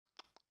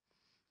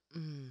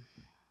Mm,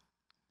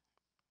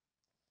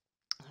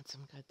 that's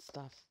some good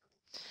stuff.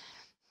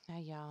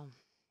 Hey y'all,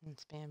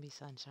 it's Bambi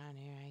Sunshine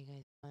here. How you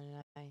guys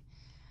doing tonight?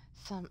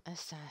 Some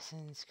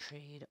Assassin's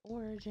Creed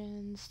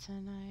Origins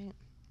tonight.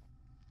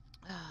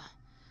 Ah,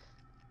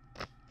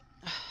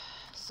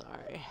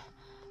 sorry,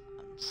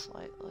 I'm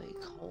slightly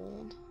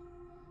cold,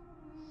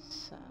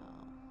 so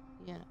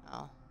you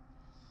know,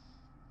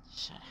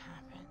 shit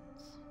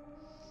happens.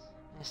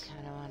 I just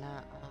kind of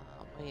wanna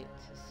wait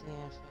to see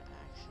if it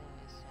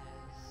actually says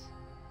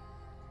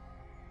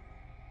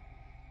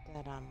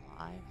that I'm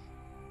live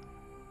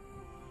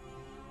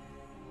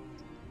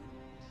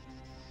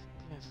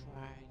before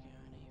I go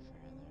any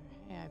further.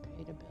 Hey, I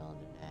paid a bill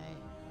today.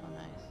 How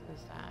nice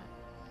is that?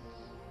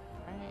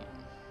 Right?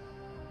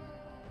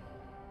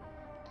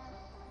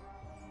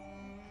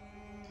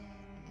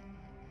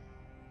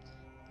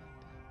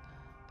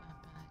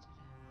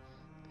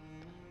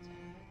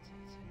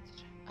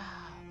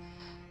 Oh,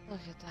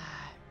 look at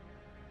that.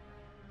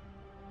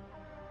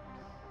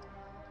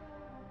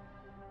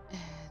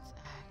 It's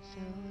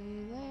actually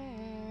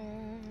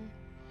there.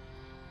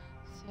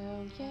 So,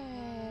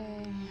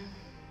 yay.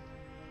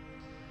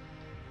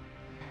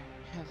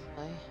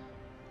 Hopefully.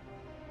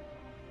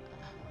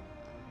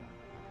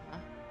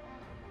 Uh-huh.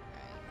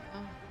 There you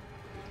go.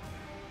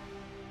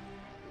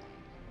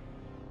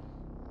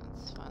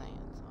 That's funny.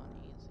 It's on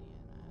easy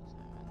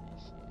and I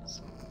was having issues.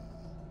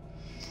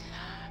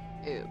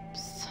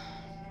 Oops.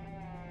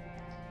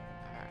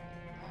 Alright,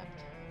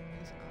 laptop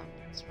is up.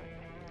 It's ready to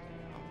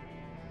go.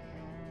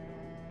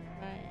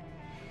 Right.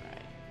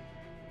 Right.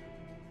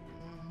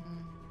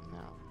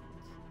 No.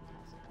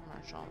 It's a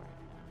commercial right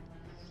now.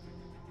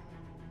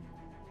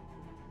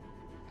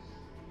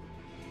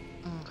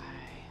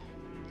 Okay.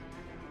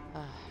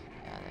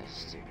 Yeah, those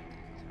stupid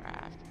things are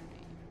after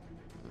me.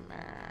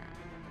 Meh.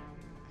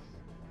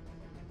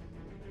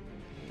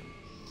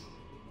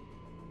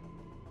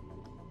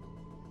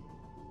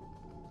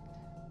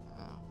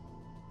 Oh.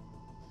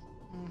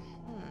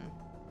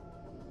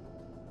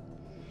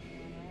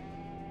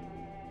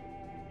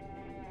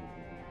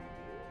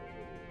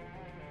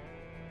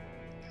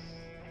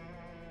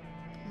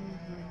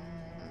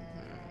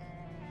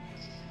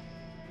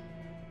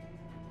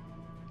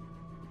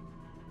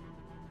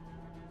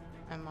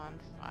 I'm on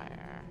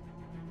fire.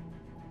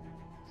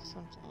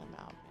 Something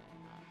about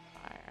being on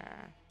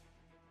fire.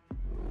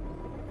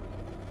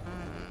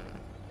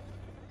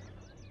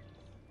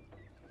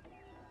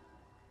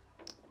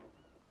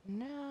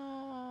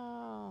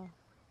 No.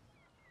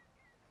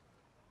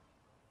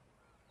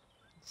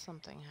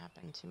 Something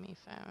happened to me,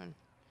 phone.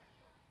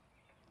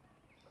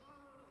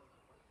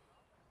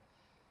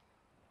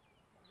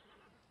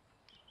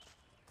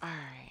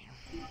 Alright.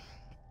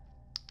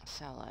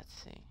 So let's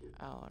see.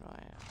 Oh, what do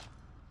I have?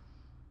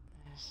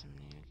 I have some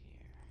new gear.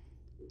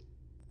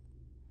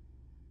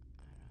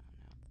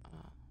 I don't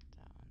know. Oh,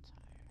 that one's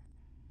higher.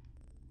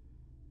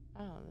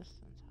 Oh, this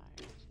one's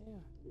higher too.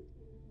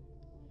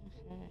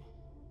 Okay.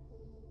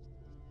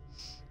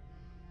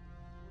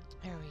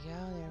 There we go,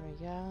 there we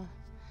go.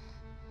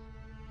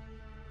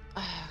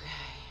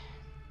 Okay.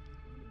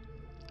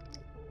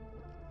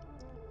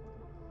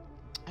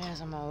 I guess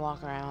I'm gonna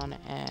walk around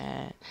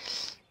and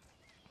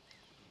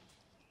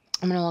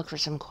I'm gonna look for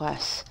some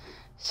quests.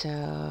 So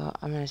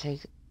I'm gonna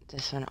take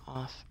this one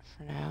off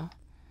for now.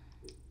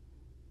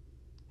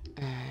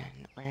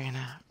 And we're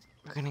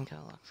gonna go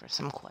look for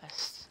some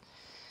quests.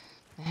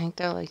 I think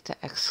they're like the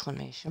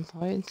exclamation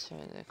points or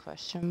the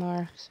question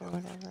marks or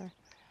whatever.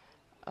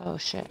 Oh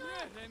shit.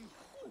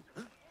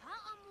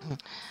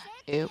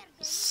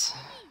 Oops.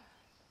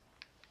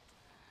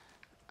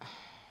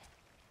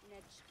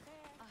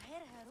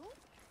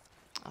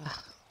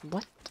 Ugh,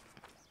 what?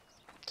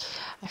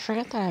 I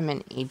forgot that I'm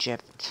in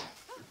Egypt.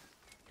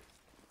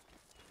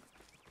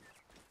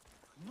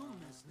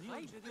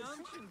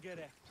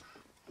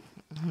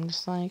 I'm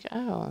just like,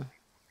 oh.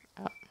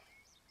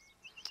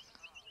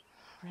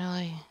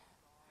 Really?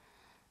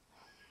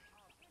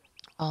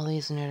 All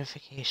these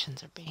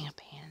notifications are being a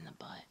pain in the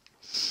butt.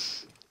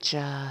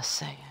 Just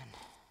saying.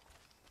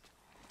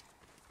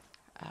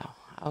 Oh,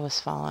 I was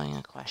following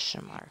a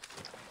question mark.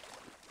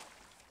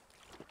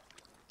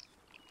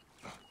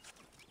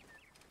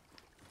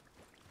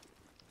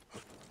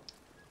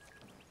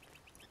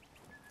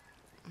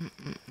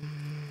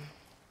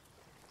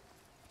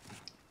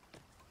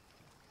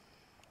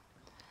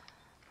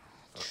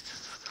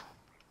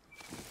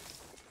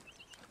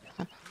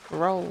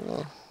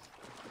 Roll.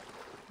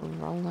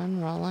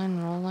 Rolling,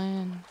 rolling,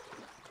 rolling.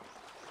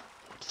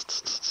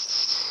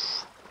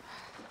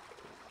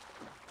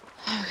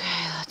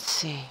 Okay, let's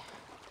see.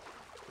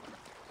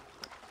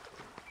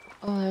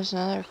 Oh, there's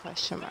another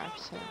question mark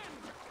too.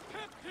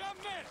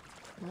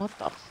 What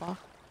the fuck?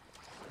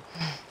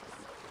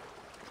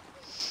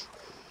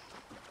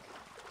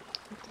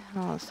 What the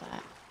hell is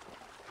that?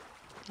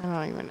 I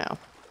don't even know.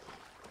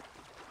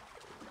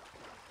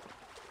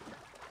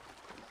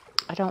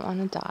 I don't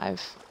want to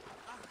dive.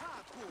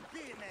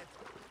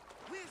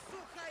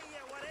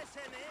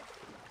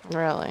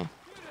 Really?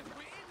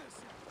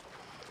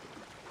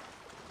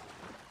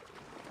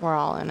 We're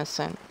all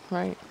innocent,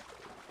 right?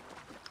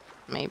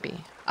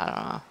 Maybe. I don't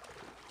know.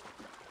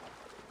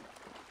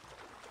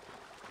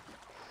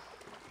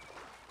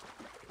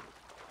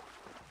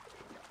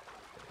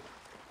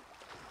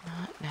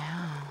 Not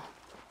now.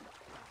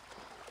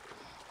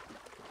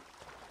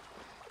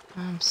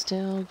 I'm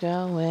still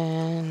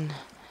going.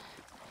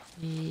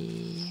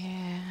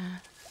 Yeah.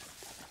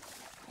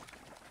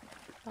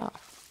 Oh,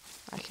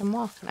 I can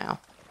walk now.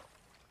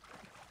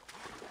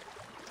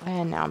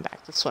 And now I'm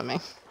back to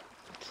swimming.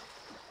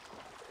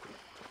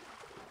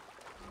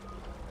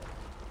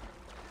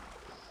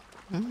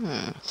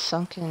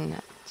 Sunken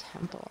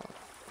temple.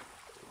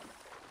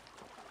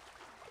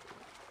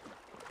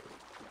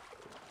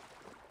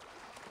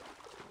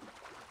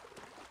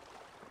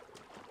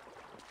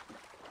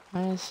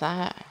 What is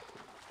that?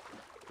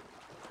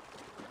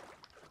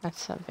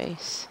 That's a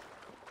vase.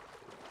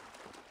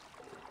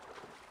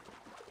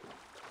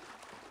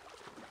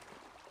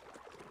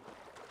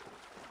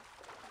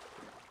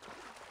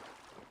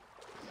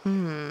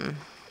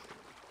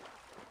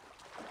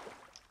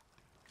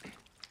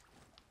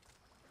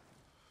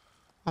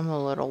 I'm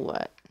a little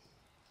wet.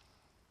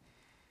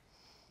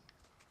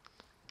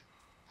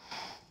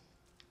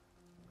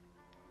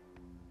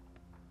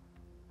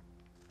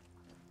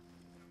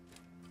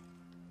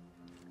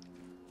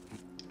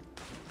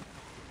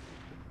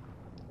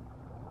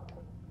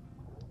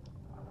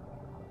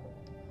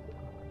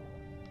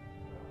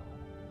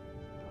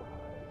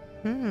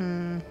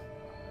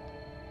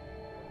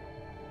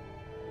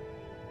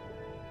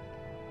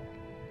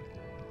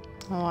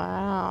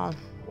 Wow.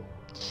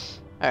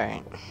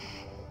 Alright.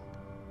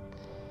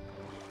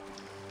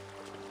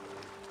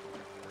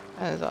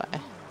 As I.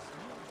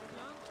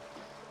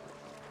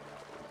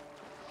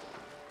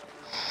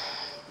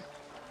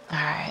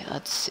 Alright,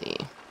 let's see.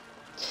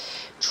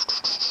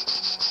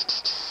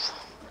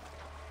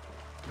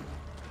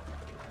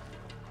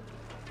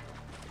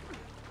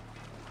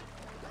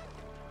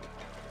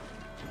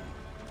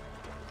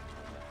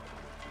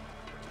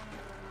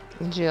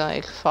 Did you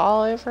like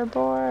fall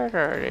overboard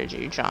or did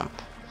you jump?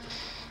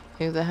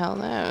 Who the hell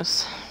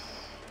knows?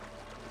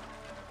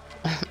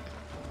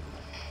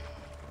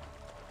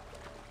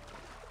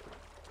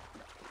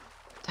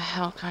 The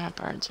hell kind of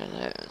birds are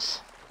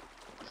those?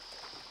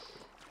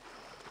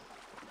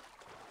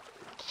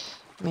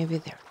 Maybe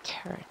they're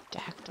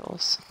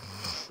pterodactyls.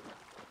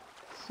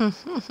 Oh,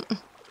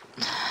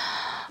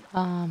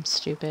 I'm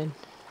stupid.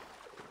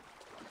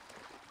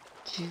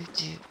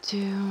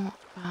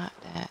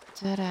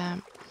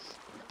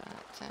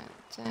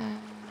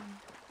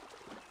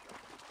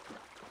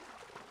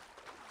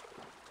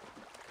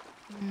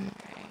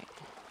 Alright.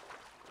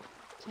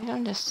 I think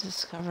I'm just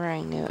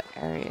discovering new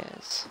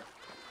areas.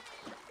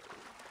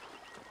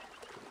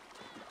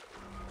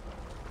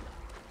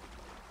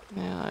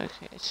 New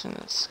location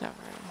discovered.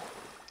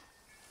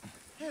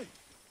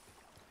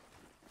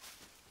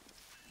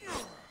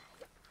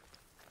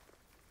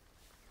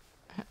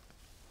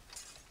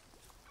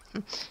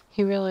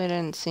 He really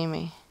didn't see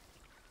me.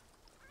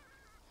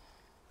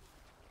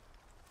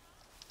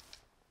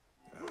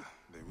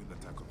 They will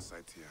attack on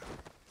sight here.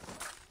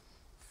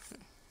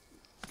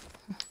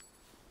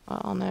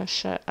 Well, no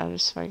shit. I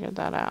just figured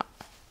that out.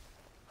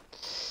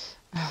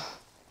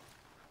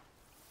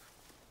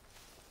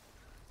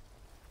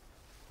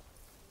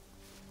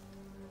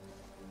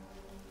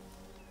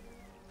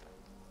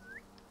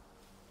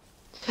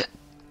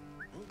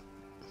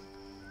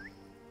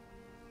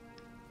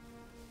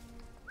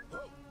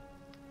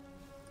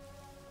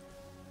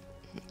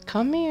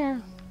 Come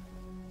here.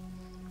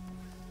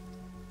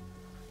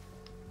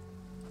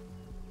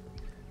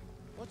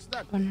 What's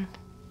that? I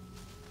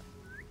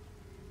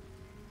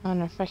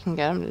wonder if I can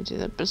get him to do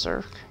the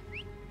berserk.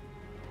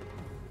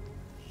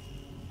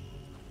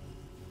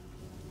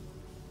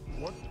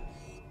 What?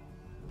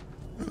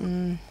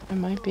 I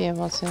might be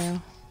able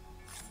to.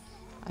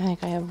 I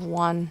think I have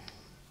one.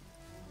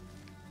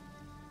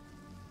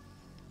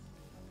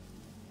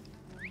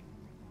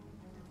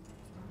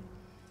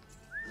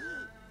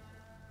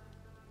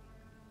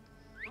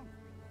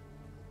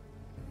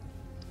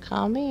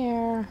 Come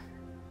here.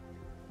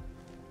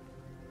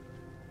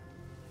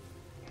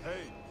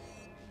 Hey.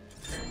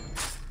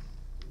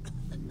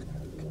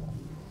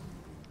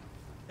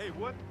 Hey,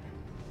 what?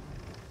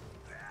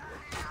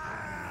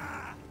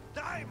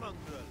 Die,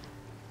 mongrel!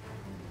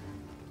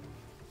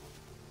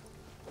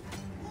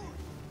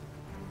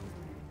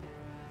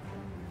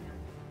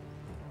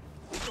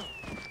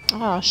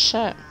 Oh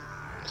shit.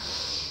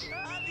 The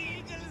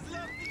eagle is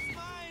lost, it's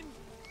mine!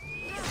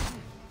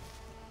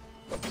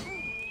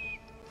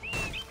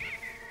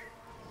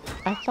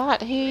 I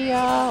thought he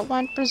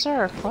went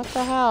berserk. What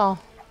the hell?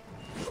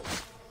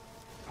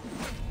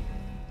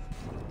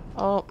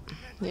 Oh,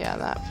 yeah,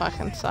 that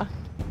fucking sucked.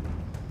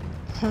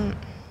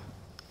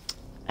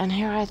 And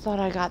here I thought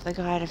I got the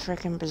guy to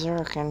frickin'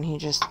 berserk and he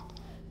just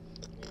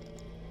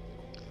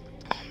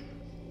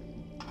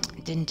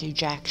didn't do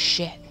jack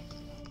shit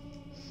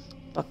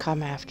but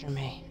come after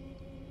me.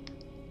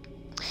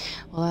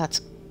 Well, that's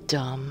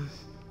dumb.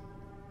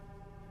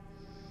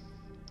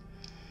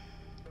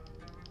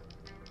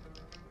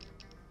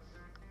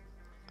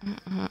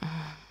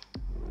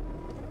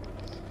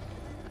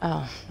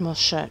 Oh, well,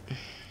 shit.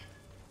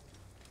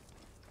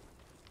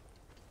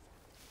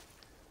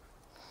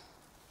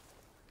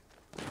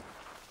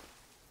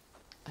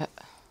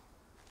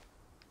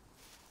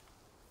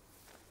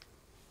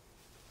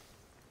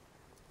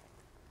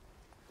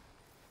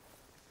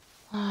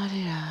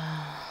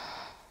 La-di-da.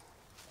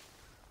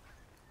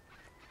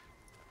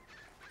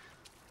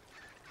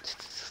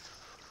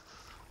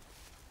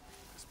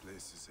 This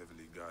place is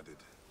heavily guarded.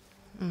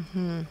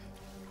 Mm-hmm.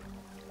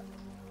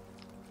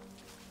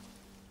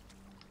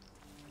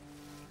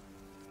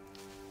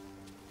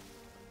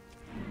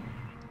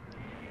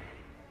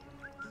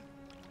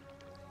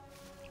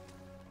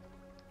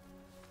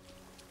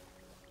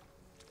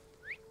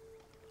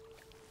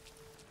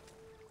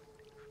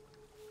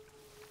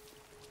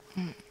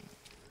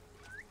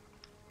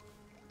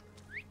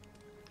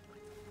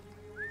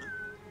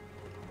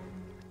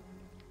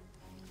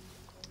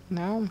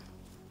 No.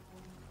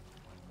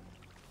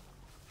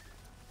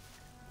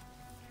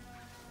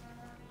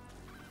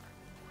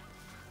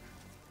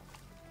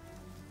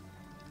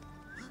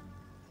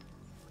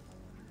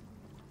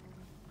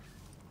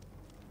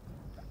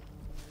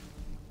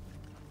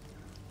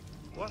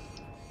 What?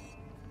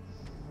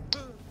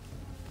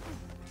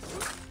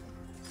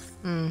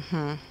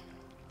 Mm-hmm.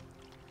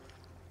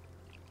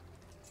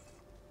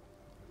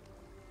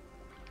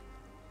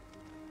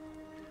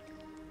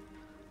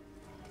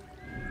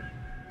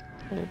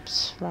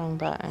 Oops, wrong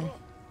button.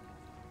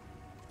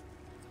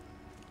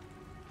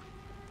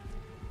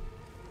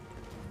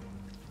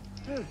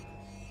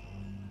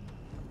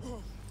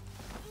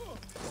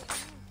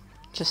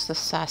 Just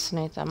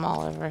assassinate them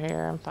all over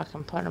here and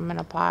fucking put them in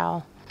a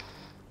pile.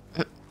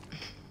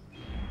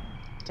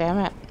 Damn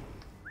it.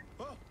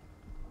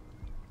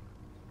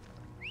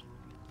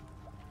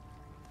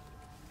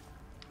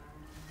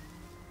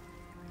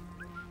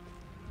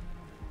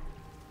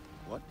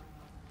 What?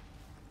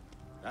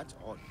 That's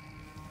odd.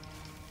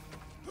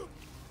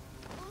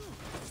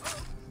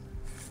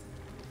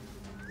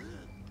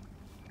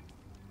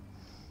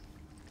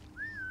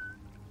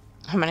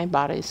 How many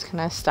bodies can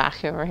I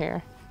stack over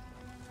here?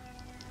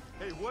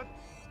 Hey, what?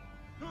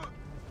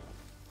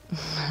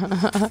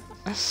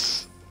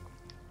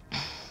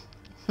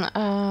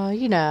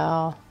 You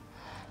know,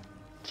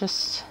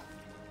 just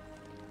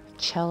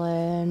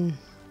chilling,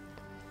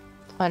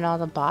 putting all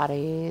the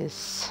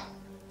bodies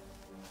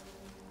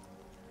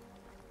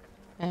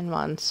in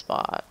one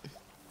spot.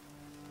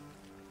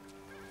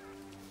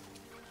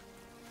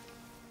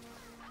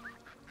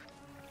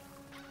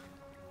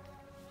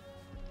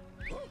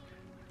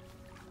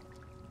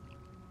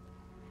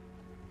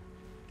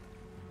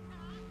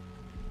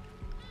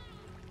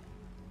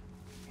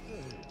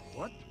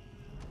 What?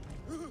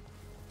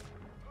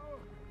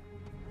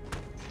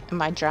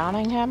 Am I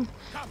drowning him?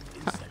 Come,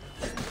 insect.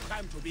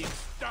 Time to be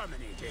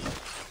exterminated.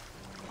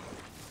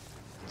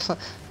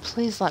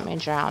 Please let me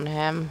drown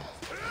him.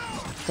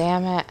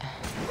 Damn it.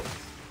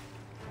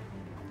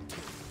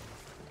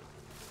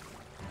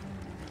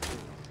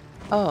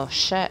 Oh,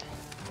 shit.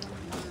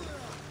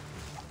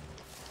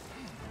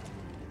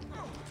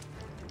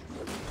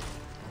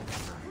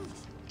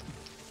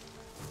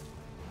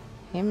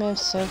 He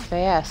moves so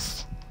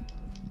fast.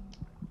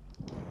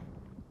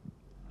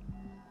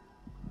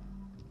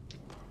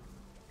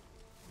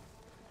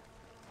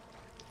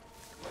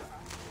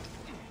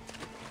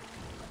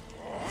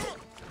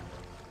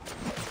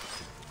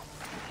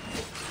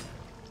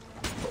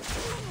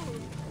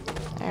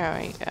 There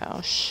we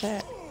go.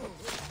 Shit.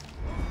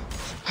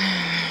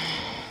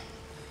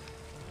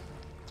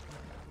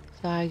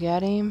 Did I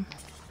get him?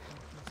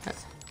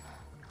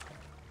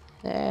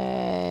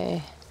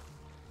 Hey.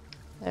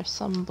 There's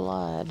some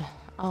blood.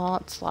 Oh,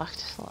 it's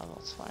locked to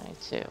level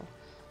 22. Is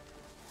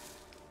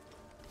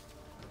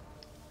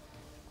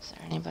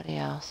there anybody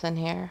else in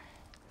here?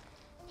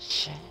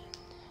 Shit.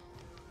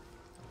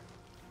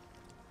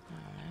 I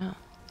don't know.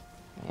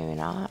 Maybe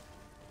not.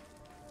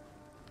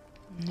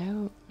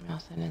 Nope,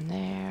 nothing in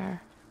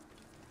there.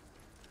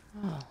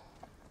 Oh.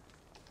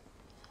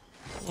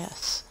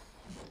 Yes.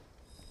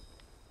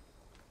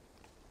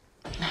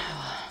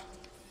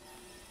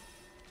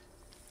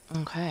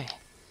 Okay.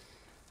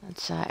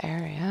 That's that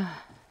area.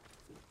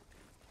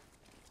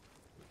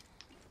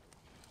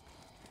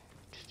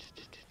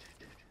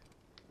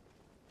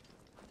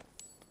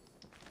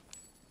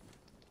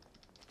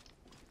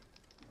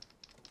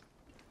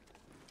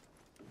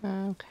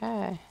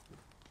 Okay.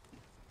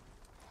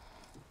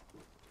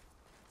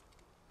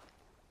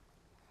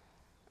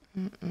 I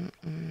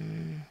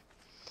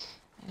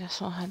guess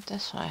we'll head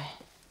this way.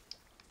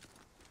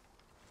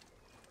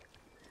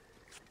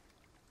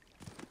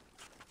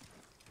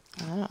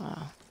 I don't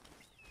know.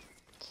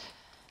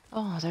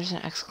 Oh, there's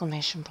an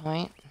exclamation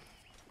point.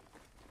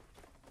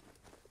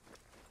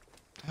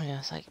 Oh, yeah,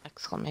 it's like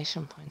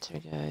exclamation points are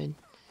good.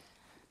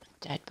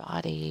 Dead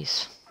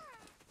bodies.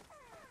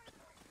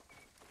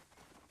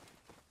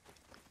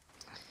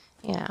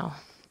 You know,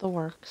 the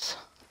works.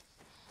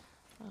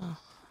 Oh,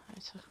 I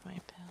took my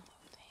pill.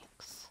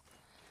 Thanks.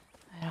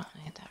 I don't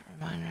need that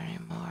reminder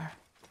anymore.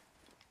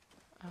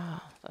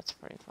 that's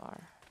pretty far.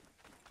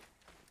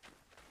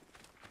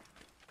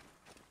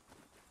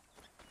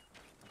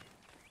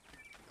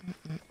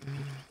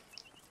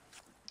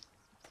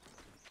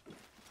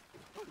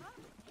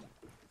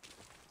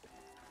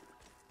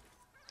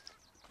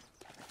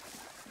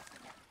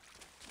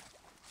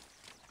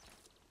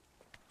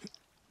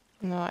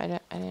 No, I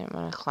didn't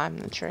want to climb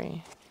the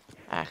tree,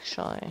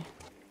 actually.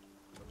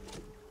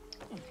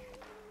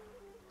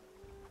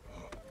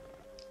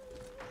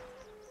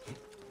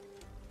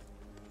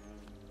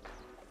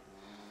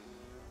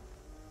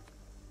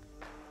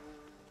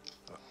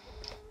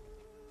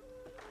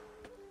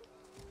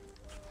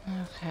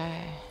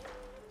 Okay.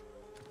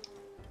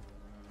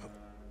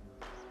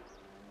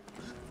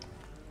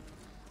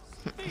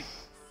 Steve!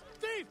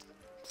 Steve!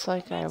 It's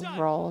like I Magi!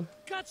 rolled.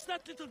 Catch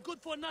that little good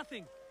for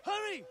nothing!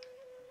 Hurry!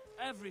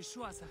 Every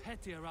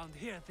Shuasaheti around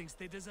here thinks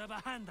they deserve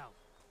a handout.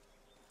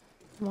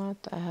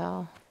 What the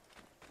hell?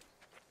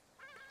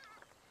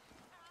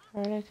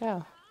 Where'd it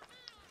go?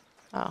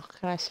 Oh,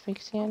 can I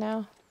speak to you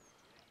now?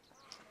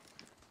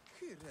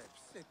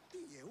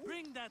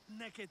 Bring that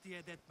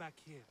Neketiedet back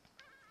here.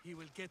 He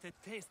will get a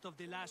taste of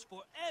the lash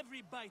for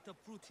every bite of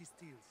fruit he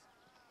steals.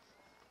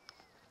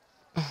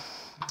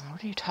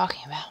 What are you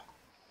talking about?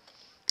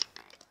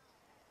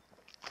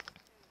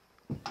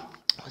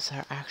 Was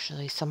there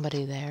actually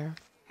somebody there?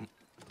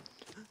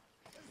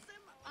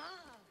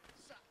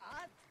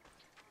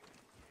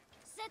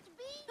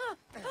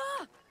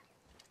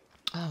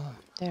 Oh,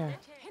 there.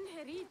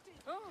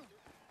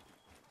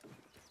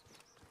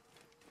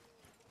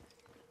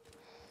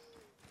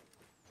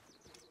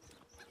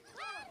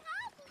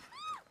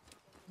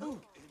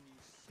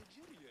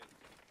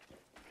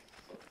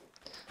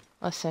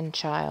 Listen,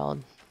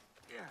 child.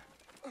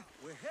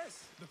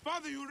 The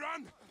farther you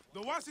run,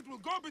 the worse it will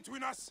go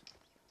between us.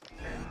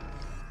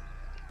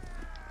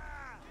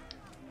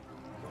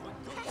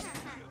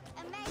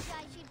 A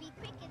magi should be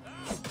quick and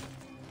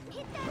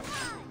hit them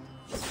hard.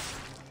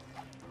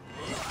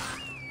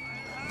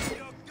 Have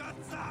your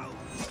guts out!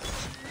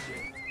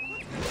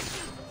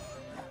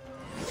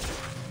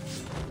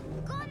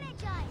 Go,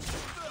 magi!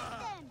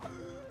 Hit them!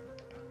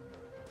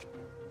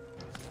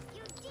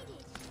 You did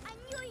it! I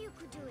knew you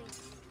could do it!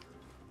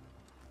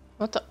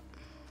 What the?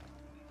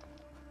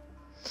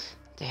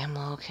 Damn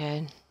little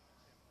kid.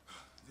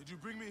 Did you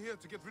bring me here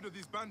to get rid of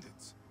these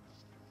bandits?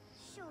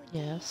 Sure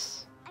did.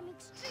 Yes. I'm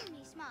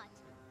extremely smart.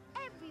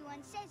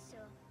 Everyone says so.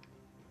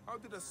 How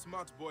did a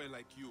smart boy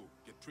like you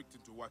get tricked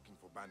into working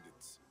for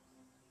bandits?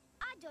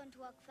 I don't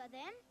work for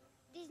them.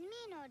 This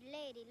mean old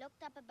lady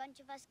locked up a bunch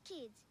of us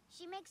kids.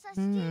 She makes us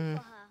steal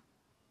for her.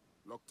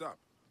 Locked up?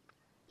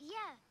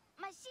 Yeah,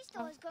 my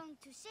sister was going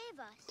to save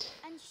us,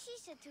 and she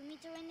said to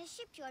meet her in the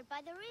shipyard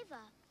by the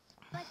river.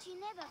 But she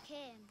never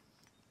came.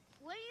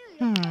 Will you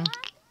look for her?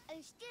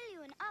 I'll steal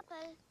you an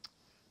apple.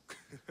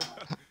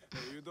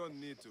 Hey, you don't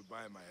need to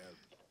buy my help.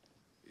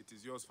 It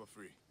is yours for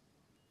free.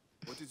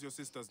 What is your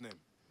sister's name?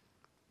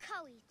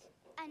 Kawit,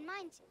 and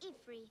mine's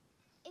Ifri.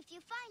 If you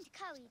find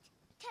Kawit,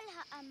 tell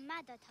her I'm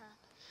mad at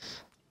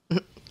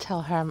her.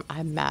 Tell her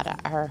I'm mad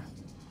at her.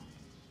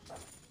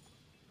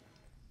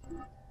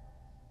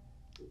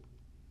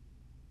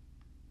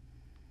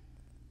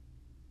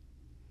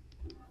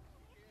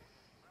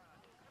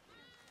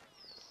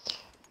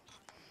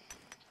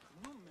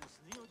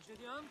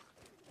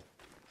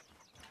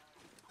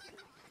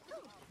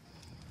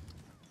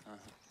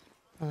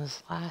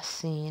 This last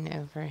scene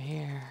over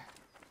here.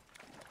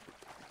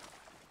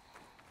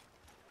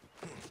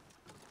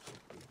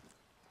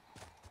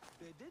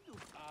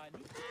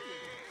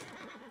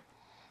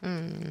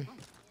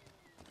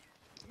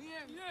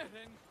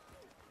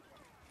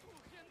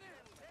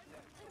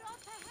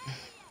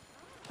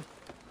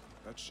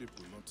 That ship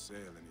will not sail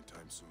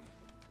anytime soon.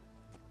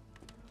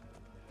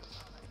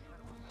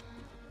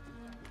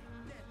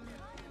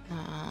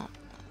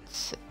 Let's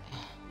see.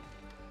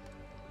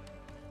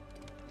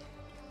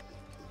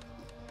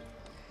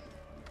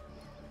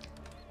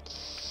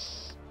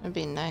 It'd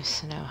be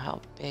nice to know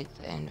how big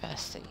the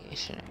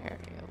investigation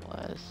area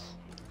was.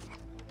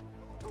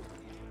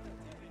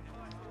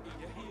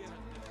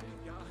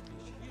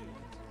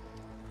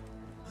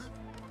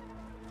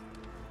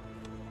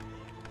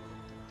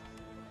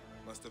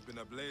 Must have been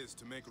a blaze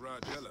to make Ra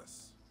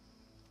jealous.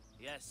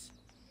 Yes.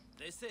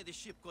 They say the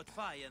ship caught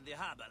fire in the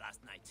harbor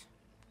last night.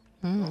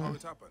 Know how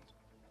it happened?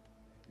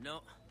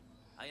 No.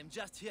 I am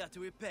just here to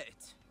repair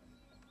it.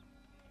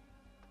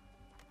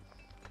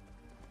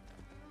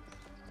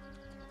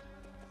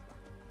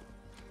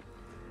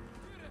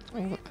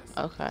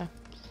 Okay.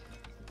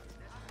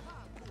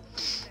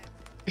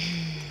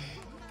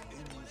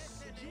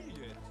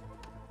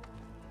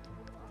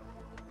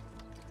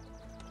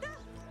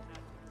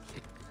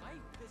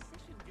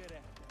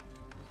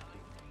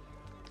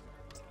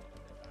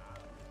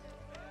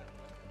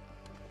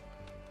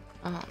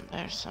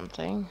 There's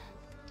something.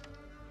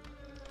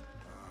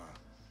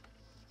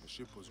 The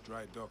ship was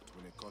dry docked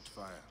when it caught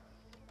fire.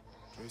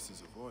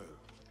 Traces of oil.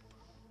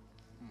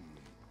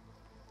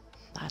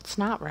 That's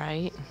not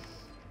right.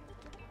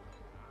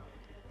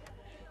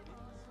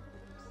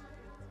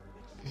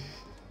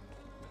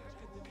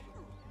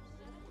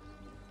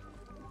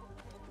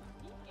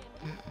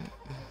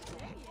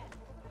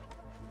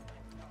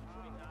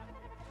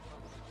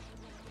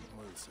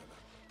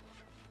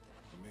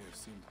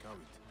 seemed cowed.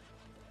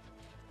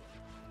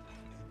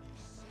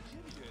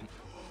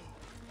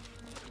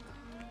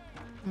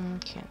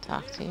 Can't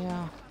talk to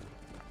you.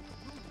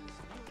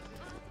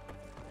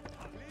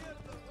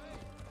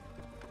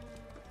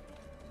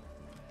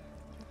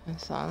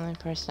 That's the only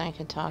person I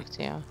can talk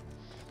to,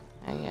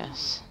 I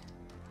guess.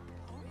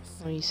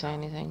 Will you say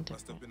anything Must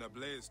different? have been a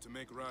blaze to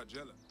make Ra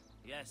jealous.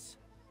 Yes.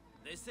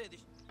 They say the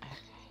Okay,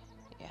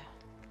 yeah.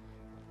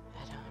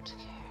 I don't care.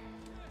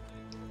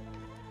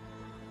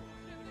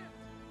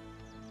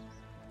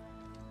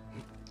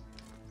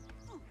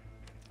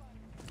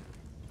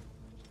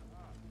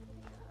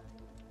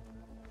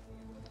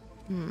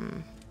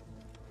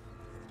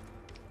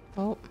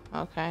 Oh,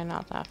 okay,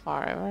 not that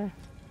far over.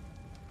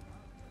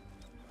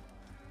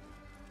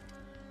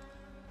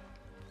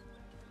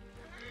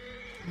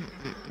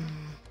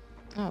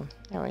 Oh,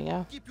 there we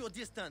go. keep your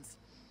distance,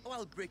 or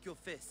I'll break your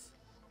face.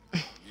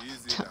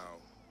 Easy now.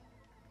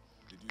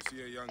 Did you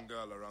see a young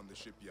girl around the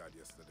shipyard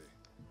yesterday?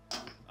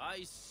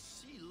 I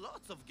see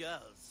lots of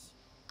girls.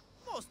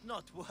 Most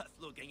not worth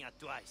looking at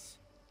twice.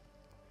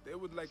 They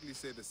would likely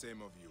say the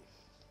same of you.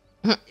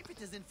 If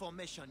it is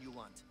information you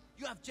want,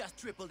 you have just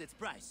tripled its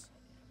price.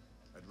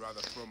 I'd rather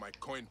throw my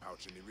coin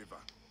pouch in the river.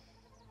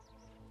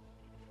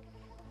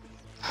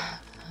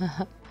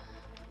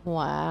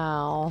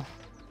 Wow.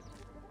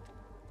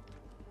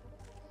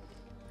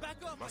 Back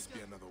off! Must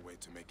be another way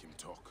to make him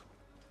talk.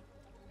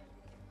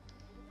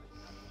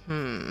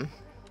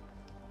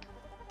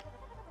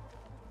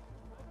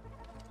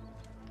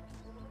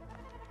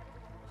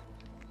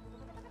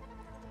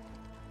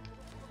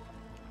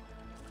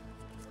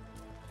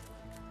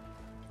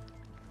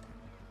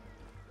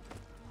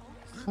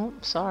 Oh,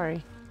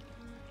 sorry.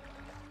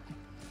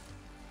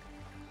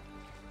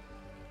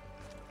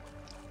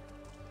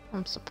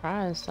 I'm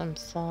surprised I'm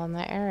still in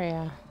the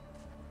area.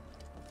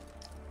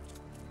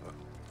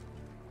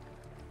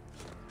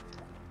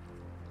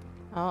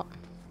 Oh.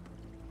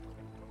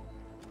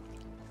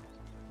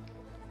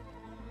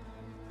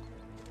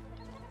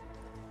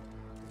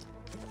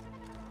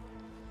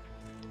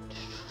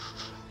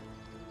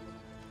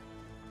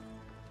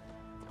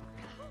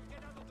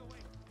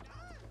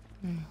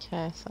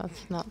 Okay, so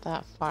it's not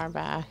that far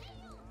back.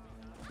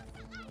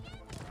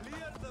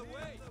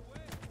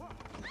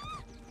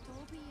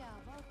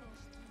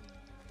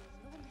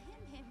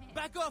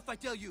 Back off, I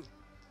tell you!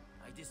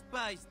 I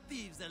despise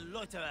thieves and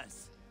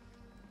loiterers.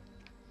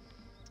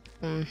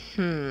 What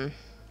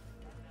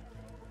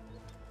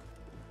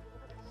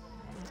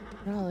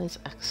are all these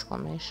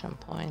exclamation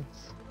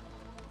points?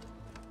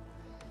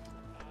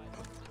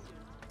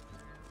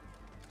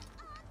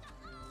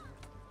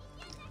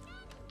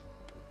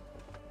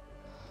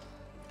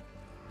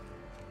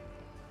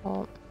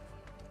 Oh.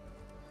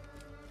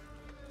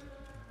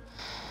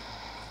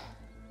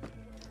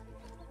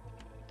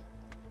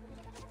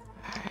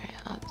 Alright,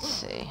 let's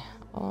see.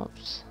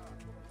 Oops.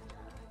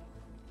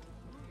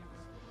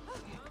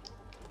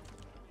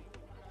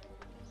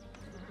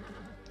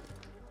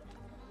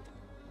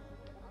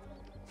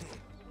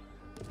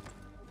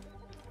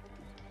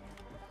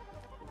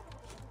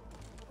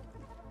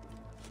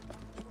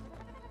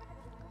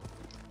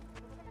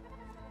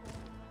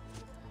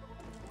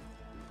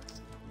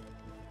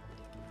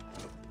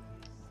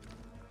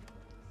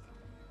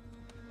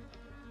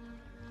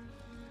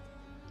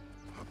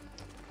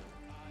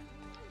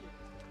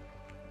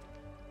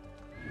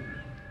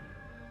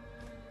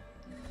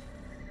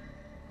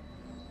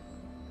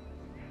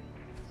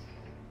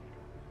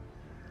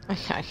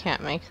 I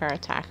can't make her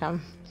attack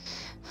him.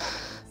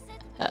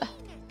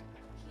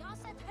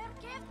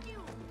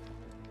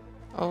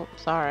 Oh,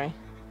 sorry.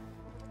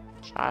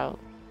 Child.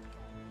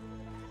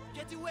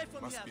 Get away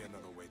from Must here! be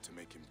another way to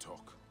make him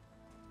talk.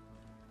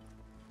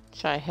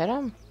 Should I hit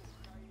him?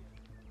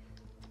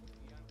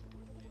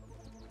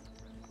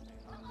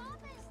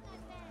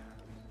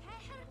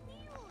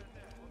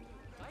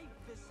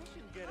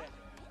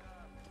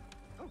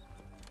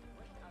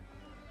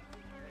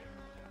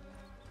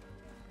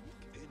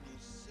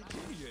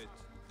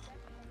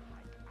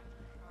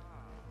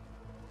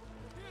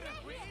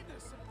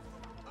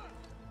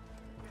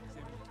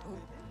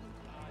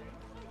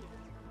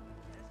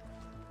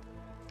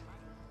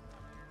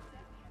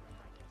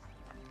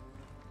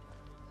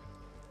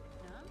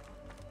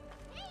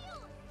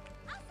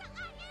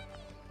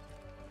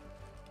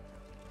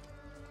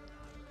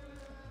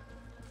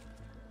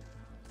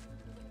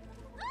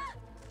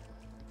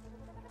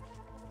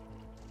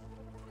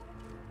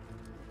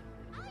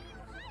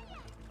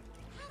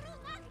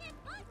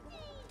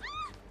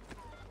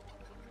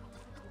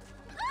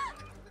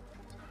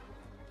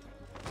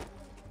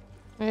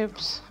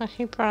 Oops, I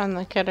keep running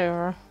the kid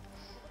over.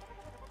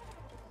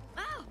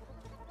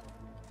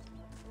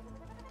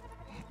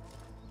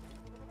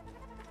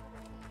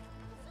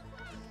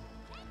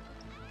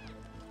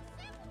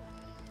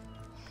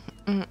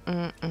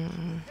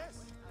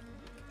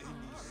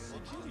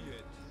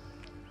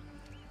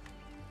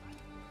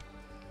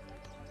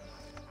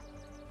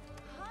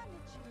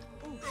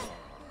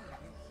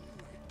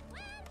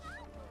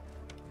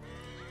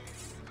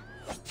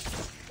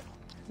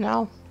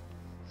 No.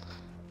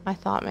 I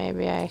thought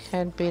maybe I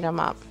could beat him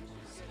up.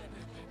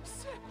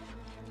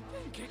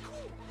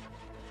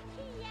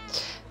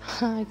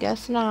 I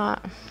guess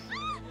not.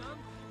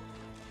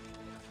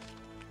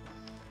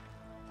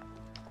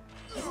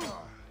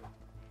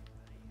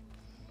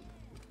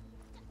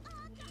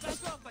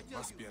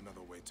 Must be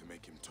another way to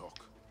make him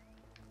talk.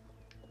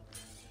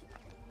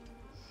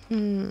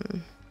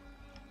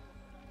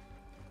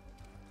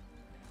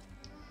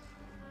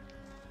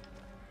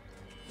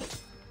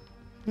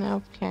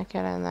 Nope, can't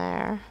get in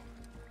there.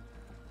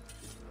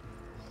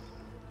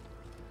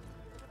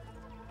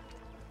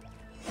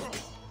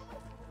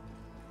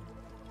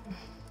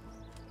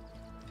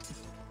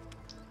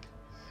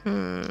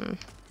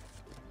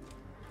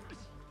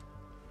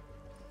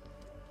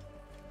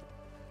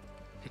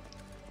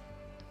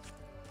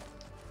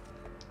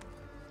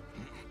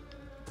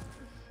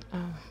 Oh.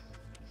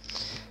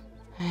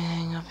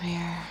 Anything up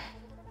here?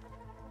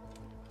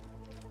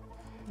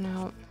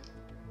 Nope.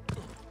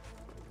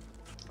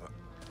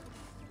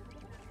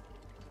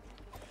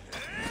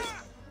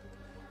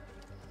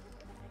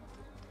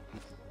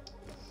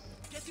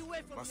 Get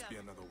away from Must be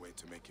here. another way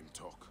to make him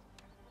talk.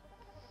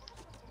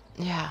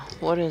 Yeah,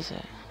 what is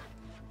it?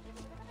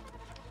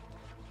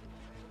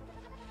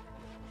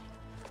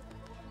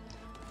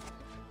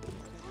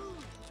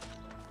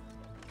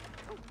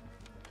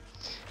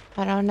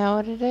 I don't know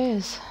what it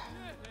is.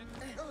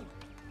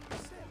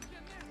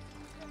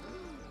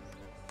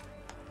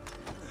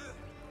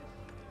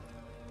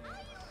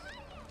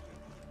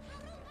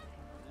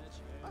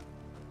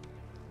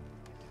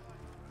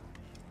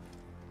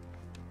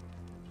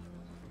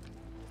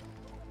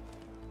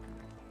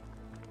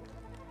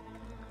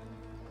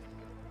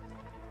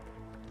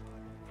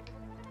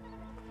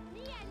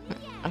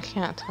 I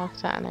can't talk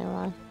to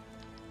anyone.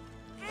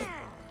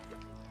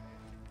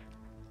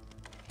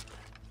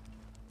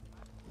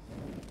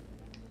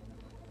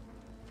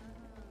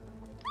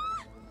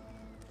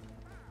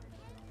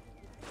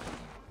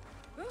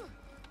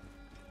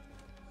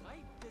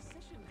 Right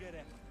decision,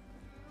 Gareth.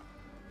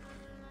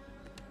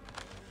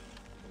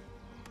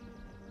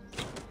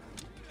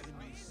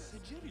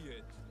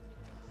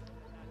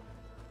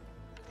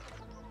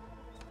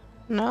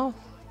 No.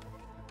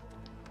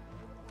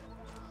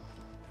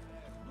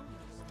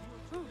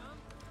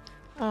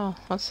 Oh,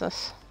 what's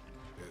this?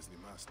 There's the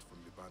mast from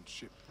the banned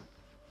ship.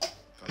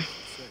 Colorful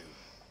sail.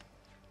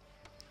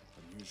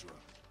 Unusual.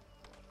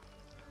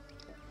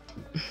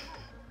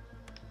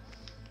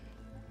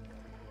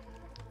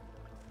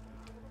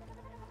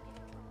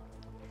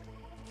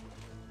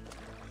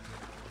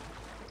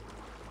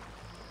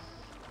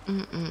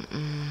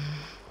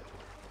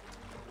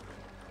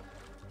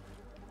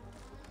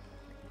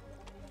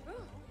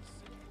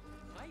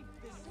 Right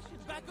decision.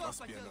 Back off,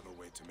 Must I be tell you. another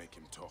way to make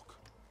him talk.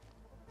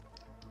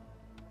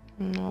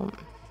 No.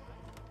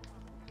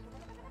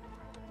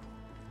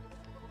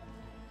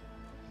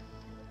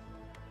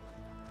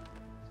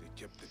 They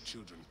kept the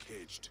children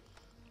caged.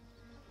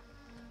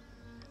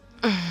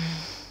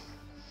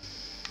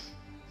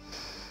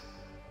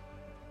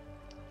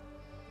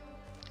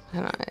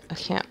 And I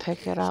can't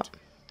pick it up.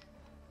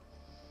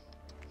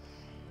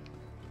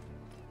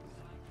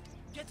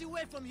 Get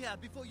away from here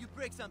before you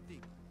break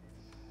something.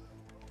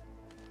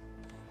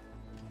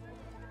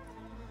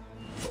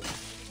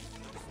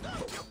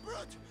 Stop, you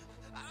brute!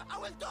 I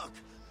will talk!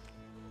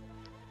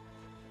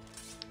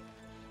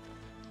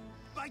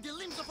 By the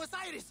limbs of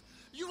Osiris,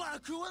 you are a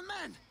cruel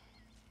man!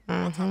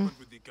 What happened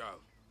with the girl?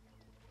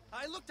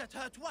 I looked at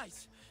her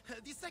twice.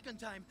 The second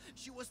time,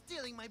 she was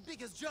stealing my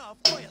biggest jar of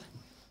oil.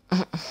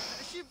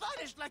 She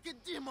vanished like a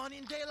demon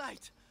in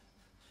daylight.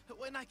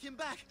 When I came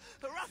back,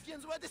 the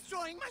ruffians were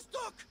destroying my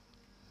stock.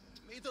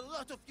 May the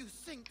lot of you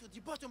sink to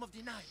the bottom of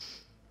the Nile.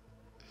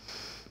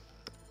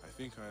 I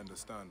think I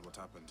understand what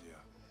happened here.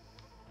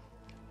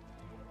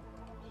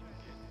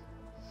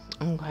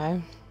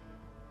 Okay.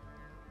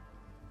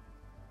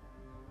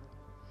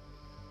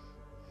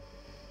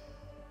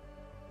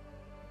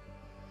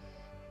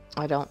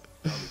 I don't.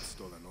 Khalid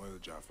stole an oil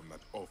jar from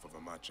that oaf of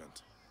a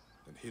merchant,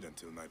 then hid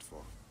until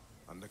nightfall.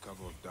 Under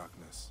cover of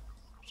darkness,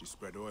 she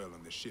spread oil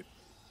on the ship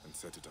and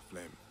set it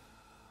aflame.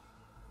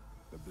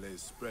 The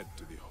blaze spread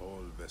to the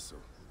whole vessel.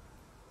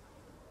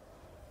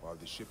 While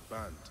the ship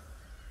burned,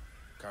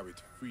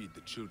 Kawit freed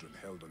the children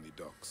held on the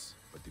docks,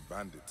 but the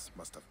bandits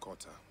must have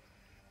caught her.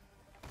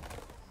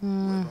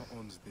 Whoever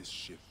owns this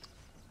ship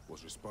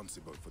was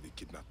responsible for the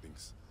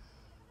kidnappings.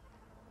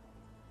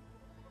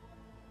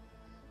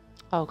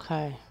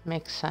 Okay,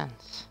 makes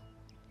sense.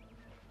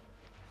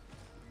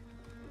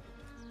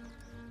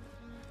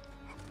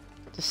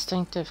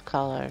 Distinctive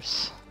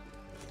colors.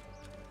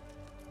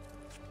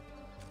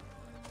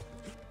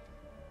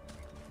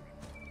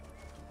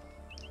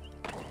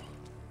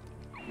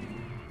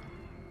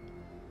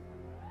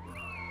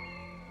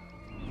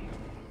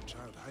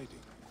 Child hiding.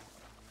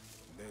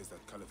 And there's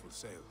that colorful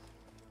sail.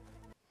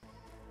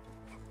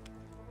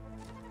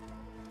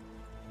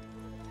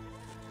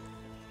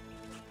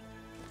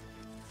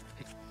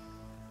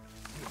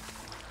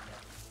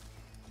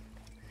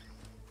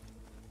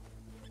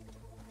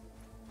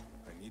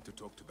 I need to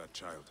talk to that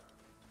child.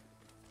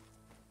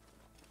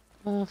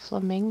 Oh,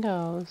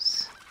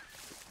 flamingos.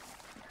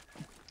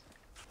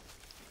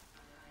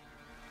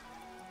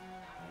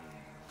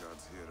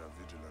 Guards here are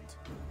vigilant.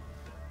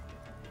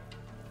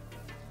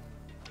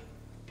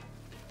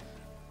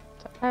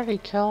 Did I already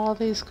kill all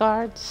these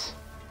guards?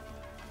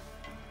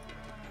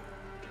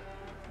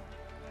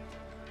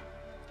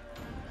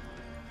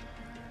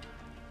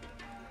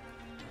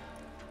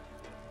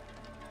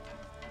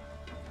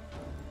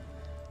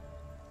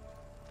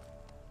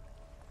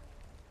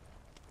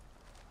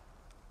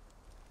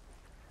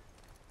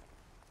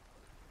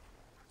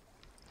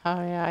 Oh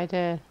yeah, I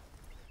did.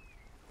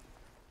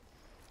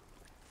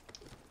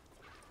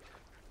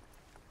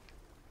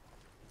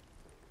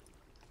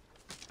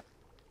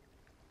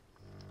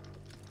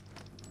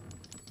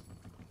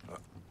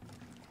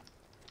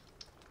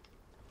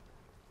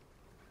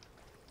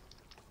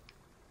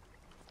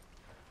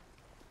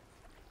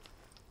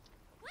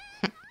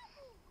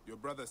 Your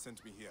brother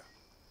sent me here.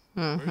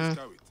 Mm-hmm. Where is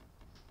Kawit?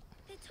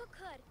 They took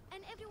her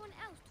and everyone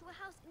else to a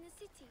house in the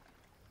city.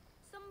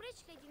 Some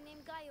rich lady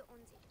named Gaia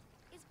owns it.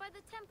 It's by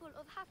the temple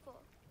of Hathor.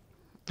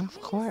 Of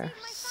Will course. you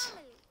save my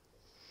family?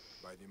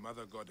 By the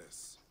Mother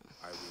Goddess,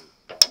 I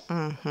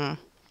will. Mm-hmm.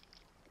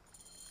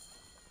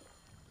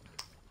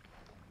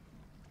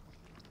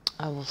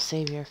 I will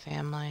save your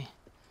family.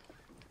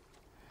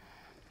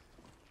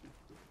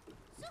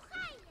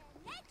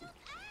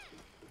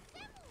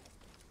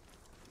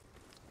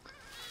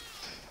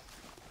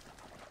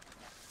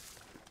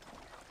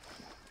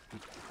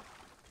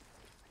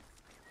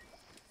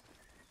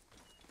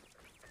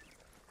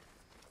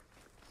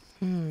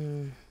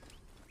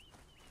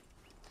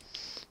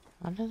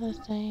 What are the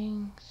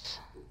things?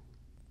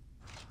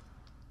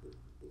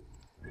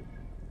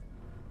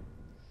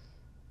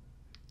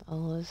 The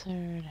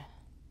lizard,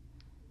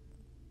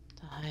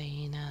 the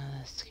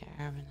hyena, the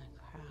scarab, and the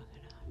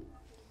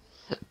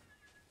crocodile.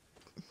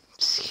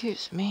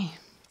 Excuse me.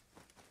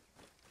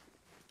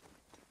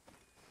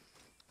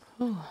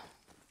 Whew.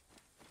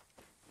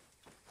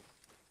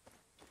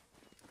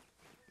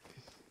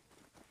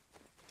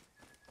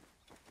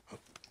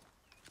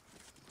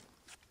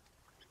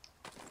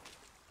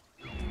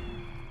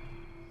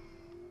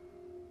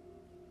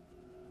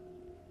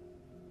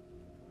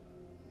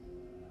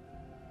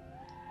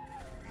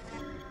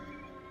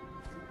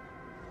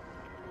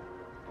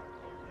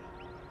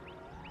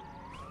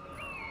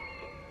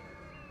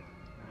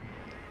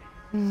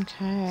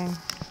 Okay.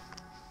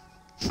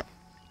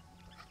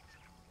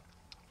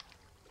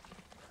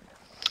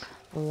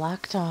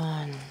 Locked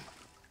on.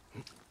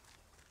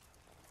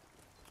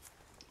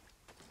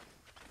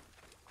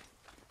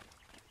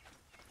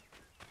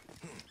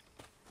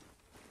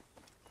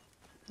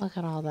 Look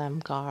at all them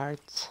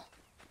guards.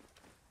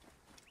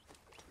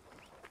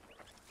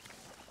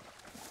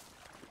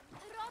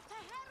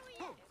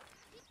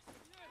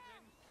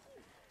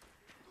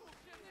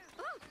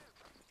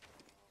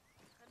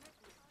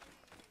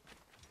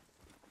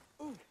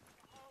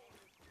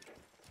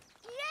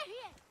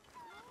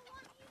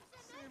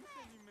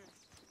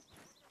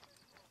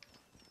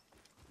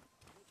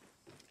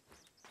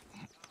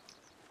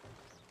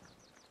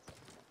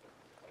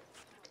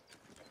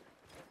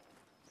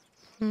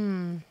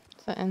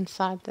 Is it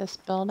inside this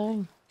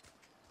building?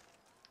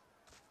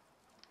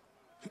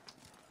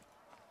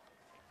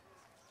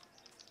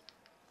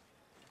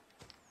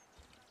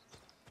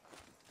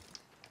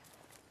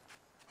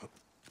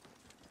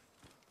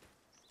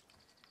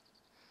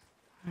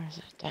 Or is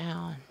it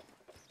down?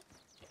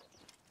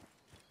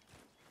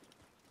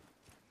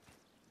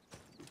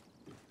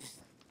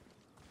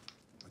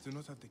 I do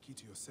not have the key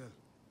to your cell.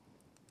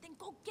 Then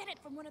go get it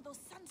from one of those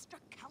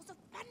sunstruck cows of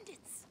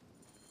bandits.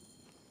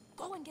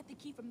 Go and get the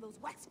key from those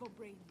Waxful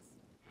brains.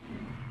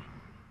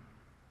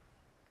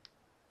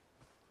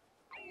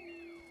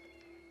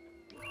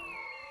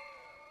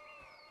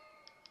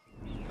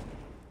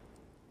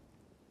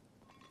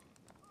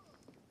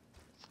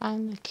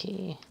 Find the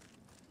key.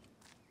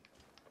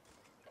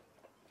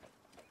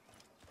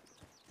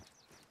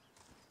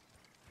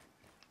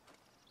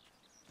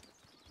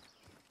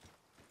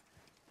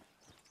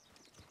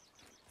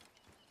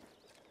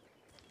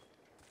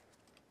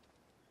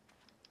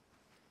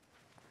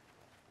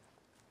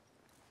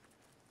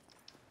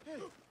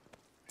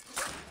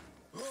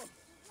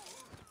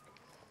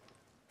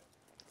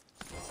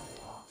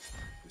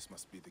 This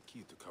must be the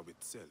key to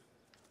Kawit's cell.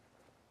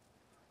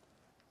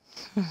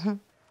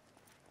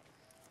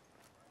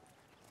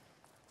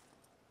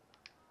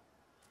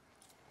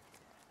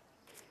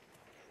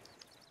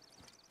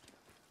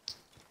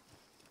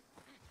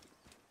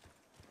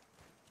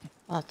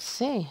 Let's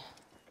see.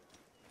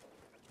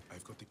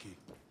 I've got the key.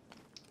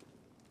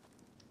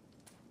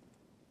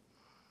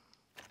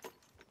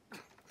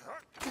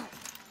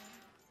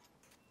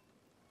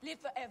 Live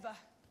forever.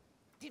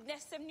 Did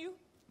Nessem knew?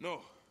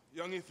 No,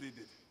 young Ifli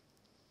did.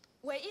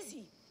 Where is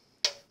he?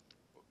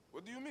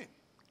 What do you mean?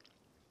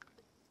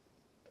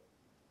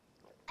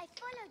 I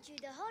followed you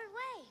the whole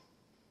way.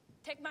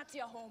 Take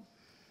Matia home.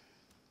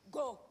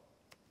 Go.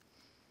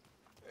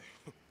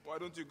 Why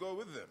don't you go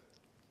with them?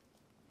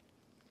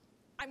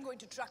 I'm going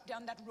to track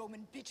down that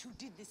Roman bitch who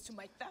did this to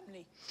my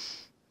family.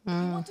 If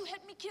you want to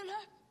help me kill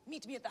her,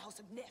 meet me at the house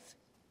of Neff.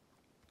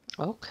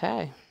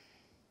 Okay.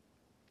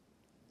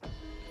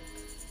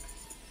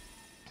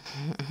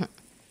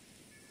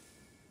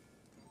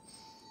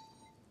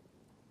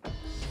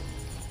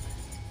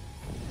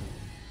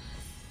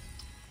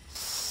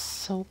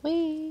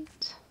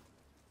 Sweet.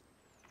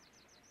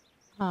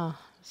 Oh,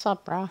 what's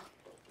up, bro?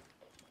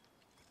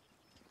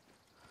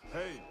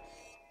 Hey!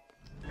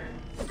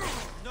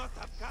 Not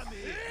have come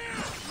here.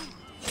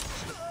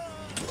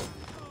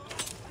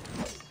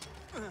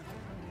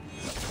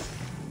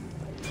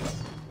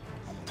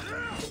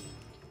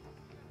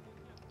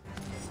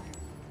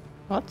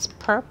 What's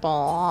purple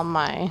on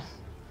my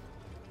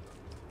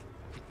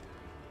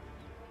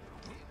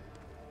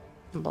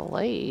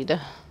blade?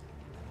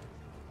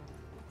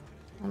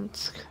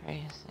 That's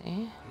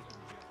crazy.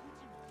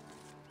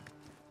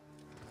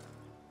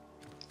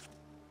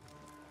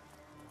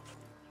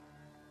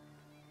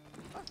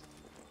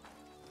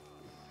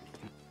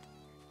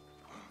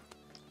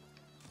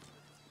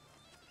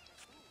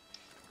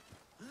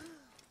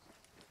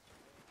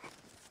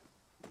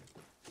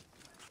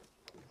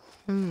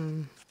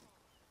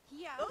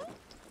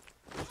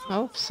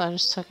 Oops, I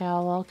just took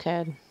out a little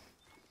kid.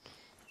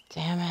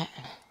 Damn it.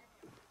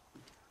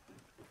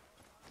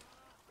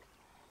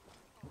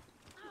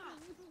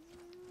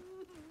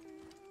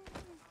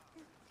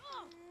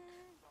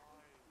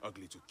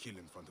 Ugly to kill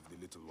in front of the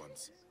little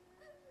ones.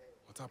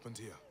 What happened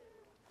here?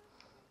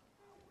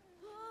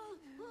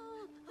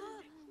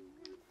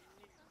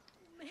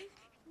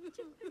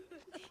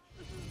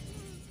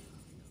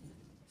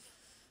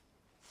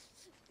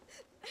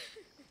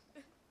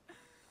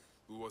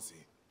 Who was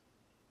he?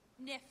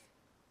 Neff.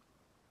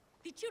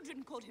 The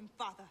children called him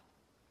father.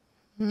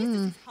 This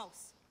is his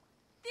house.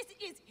 This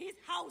is his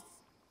house.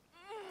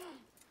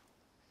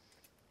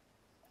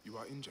 You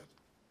are injured.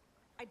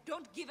 I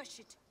don't give a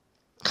shit.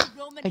 The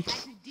Roman hag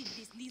who did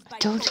this leaves by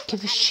don't boat give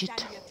from a shit.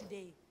 Alexandria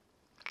today.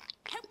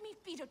 Help me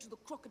feed her to the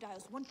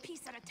crocodiles, one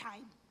piece at a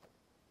time.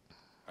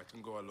 I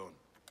can go alone.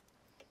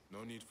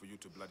 No need for you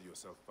to bloody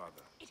yourself,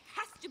 father. It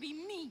has to be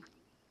me.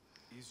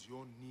 Is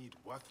your need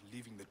worth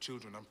leaving the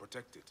children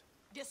unprotected?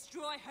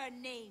 Destroy her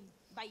name,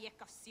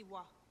 Bayek of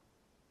Siwa.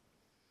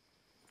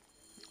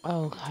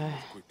 Okay.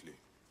 Move quickly,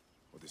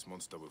 or this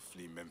monster will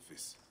flee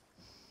Memphis.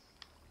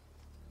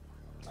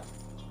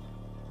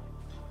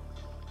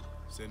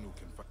 Zenu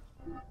can find.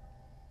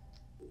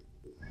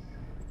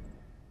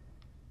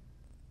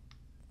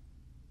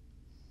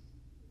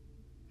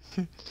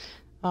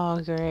 Oh,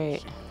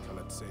 great. Ship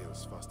colored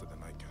sails faster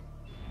than I can.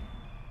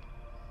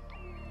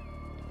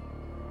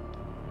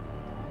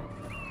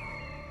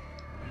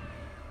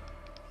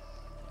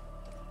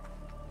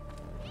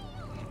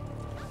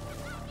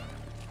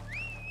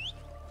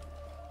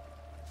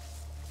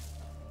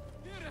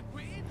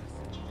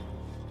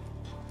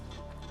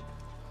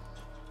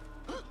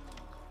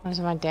 Where's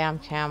my damn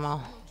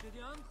camel?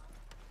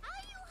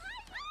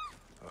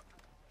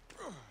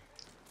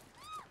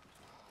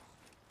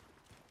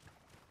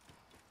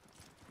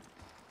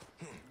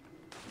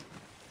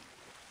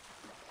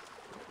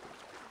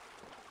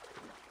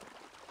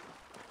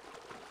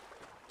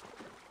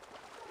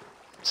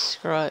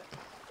 Screw it.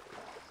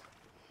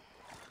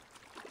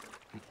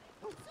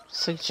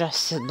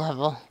 Suggested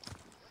level.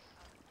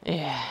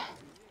 Yeah.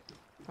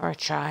 We're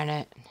trying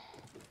it.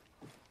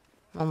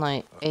 I'm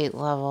like 8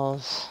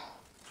 levels.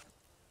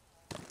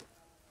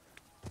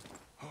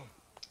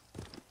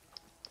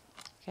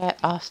 Get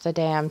off the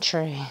damn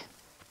tree.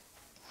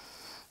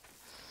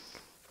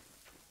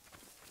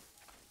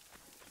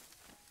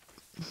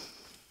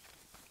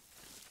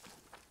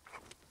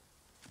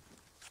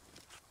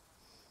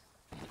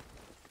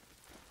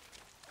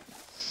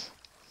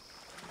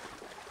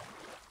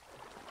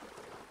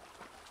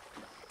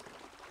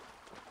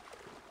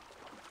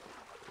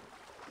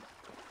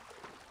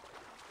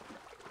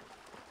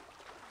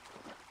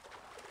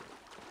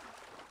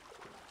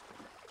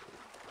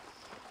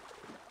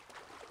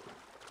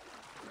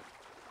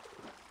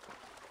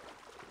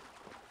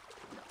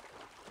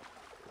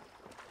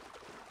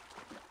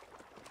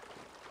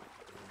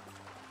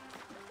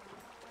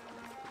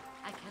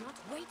 I cannot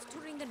wait to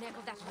wring the neck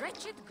of that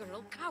wretched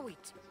girl,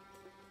 Kawit.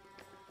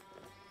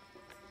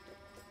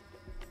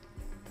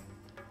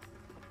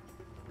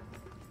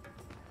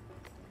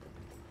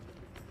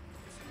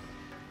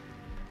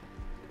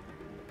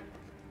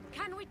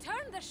 Can we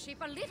turn the ship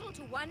a little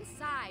to one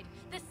side?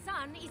 The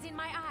sun is in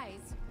my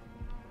eyes.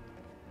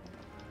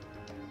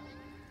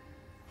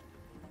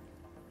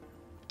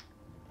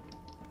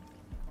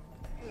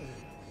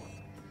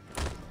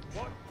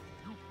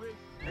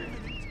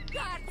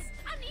 Guards!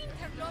 An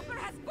interloper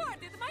has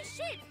boarded my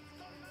ship!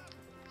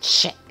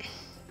 Shit.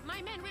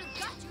 My men will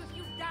gut you if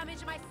you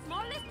damage my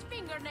smallest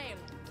fingernail.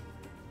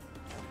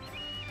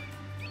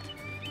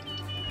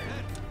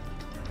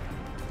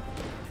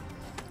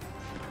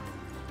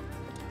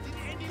 Did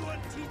anyone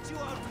teach you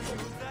how to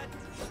use that?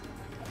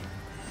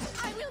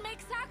 I will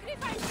make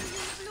sacrifice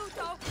to you,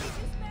 Pluto.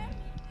 Spare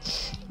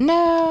me.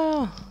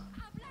 No.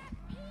 A black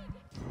pig.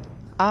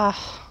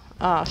 Ah,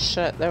 oh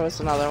shit, there was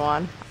another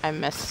one. I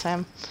missed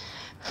him.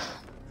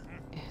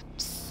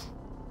 Oops.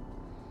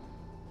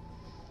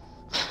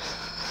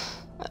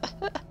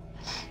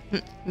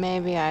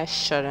 Maybe I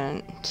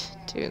shouldn't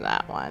do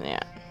that one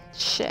yet.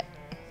 Shit.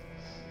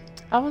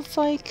 I was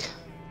like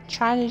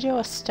trying to do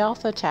a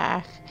stealth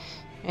attack.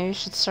 Maybe you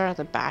should start at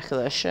the back of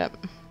the ship.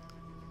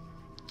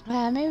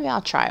 Maybe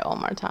I'll try it one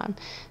more time.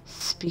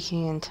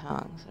 Speaking in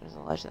tongues. There's a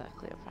legend that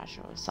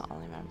Cleopatra was the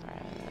only member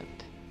that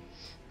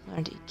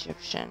learned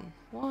Egyptian.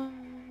 What?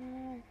 We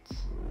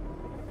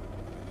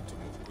need to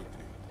move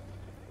quickly.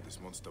 This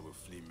monster will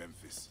flee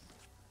Memphis.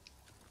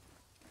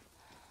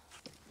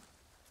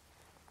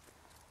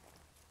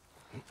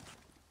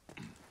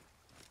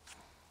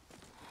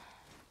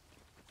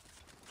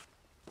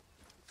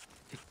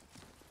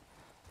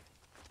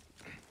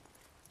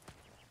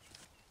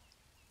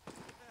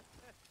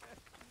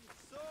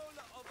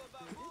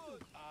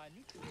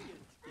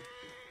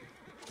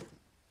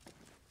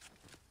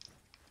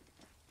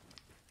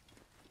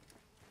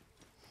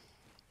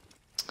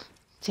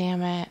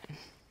 Damn it.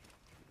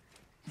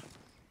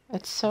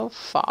 It's so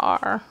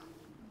far.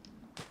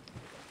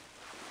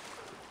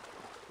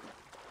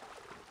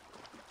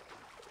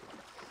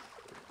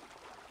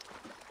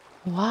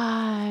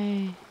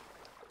 Why?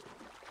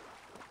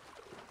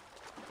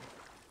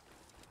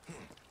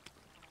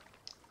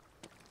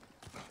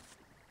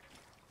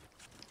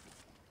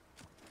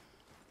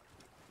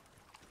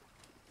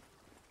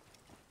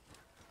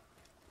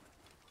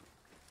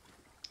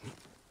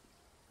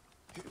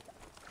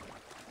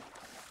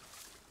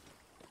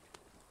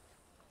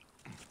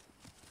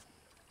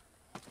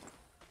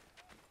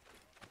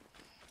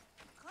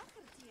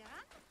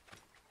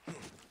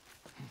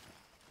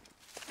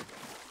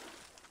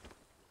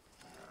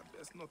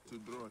 Best not to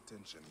draw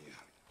attention here.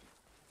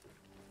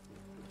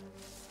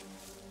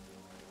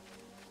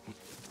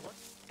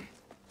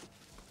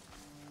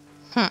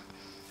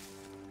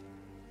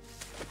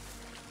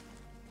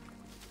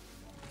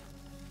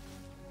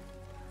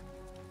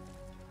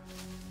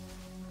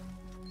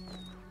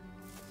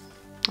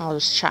 I'll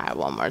just try it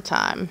one more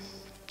time.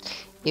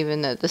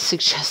 Even though the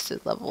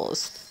suggested level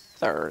is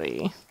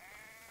 30.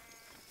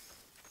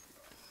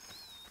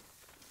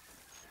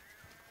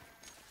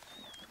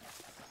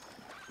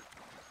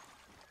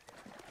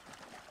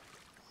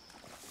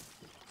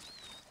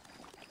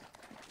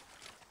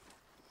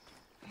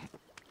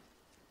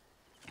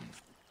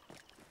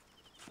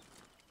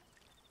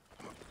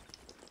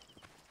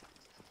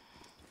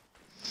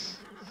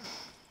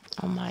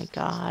 Oh my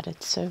god,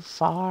 it's so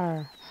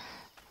far.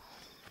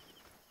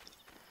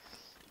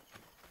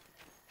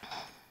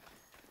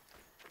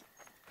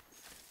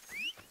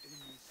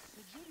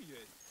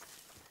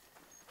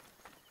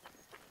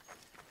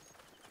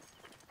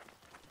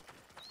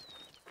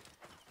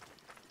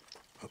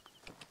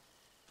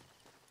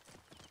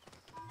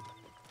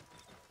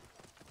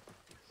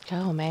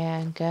 Go,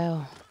 man,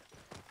 go.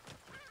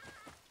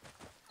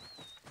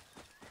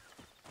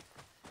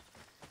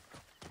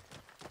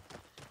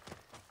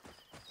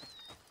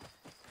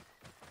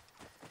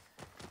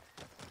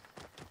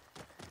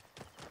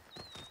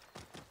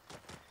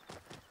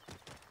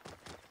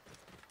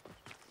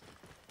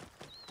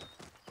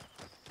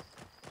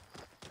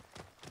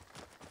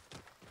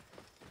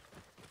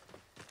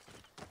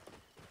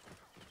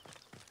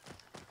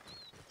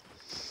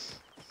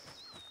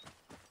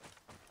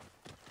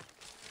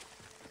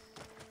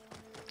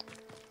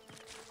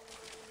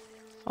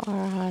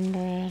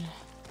 $400.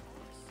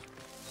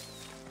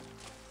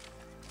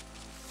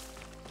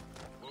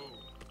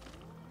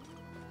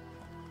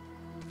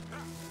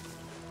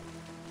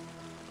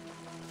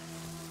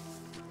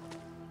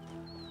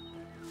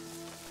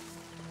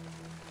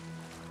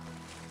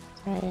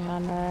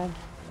 $300.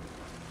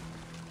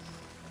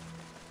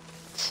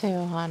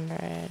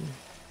 $200.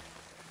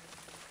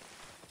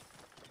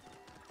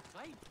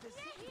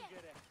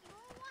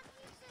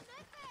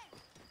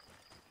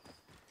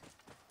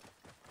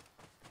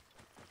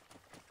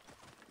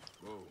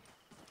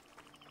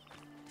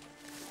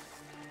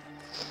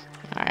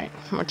 Alright,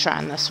 we're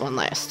trying this one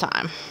last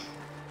time.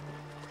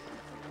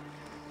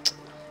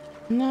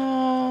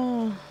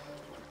 No.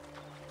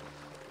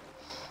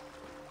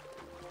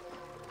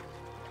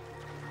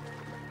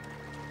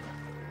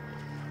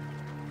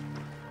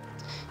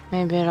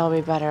 Maybe it'll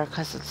be better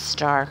because it's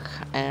dark.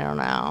 I don't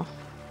know.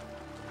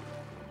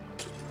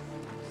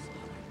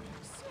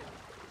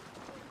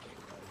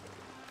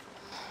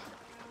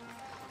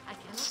 I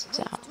cannot It's wait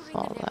to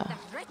doubtful, rid them though. of that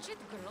wretched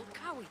girl,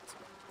 Kawit.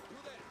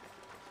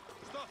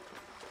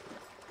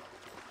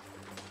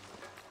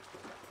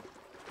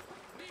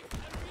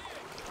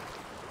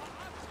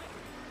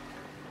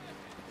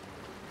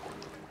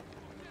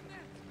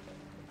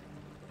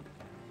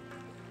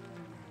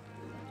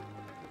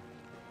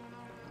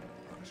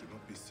 I should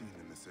not be seen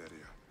in this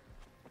area.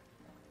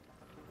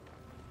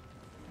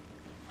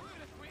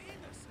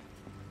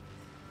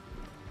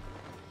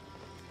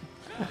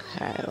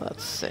 Okay,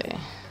 let's see.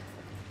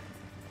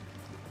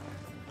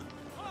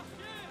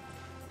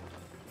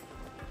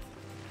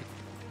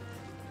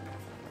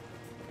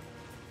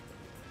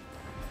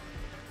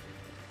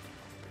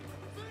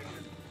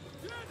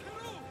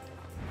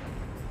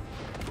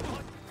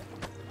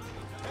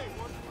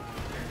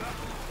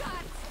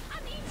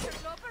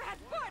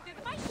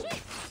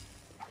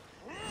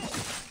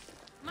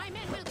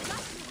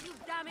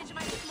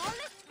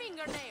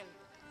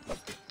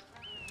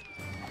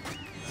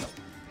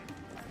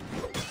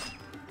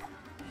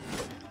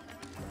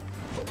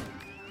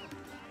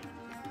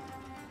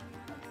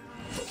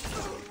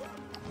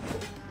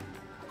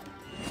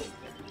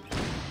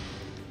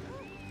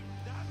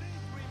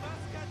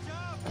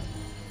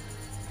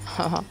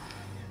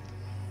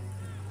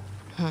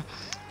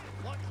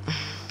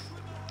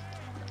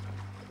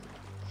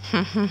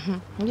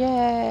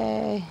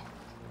 Yay!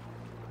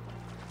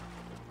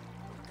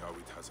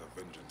 Gawit has her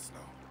vengeance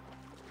now.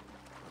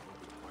 I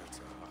hope it quiets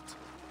her heart.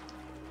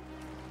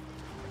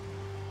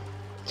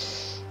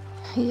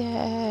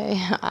 Yay!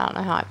 I don't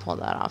know how I pulled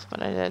that off,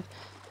 but I did.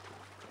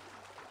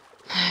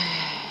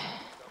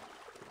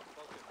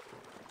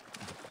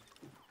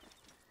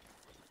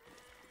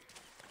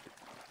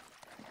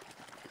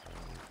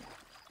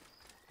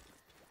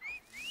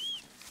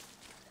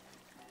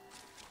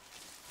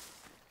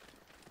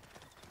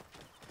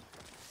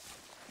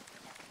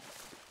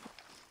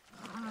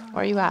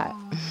 Where you at?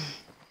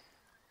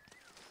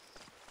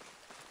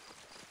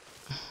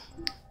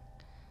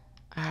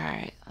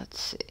 Alright, let's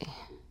see.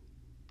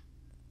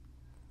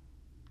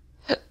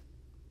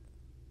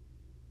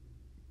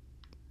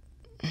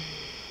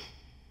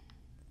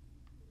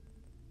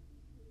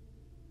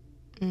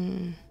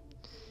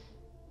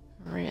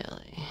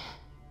 Really?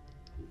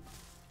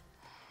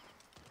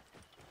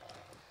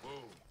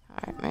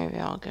 Alright, maybe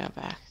I'll go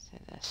back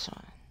to this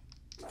one.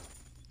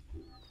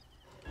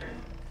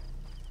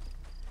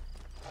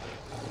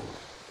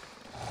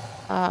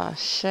 Oh,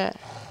 shit.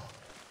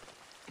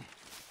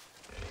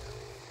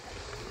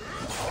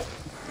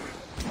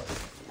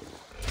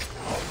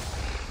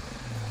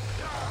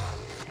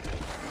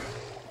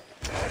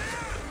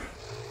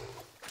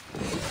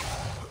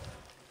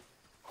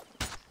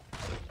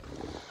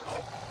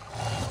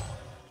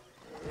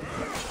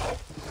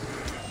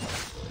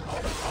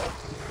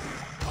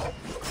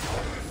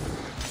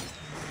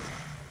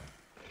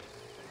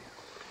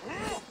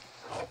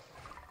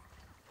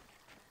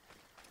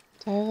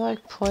 Do I have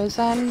like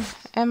poison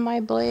in my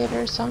blade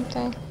or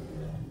something?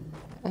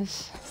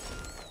 It's...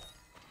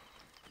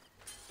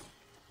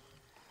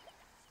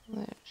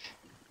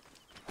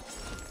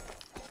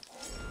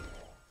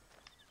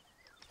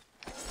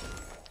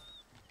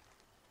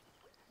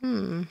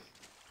 Is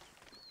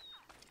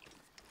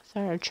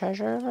there a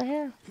treasure over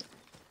here?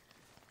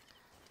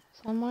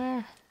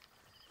 Somewhere?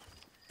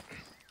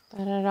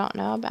 That I don't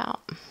know about.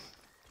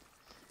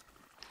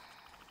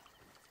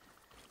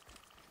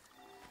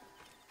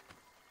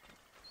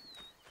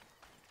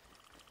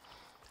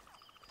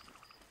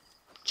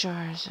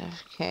 Jars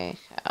of cake.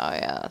 Oh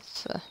yeah,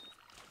 that's the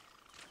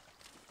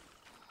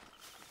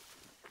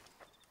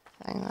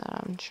thing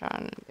that I'm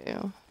trying to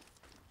do.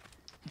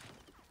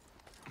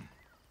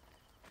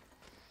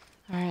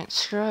 Alright,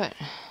 screw it.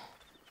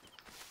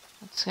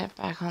 Let's get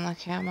back on the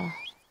camel.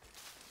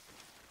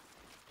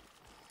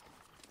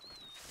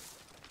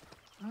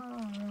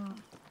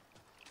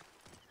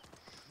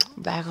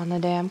 Back on the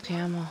damn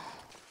camel.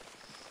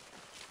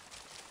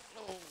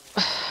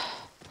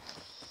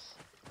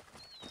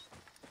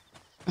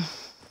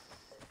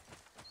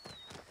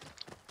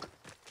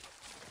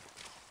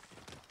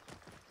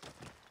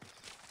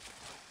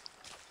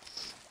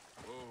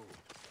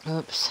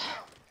 Oops.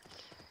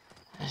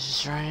 I was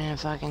just running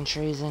into fucking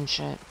trees and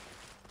shit.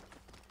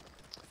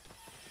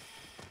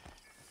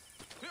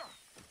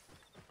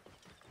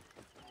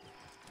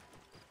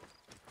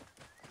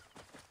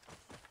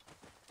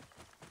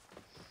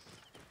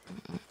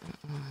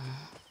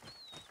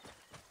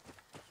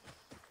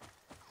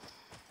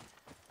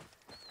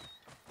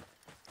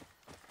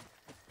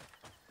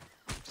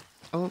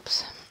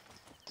 Oops.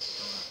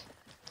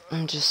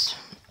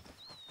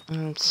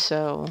 I'm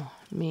so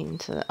mean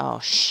to the, oh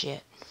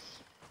shit.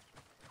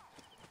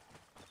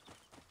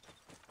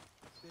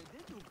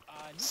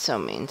 So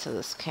mean to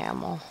this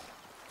camel.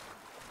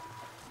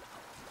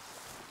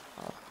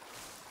 Oh.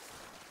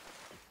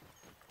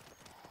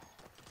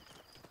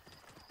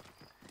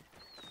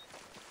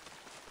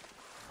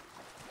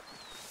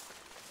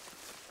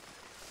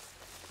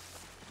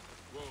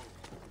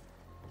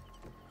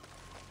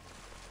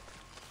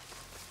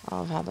 I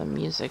love how the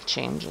music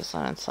changes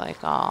and it's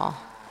like all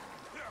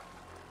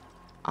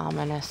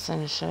ominous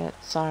and shit.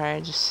 Sorry,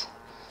 I just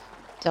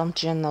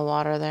dumped you in the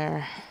water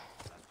there.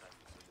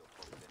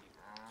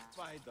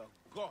 By the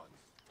gods,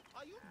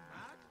 are you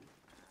mad?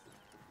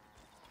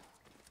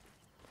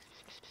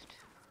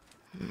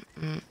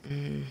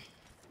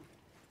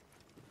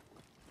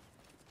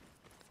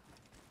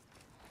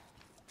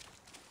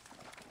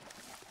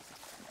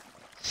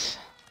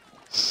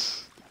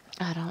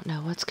 I don't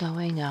know what's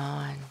going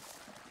on.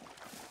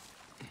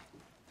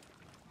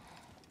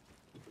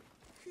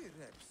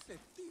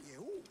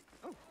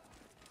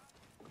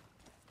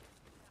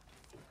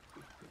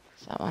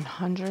 Is that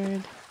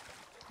 100?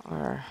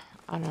 Or,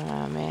 I don't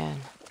know, man.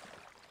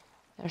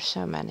 There's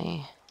so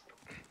many.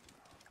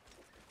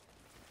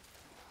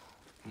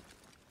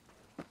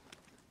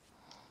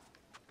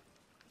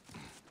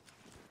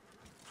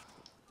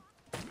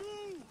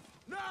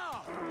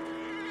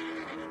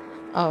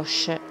 Oh,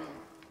 shit.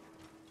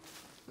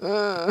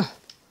 Ugh.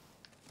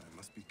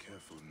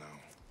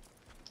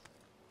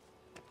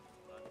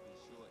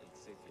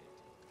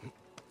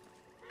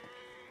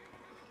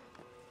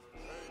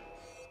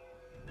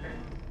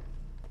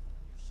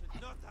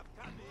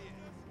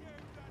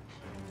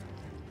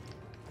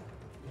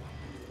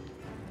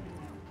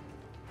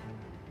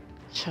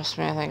 Trust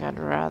me, I think I'd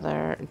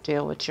rather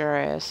deal with your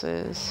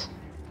asses.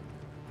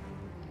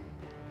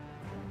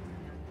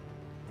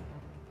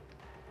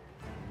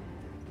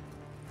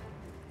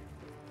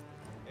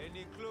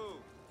 Any clue?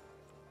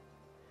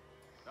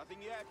 Nothing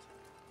yet.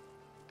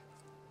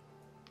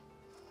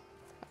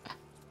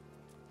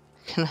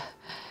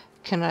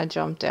 Can I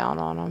jump down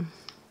on him?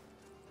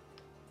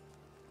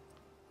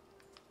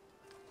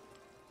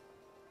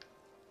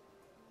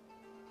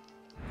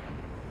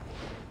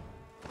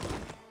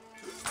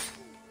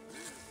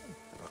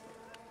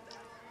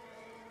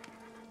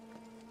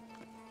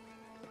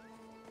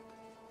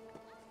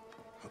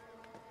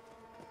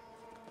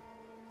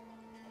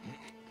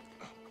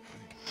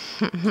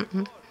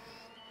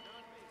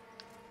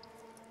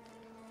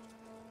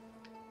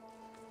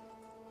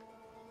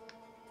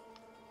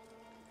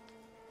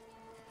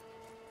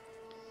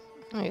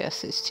 I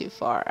guess he's too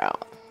far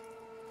out.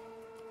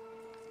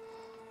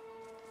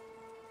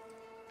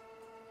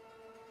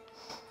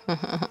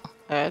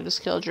 I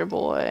just killed your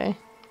boy.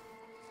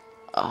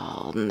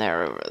 Oh, and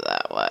they're over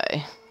that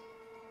way.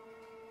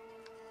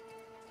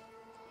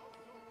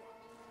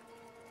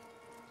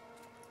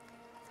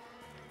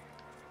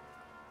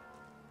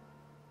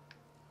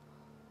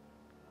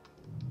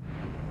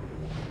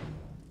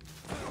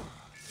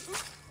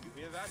 You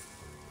hear that?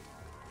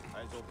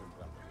 Eyes open,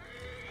 brother.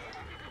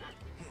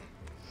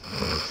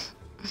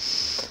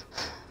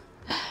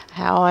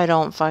 How I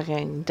don't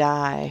fucking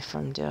die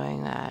from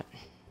doing that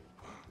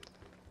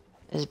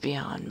is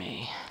beyond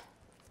me.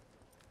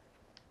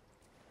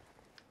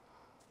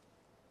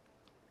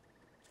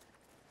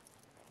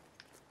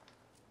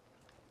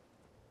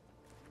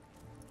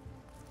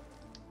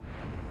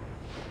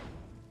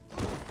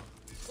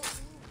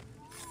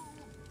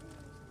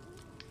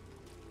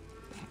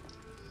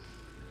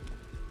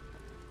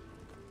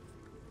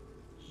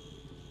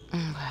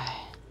 Okay.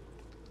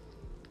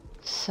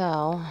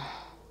 So...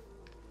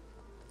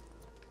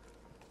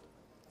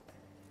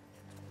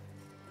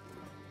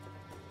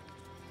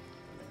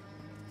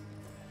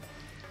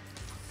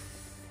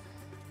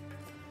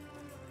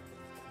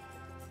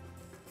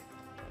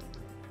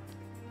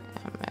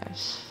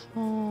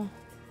 MS4.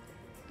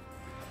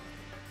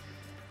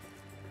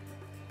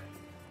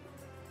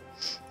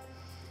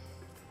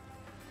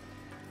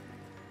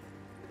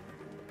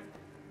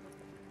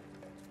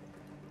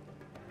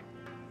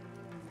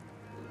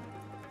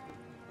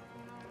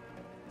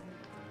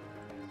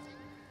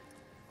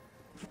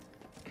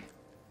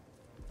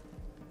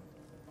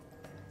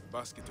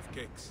 Basket of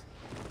cakes.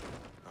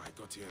 I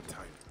got here in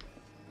time.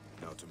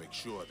 Now to make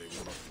sure they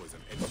will not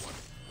poison anyone.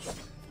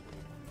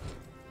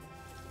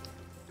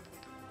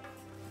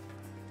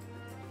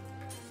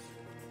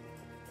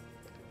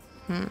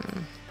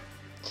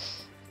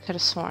 Could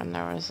have sworn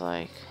there was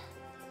like...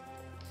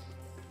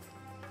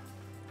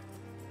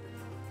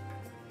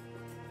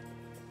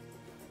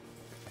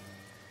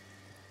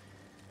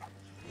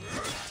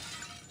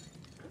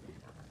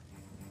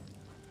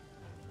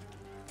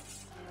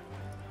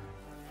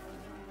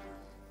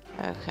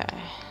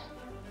 Okay.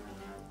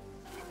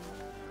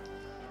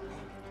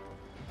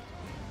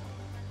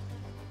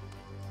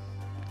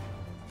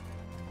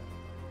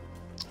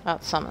 Oh,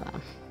 some of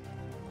them.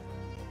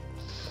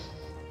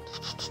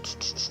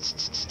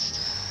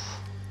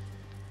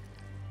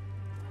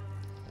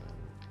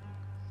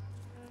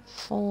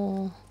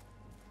 Full.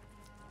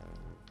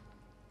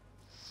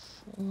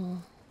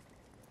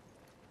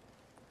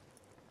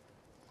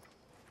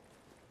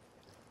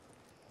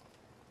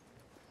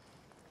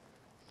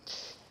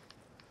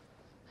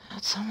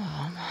 That's some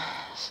of them,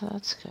 so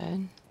that's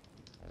good.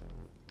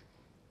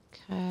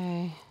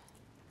 Okay.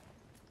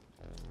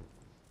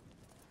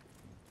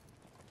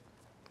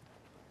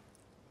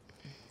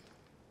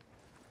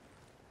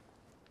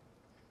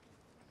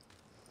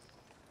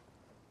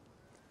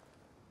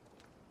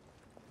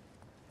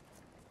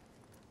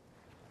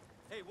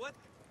 Hey, what?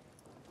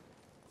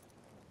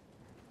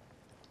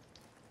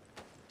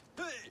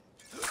 Hey!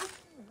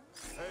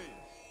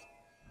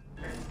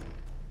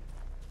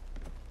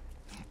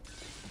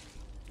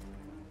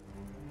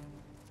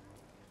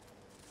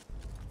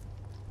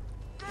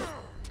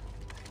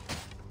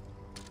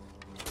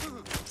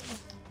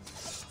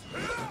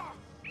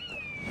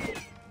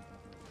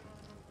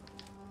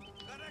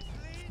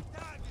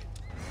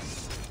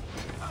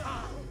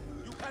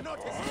 You cannot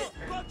escape!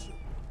 Got you!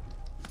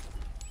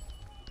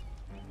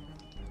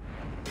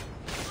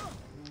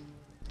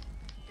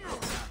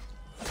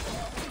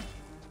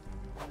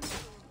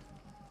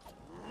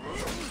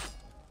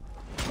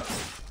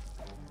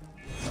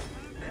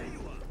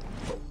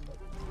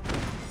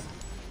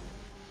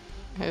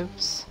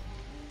 Oops.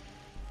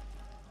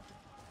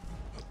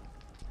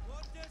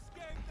 Won't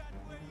escape that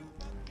way, you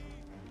monkey!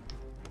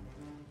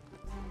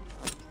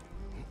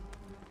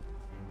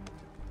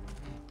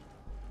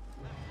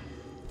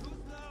 Too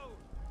slow!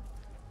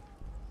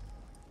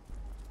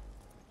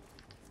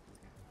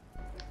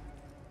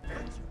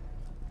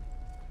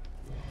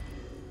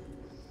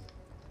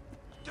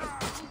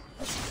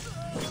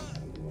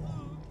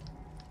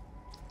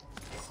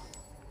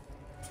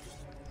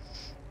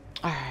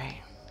 Alright.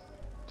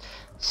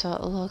 So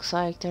it looks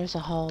like there's a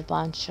whole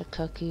bunch of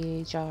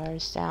cookie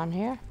jars down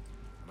here.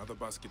 Another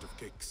basket of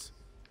cakes.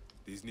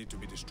 These need to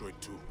be destroyed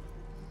too.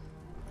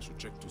 I should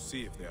check to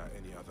see if there are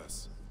any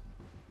others.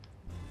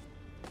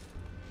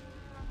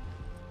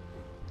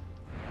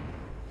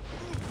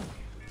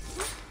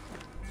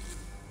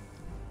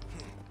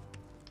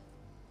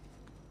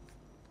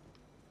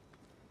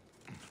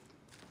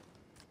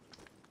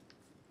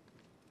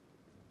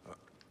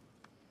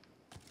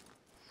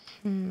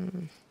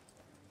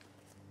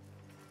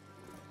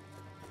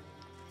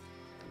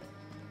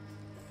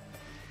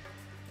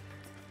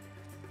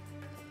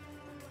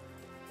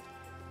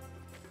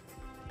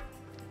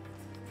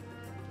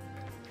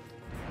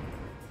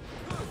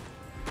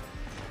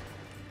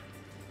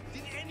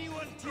 Did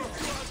anyone teach you how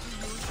to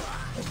use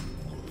that?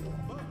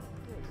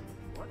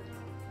 What?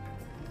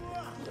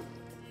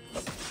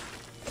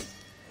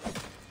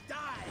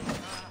 Die!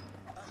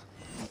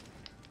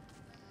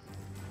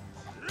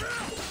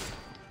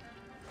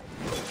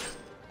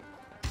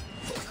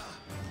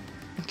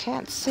 I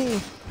can't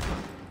see.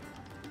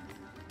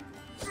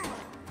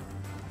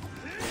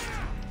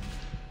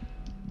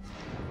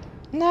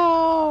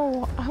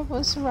 No, I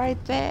was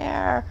right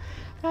there.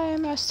 I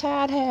almost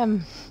had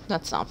him.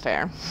 That's not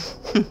fair.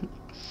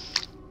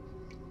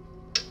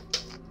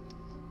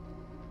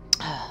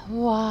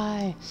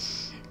 Why?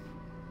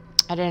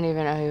 I didn't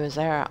even know he was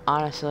there,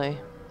 honestly.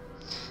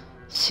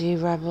 See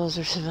rebels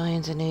or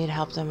civilians in need,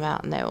 help them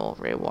out and they will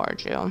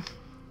reward you.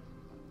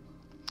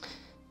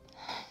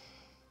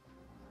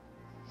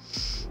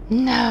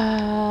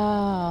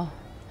 No!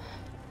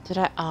 Did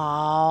I?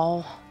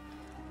 Oh.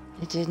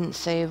 It didn't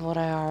save what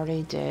I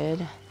already did.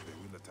 They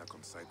will attack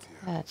on sight here.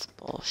 That's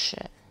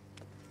bullshit.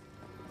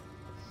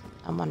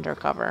 I'm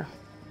undercover.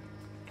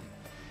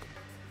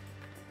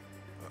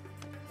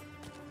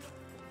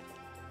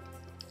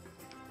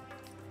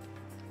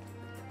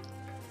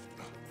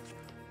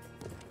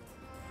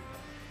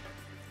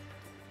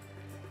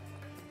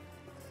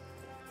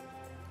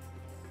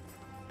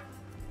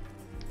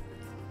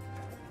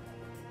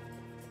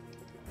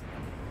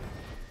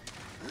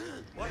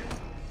 What?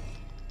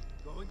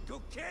 Going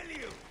to kill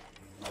you!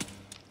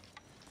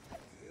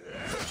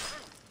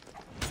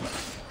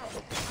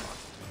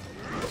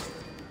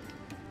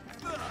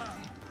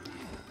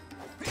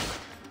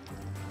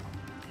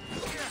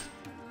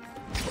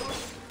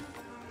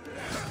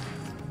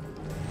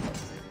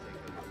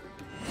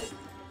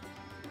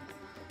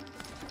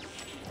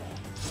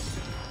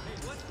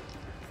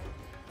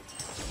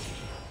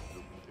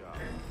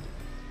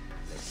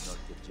 Let's not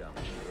get jumped.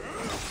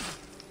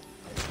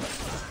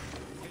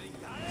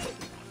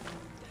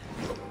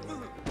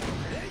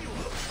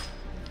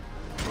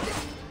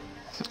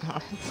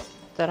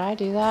 Did I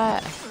do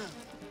that?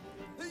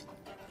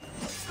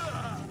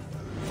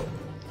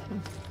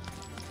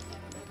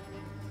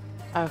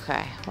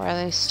 Okay, where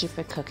are these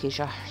stupid cookie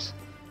jars?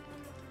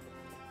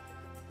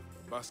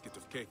 A basket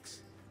of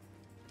cakes.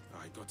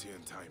 I got here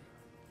in time.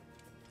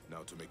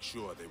 Now to make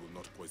sure they will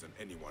not poison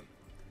anyone.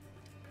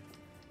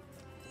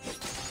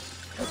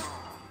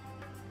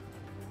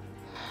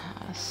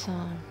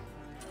 Awesome.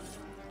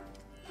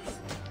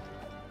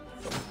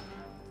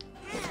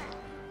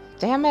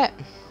 Damn it!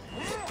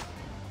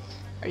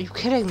 Are you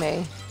kidding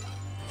me?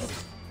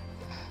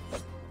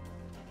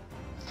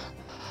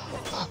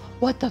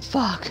 What the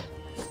fuck?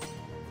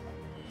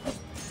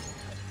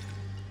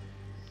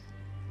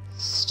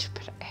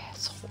 Stupid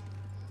asshole.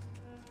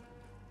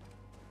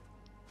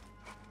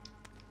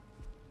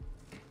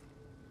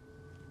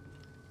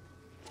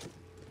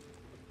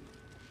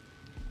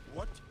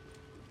 What?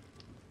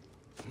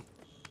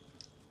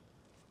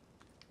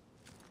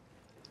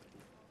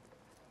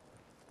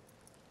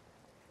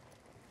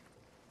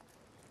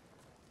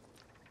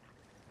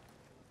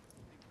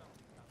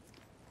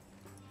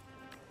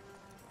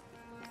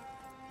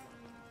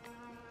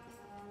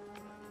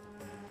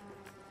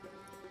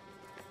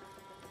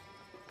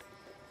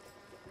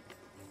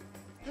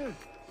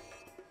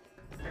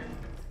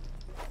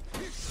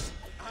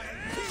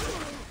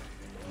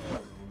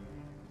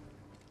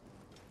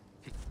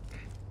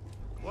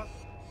 What?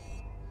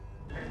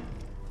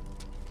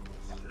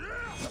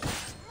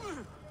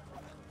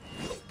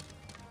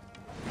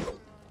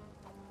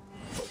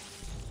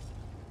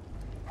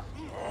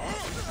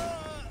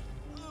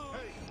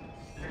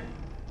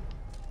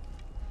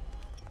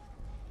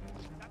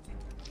 That's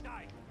it.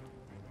 Die.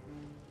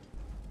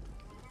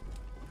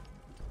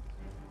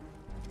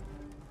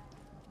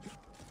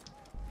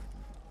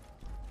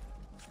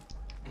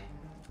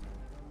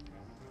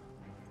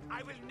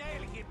 I will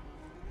nail him.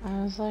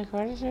 I was like,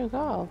 where did you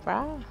go,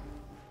 bruh?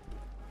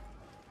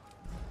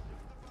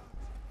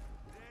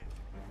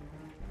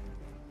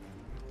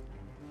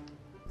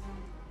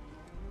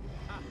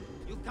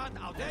 You can't.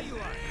 Oh, there you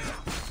are.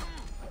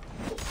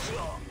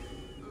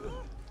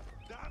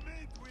 Damn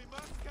it! We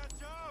must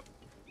catch up!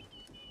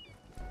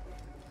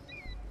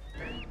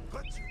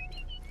 Got you!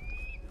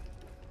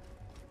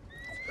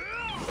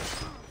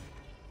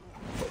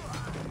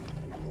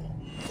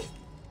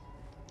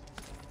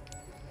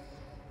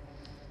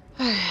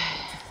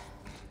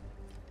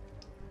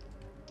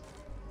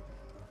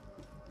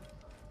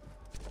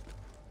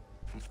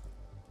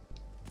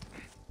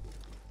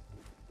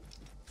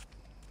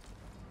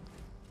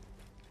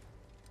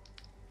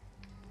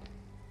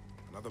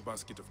 Another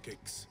basket of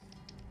cakes.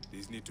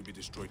 These need to be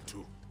destroyed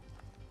too.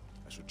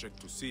 I should check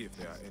to see if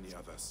there are any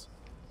others.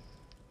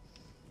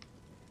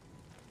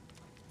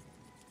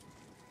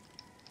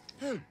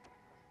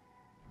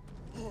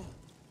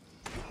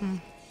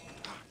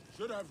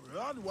 Should have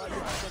run while you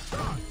had the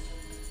chance.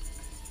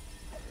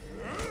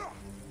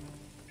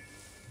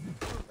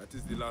 That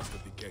is the last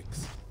of the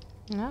cakes.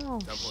 No,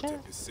 shit.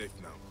 Damhotep is safe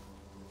now.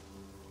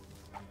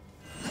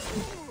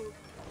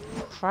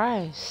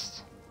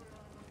 Christ.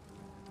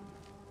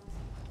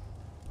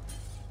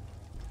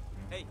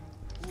 Hey,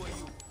 who are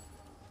you?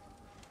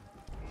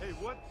 Hey,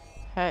 what?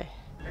 Hey.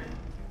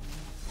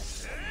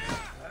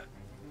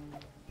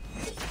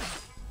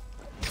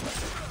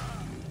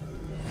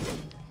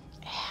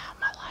 Yeah,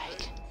 my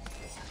leg.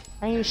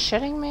 Are you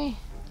shitting me?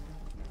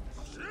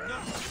 No,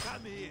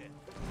 come here.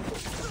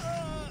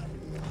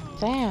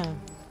 Damn.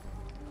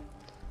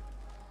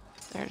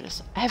 They're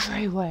just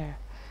everywhere.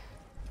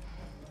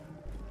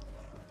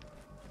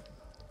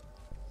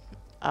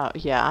 Oh,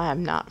 yeah, I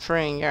am not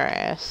freeing your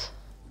ass.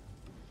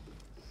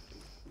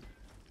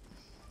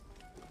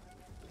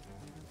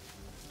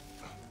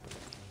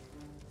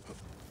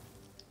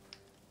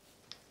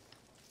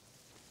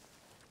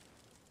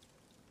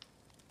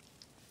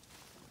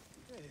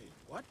 Hey,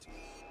 what?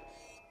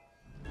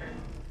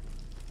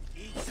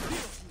 Eat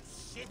this,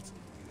 you shit.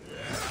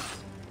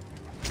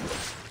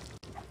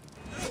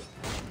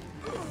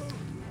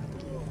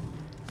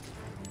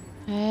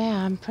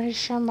 Yeah, I'm pretty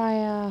sure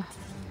my,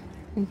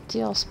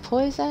 deals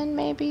poison,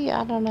 maybe?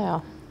 I don't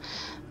know.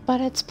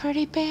 But it's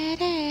pretty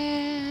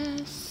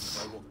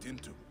badass. I walked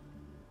into.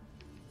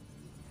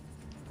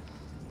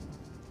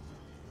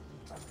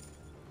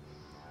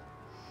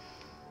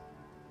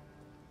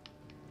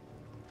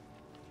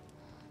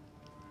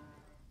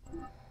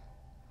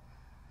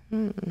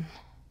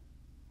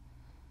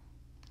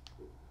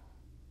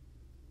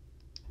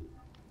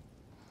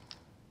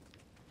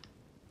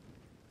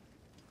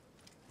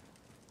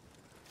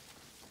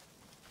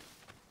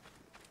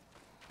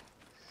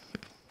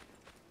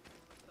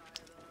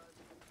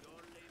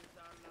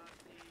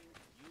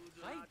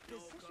 Right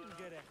decision,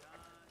 Gerek.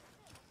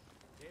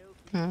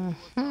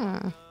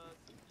 Mm-hmm.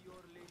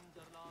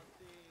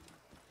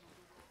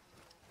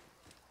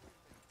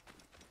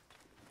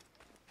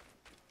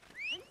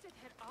 Enset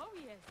her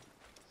Aries.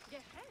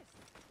 Gehes.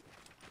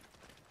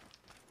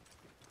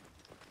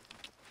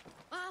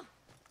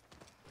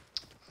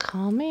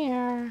 Come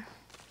here.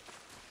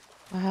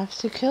 I have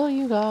to kill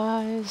you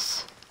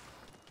guys.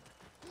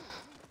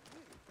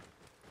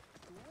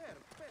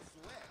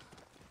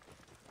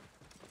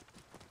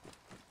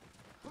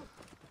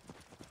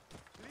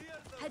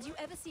 Had you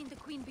ever seen the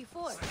Queen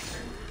before?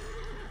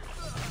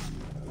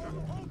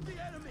 Hold the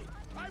enemy.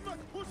 I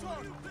must push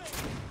on.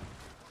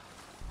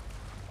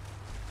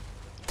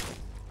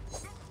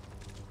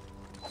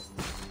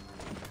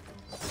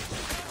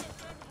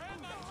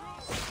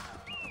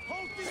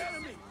 Hold the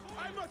enemy.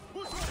 I must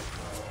push on.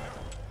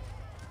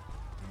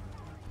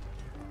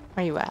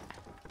 Where you at?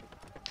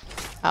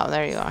 Oh,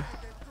 there you are.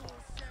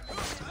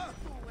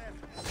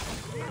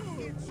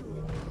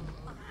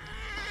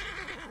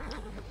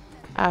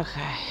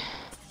 Okay.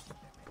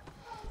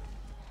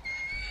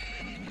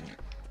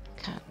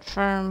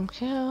 Confirm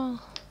kill.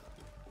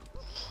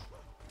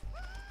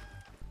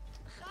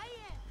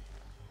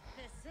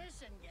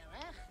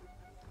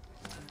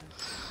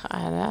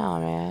 I know,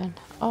 man.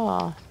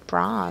 Oh,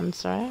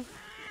 bronze, right?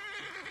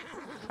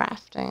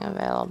 Crafting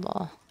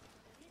available.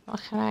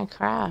 What can I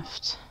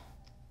craft?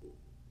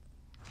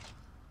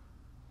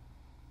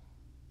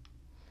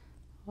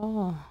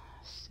 Oh,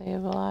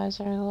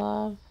 stabilizer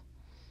glove.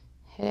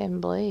 Hidden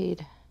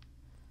blade.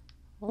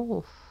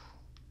 Oof.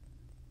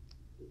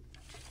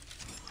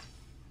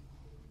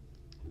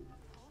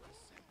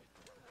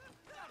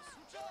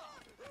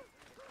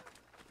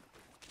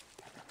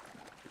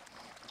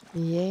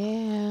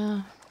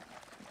 Yeah.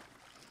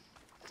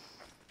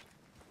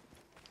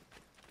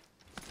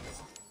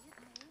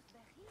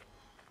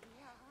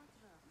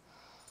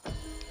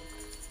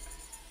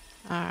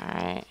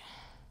 Alright.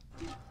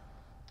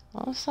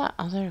 What was that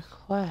other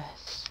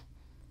quest?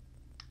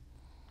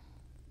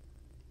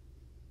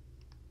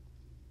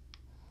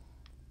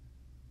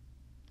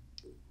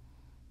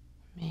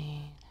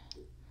 Main.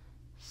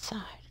 Side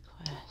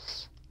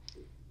quest.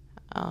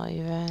 Oh,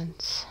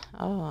 events.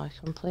 Oh, I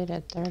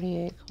completed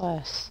 38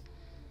 quests.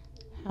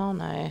 How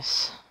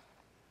nice.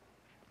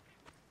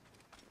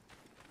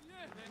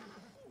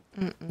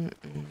 Move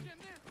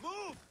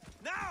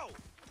now.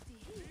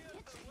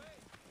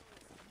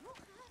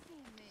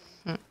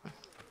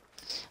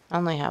 I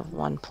only have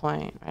 1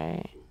 point,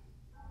 right?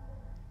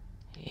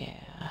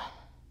 Yeah.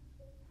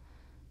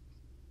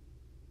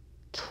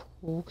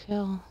 Tool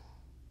kill?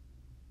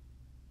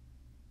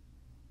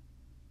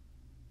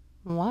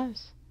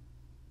 What?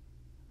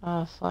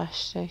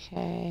 Flash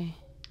decay.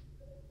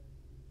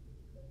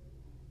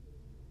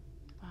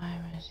 Buy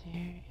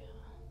material.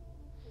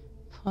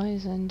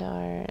 Poison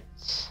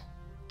darts.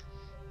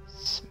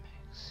 Smoke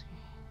screen.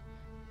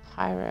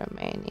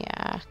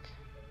 Pyromaniac.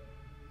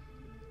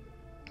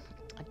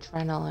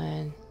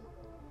 Adrenaline.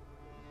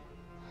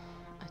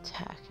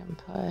 can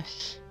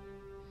push.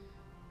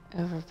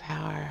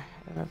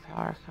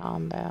 Overpower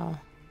combo.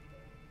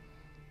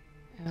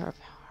 Overpower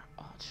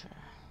ultra.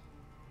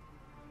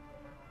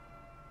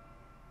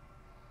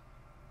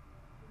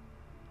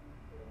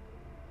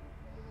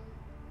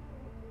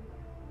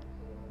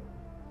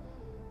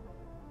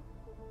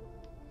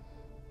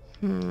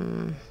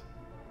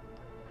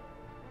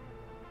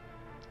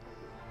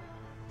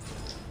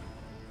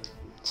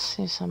 Let's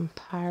see some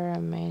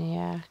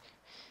pyromaniac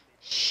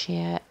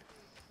shit.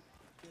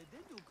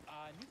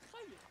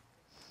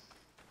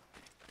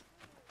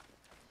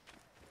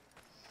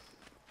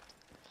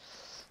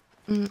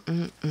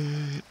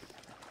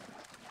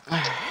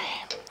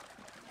 Alright.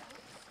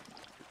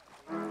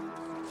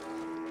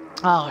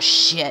 Oh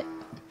shit.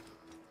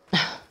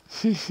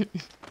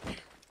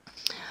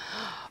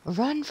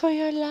 Run for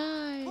your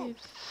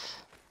life.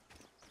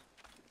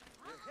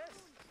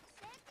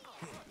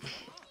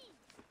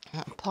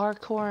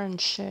 Parkour and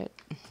shit.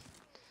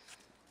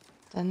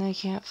 Then they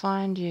can't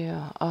find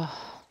you.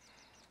 Oh.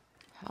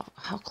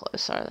 How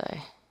close are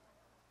they?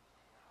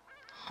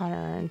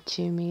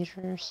 102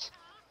 meters.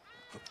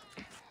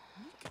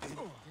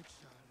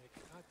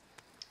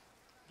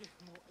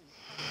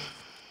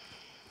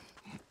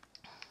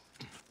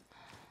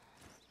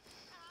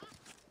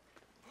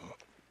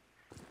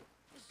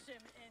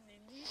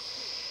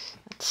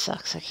 That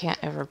sucks. I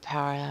can't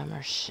overpower them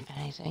or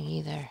anything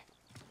either.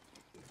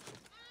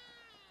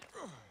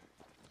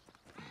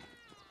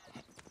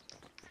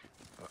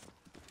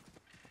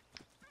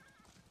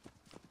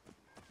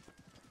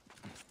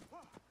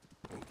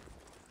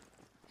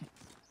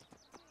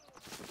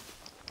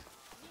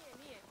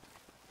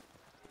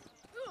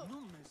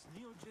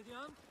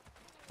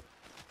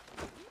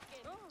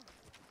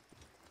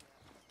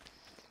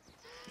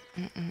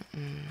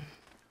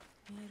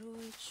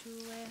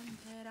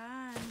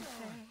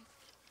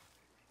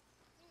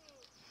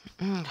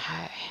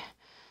 Okay.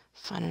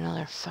 Find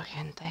another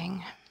fucking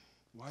thing.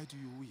 Why do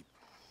you weep?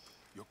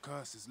 Your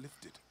curse is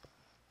lifted.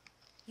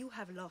 You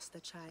have lost a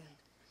child,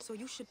 so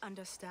you should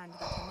understand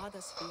that a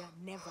mother's fear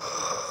never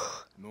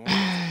ends. Nor does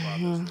a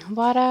father's rage.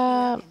 What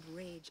up? Fear and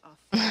rage are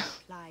fair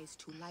applies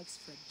to life's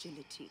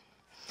fragility.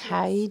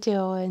 How you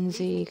doing,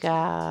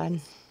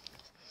 Zegon?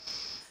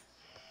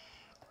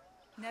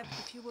 Neb,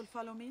 if you will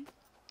follow me,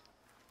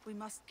 we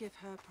must give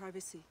her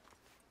privacy.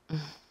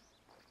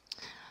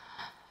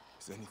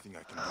 Is there anything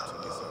I can do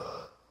to ease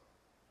her?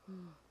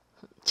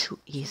 To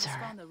ease She's her.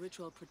 found a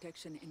ritual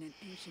protection in an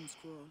ancient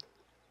scroll.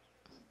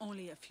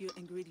 Only a few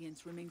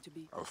ingredients remain to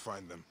be. I'll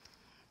find them.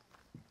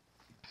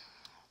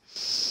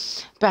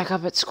 Back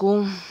up at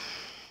school.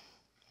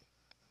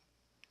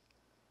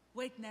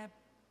 Wait, Neb.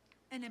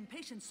 An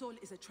impatient soul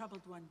is a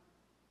troubled one.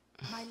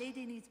 My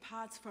lady needs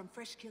parts from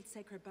fresh-killed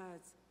sacred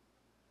birds.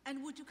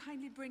 And would you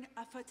kindly bring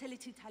a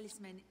fertility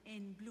talisman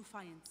in blue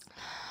faience?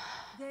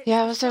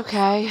 Yeah, it was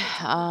okay.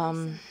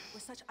 Where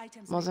such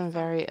items may Wasn't be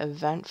found. very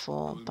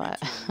eventful, We'll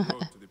but meet you on the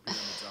road to the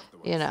pyramids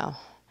afterwards. you know,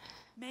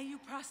 May you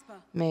prosper.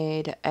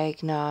 made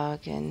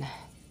eggnog and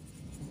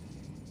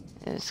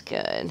it was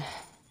good.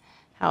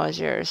 How was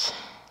yours?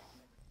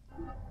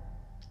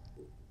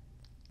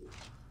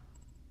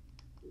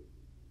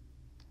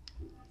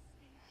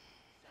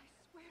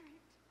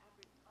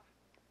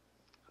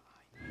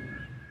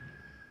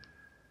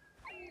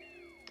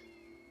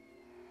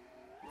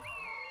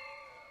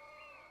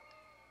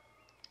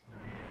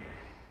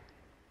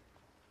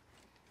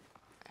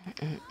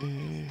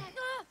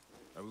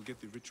 I will get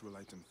the ritual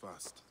item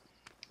first,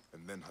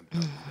 and then hunt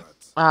down the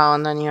birds. Oh,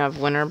 and then you have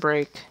winter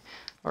break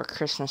or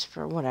Christmas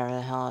break, whatever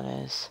the hell it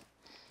is.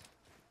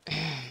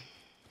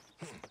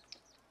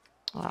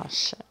 Oh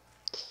shit.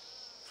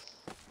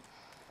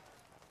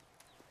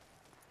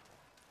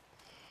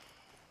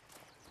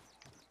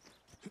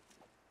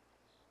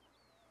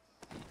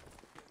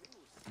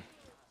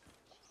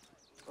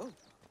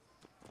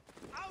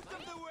 Out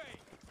of the way!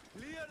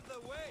 Clear the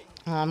way!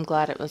 Well, I'm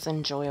glad it was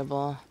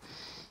enjoyable.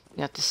 You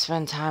got to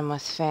spend time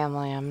with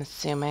family, I'm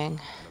assuming. An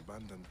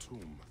abandoned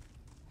tomb.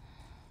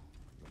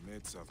 The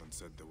maidservant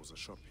said there was a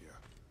shop here.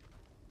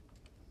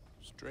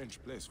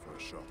 Strange place for a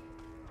shop.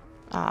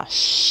 Ah,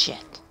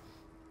 shit.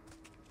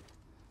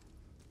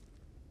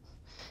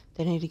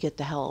 They need to get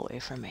the hell away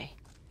from me.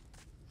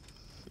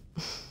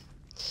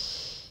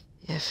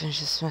 Yeah, finish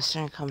the semester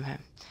and come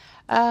home.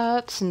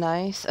 That's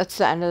nice. That's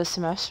the end of the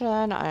semester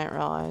then? I didn't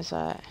realize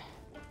that.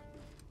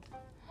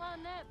 Ah,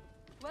 Neb,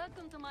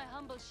 welcome to my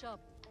humble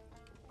shop.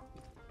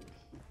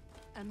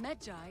 A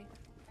Magi?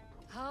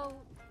 How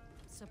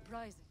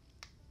surprising.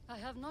 I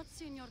have not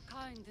seen your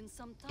kind in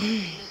some time,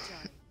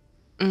 Magi.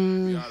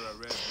 We are a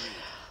red breed.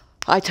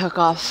 I took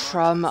off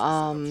from,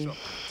 Shop in the tomb.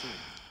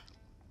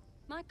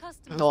 My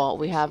customers well,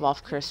 we have off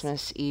appreciate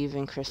Christmas Eve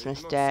and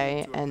Christmas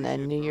Day, and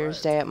then New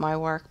Year's Day at my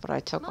work, but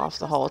I took off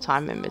the whole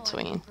time in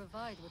between.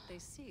 Provide what they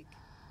seek.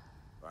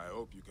 I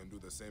hope you can do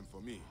the same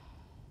for me.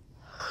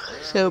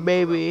 So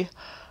maybe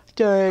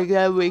during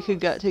that we could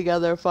get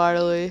together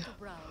finally. To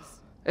browse.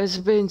 It's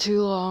been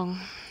too long.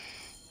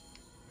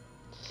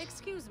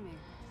 Excuse me,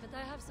 but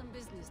I have some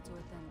business to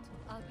attend to.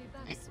 I'll be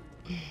back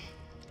soon.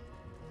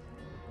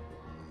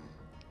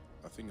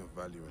 Nothing of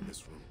value in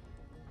this room.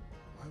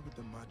 Why would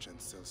the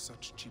merchant sell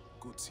such cheap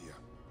goods here?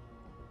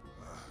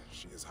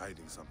 She is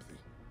hiding something.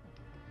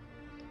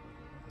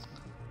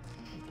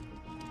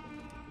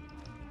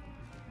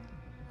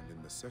 And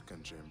in the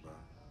second chamber,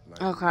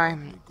 like Okay.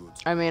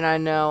 goods, I mean, I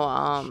know,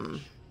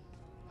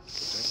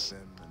 protect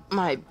them and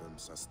my provide them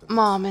sustenance.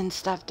 mom and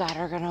stepdad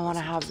are gonna want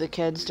to have the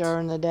kids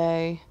during the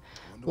day,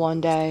 one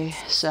day,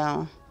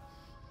 so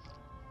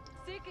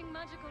Seeking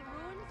magical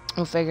runes?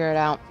 we'll figure it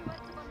out. You act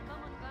of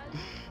uncommon value?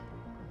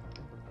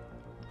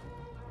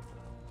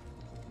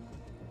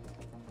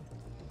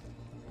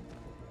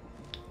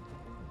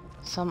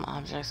 Some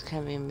objects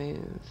can be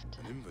moved.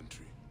 An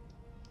inventory.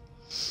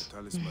 The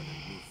talisman in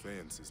blue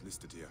faience is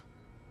listed here.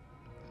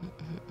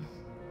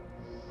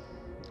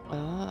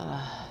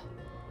 Ugh.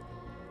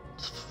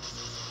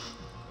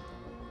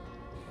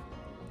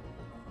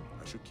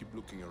 I should keep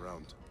looking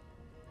around.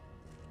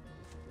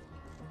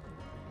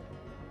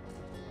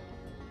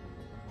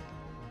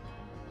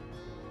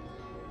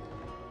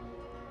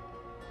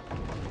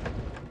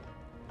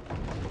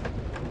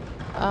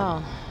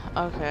 Oh,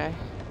 okay.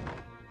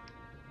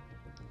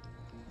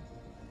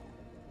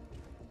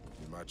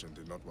 The merchant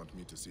did not want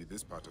me to see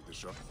this part of the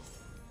shop.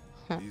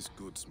 These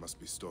goods must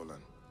be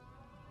stolen.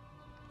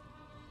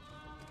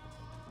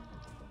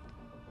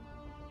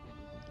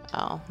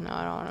 Oh, no,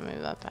 I don't want to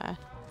move that back.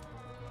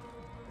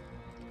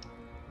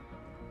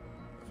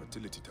 A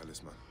fertility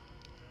talisman.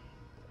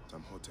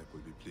 Samhotep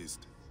will be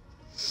pleased.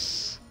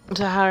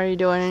 So how are you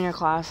doing in your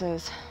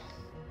classes?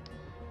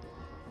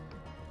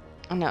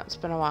 I know it's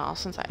been a while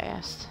since I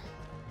asked.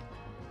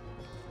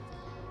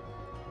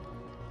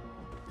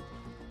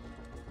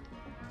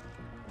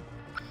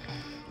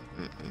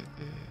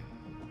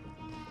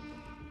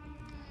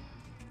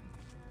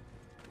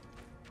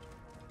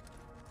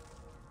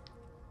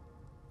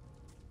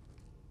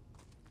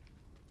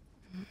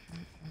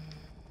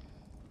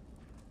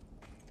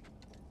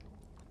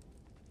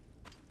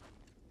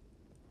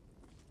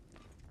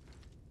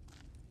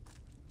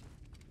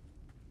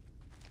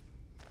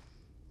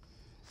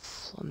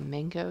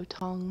 Flamingo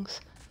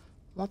tongues?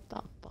 What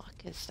the fuck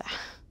is that?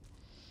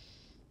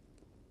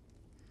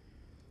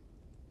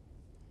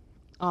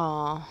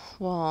 Oh,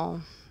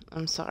 well,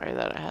 I'm sorry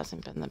that it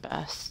hasn't been the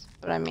best.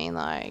 But I mean,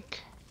 like,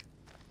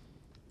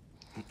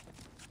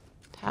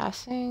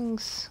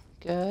 passing's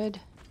good.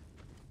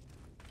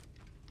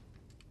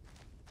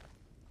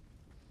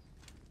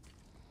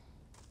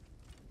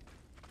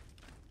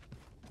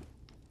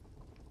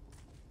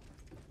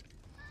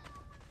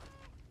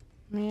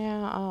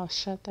 Yeah, oh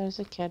shit, there's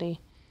a kitty.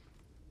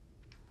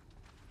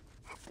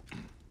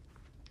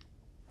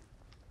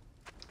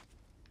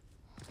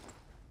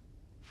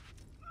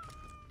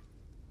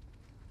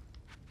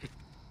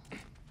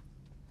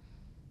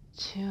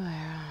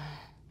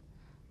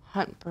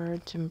 Hunt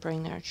birds and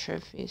bring their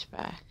trophies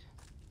back.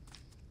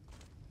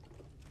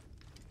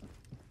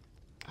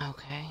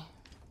 Okay.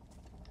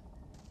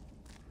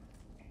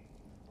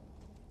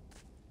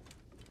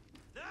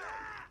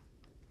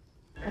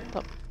 What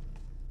the?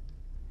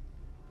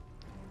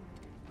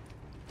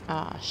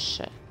 Ah,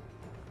 shit.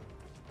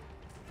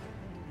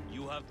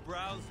 You have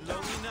browsed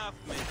long enough,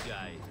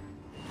 Medjay.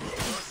 You're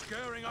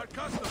scaring our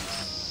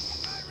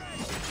customers.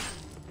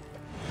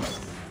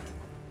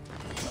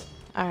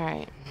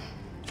 Alright.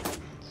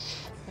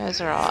 Those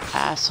are all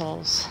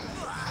assholes.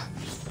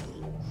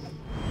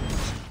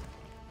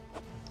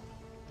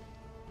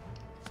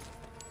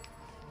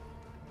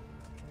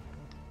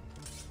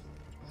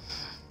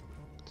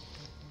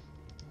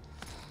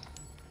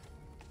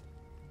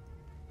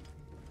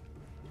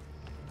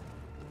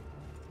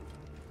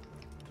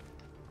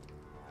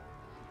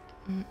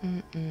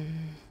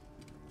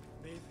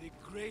 May the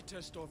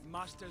greatest of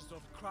masters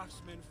of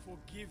craftsmen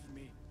forgive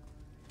me.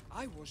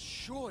 I was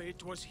sure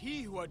it was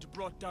he who had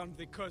brought down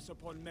the curse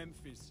upon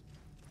Memphis.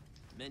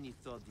 Many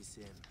thought the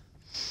same.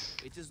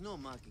 It is no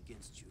mark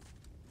against you.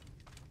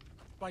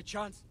 By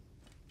chance,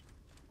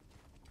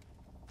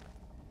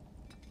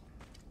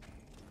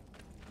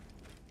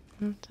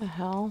 What the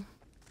hell?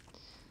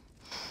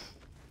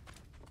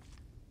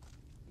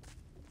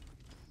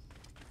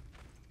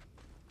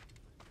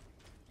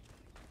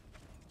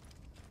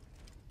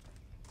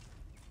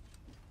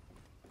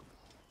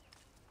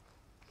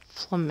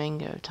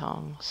 Flamingo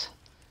tongues.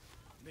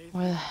 may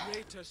Where the the-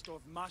 greatest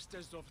of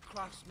masters of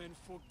craftsmen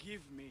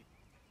forgive me.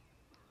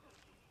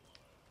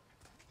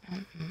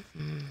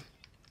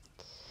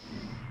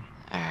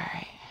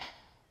 Alright.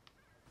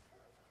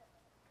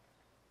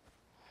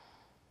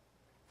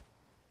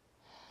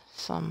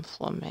 Some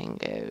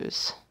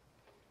flamingos.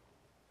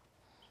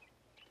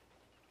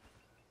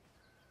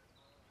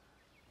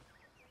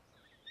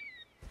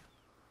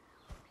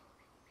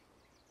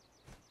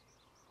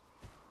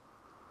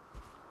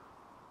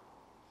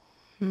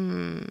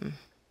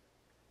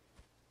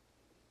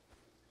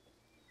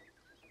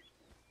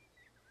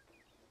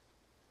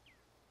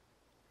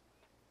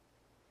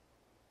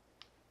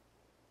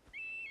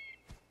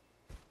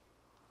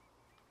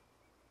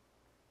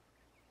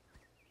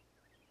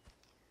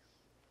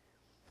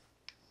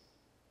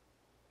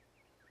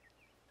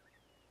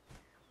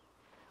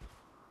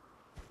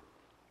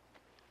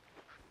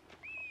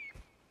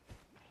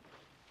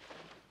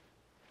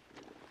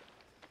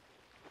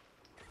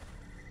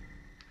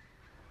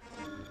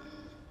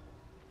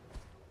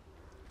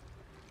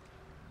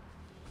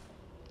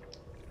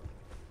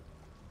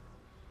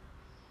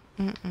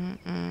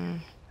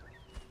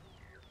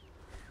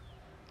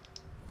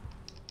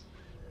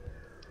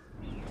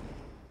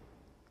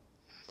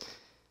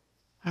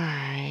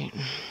 Alright.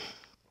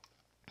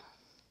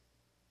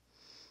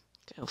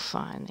 Go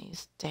find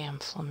these damn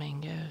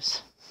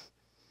flamingos.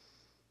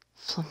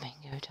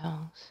 Flamingo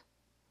dogs.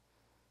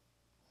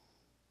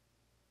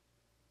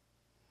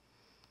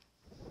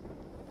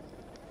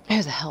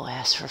 Who the hell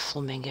asked for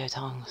flamingo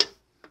tongues?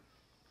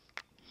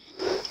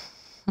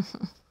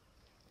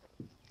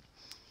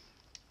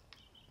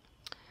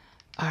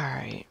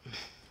 Alright.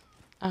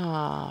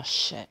 Oh,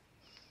 shit.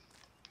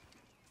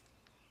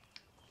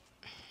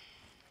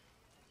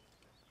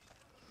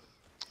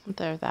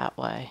 They're that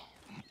way.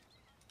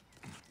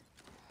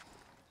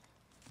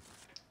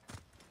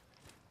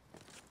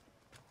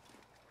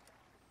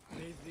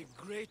 May the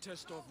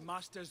greatest of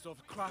masters of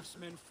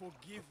craftsmen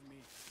forgive me.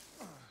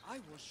 I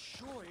was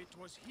sure it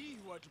was he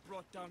who had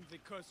brought down the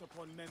curse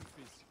upon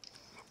Memphis.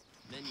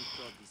 Many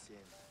thought the same.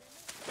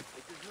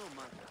 It is no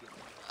matter.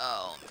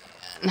 Oh,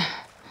 man.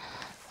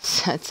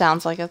 It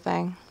sounds like a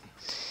thing.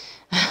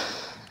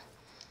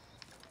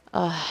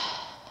 I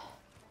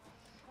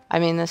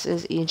mean, this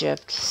is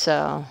Egypt,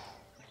 so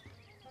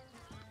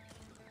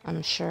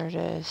I'm sure it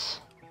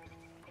is.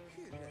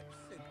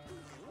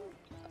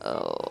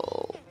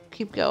 Oh,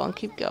 keep going,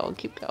 keep going,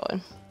 keep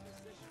going.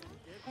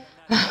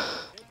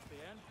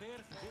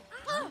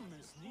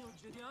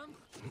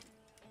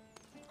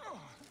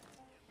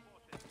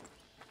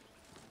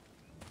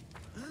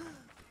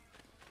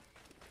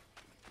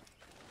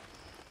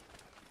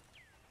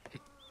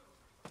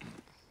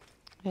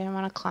 I didn't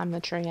want to climb the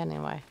tree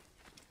anyway.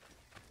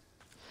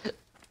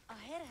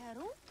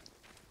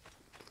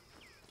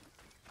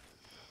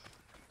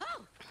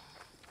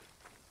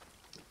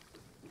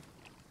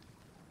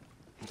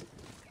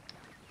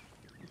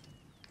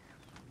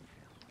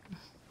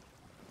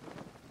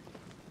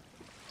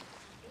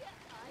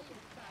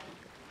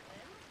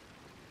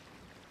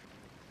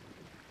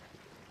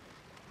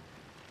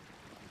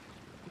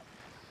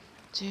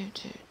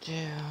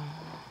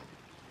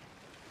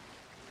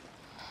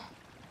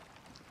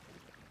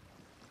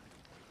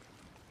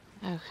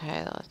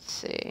 Okay, let's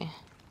see.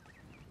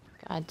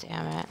 God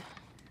damn it.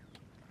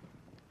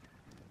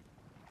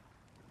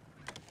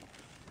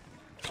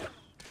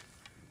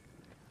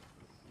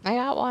 I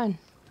got one.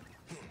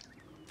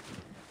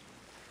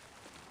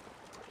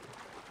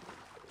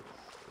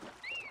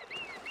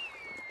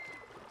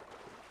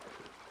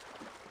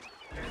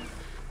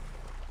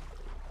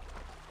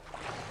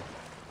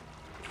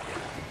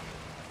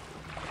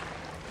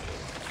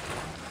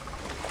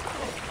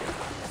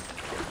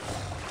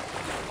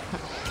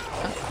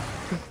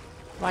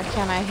 Why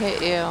can't I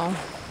hit you?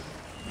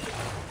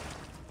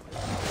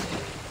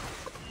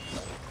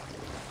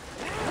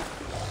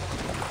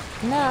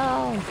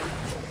 No!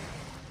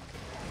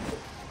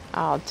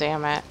 Oh,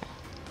 damn it.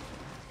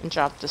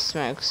 Dropped the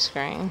smoke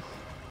screen.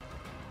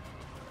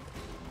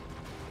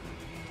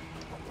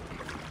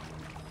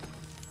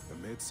 The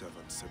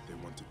maidservant said they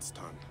wanted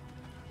stun.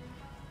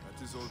 That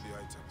is all the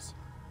items.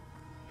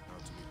 Now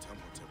to meet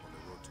Temhotep on the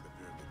road to the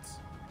pyramids.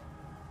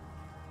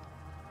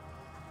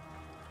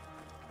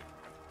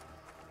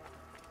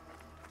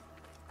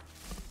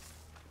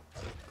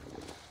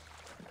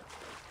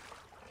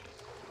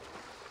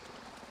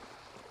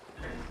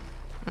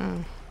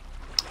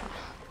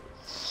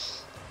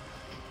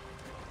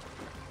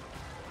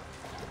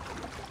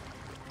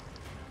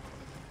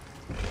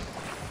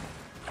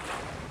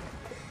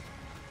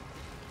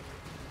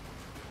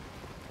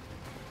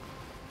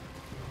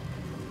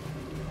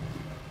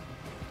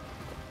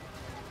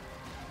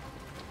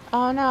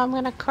 Oh no, I'm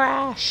gonna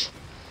crash.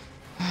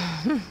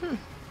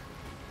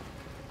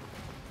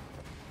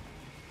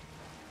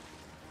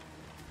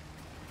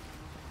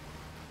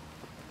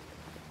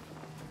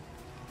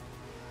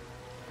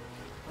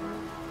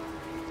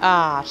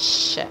 Ah,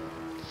 shit.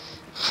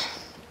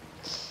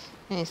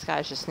 These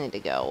guys just need to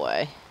go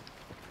away.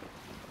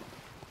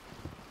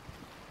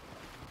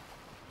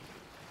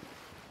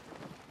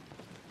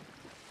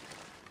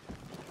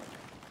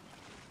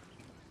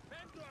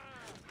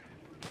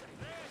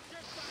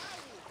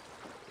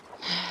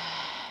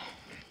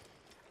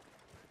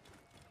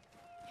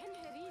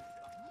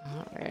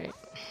 Alright.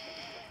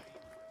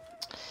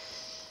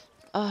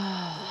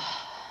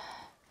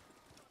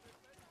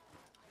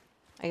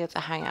 I get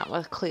to hang out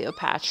with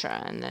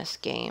Cleopatra in this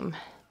game.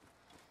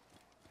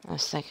 I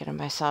was thinking to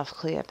myself,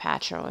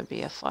 Cleopatra would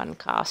be a fun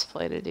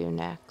cosplay to do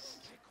next.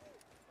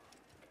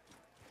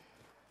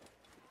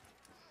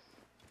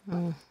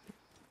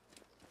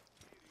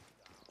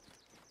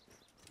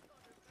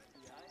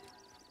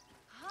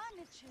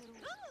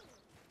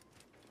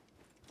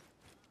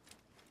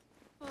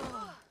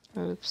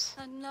 Oops.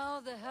 And now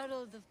the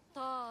Herald of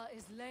Ptah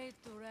is laid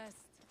to rest.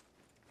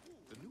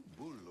 The new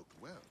bull looked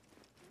well.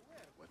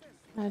 What do you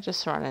think? I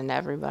just run into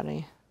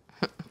everybody.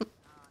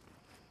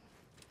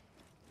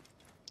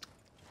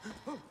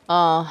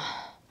 I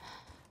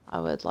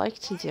would like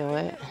to do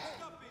it.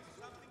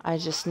 I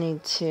just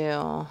need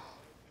to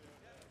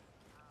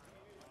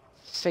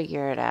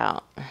figure it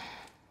out.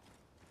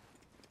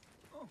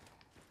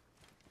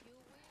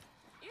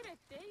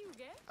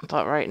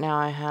 But right now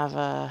I have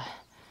a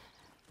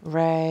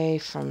Rey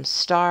from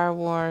Star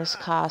Wars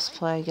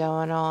cosplay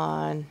going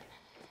on.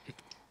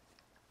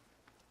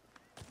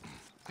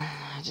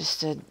 I just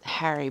did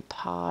Harry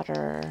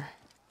Potter.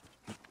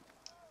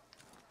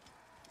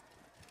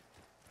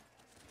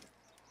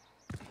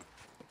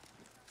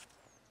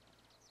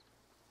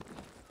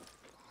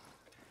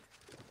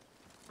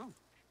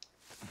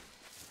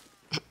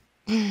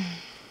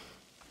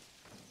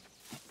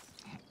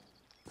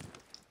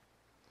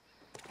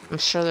 I'm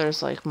sure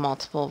there's like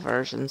multiple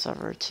versions of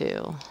her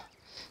too.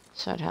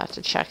 So I'd have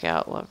to check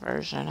out what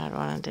version I'd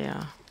want to do.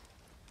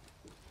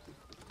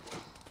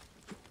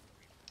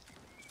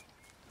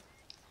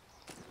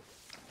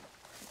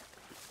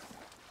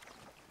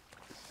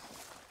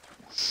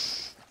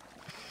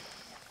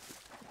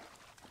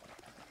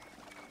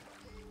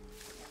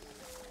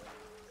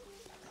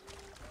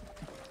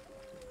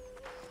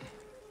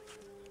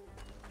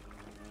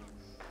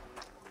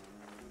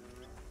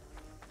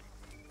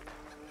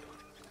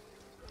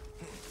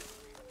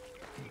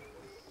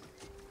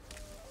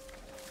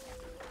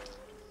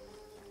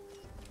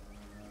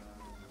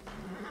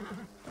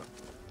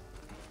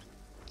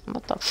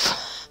 What the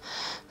f-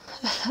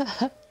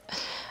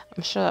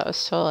 I'm sure that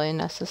was totally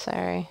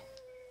necessary.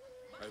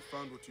 I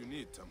found what you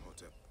need,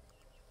 Tamhotep.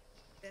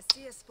 The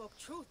seer spoke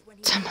truth when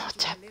he said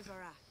to deliver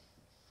her.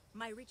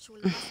 My ritual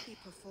must be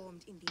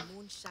performed in the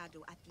moon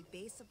shadow at the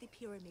base of the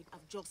pyramid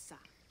of Djoser.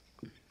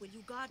 Will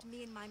you guard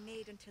me and my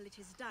maid until it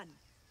is done?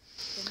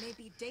 There may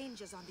be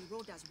dangers on the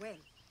road as well.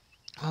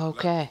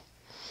 Okay.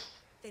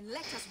 Then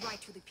let us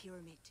ride to the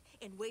pyramid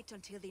and wait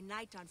until the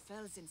night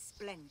unfurls in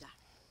splendor.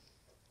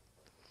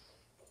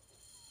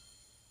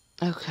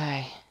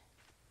 Okay.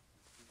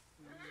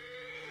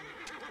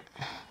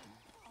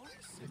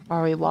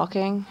 Are we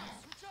walking?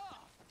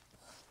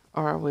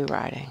 Or are we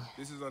riding?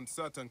 This is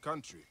uncertain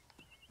country.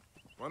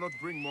 Why not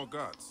bring more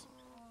guards?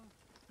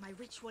 My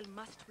ritual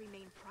must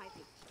remain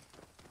private.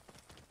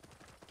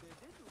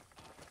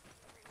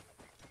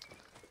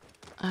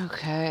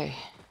 Okay.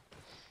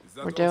 Is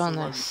that We're doing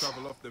also this. Why we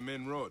travel off the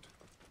main road?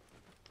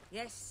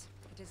 Yes,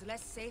 it is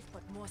less safe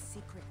but more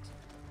secret.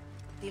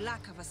 The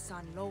lack of a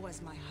son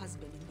lowers my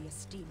husband in the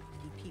esteem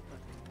of the people.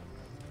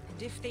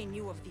 And if they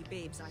knew of the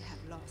babes I have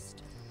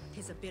lost,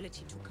 his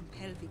ability to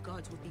compel the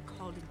gods would be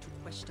called into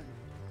question.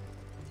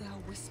 There are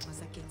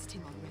whispers against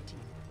him already.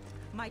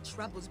 My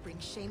troubles bring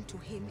shame to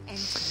him and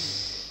to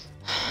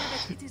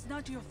me. It is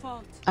not your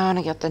fault. I want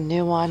to get the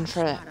new one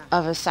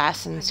of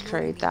Assassin's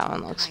Creed. That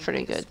one looks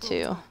pretty good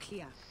too.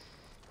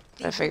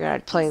 But I figured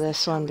I'd play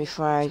this one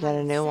before I get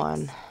a new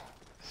one.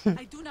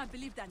 I do not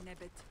believe that,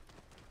 Nebbit.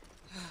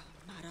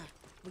 Mara,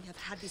 we have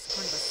had this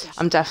conversation.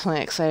 I'm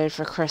definitely excited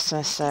for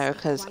Christmas though,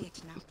 because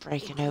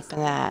breaking open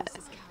that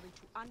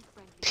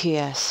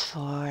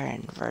PS4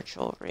 and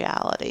virtual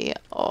reality.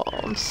 Oh,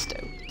 I'm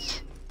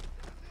stoked.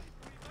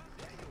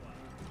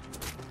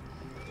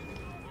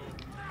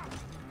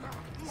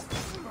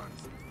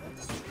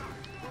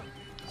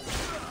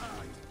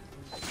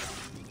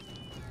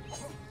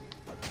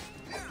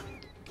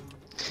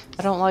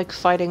 I don't like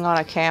fighting on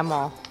a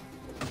camel.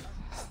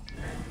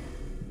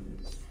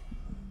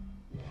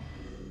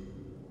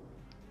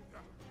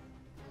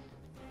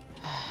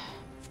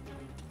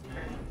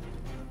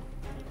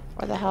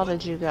 Where the hell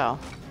did you go?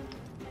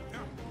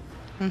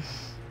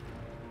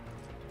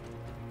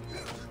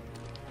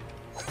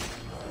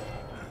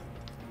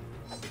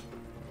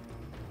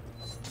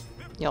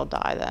 You'll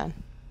die then.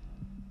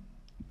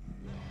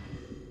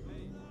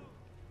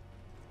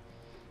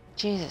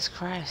 Jesus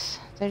Christ.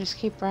 They just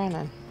keep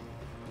running.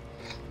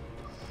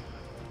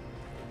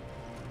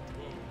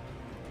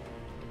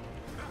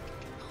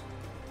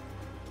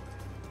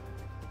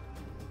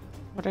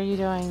 What are you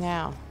doing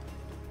now?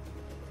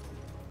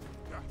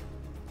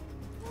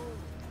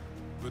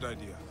 Good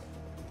idea.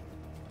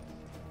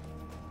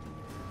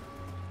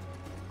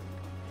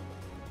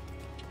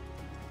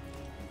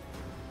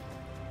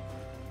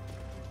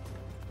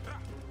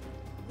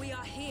 We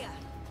are here.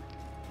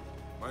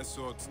 My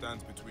sword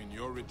stands between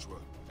your ritual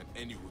and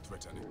any who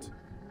threaten it.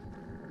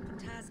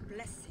 Taz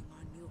blessing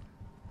on you.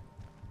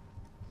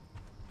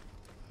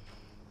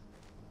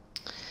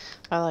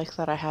 I like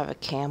that I have a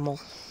camel.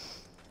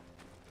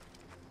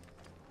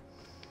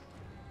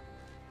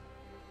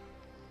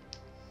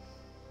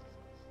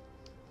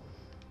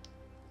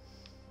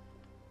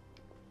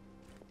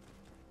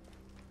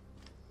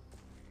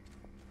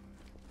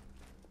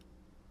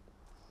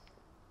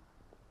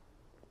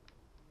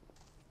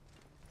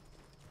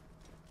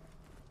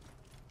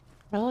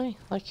 Really?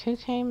 Like, who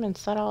came and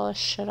set all this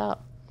shit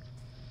up?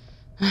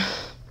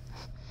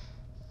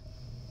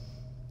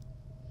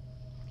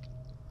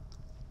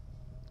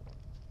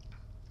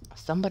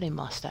 Somebody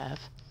must have.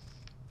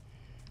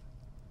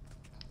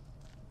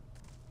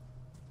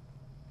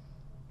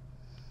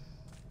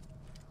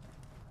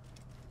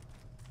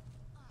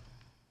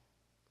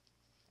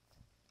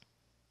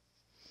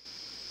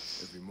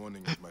 Every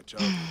morning of my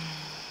childhood,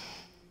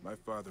 my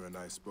father and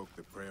I spoke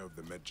the prayer of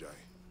the Medjay,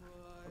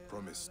 a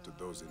promise to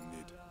those in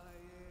need.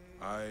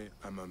 I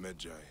am a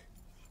Medjay,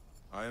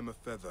 I am a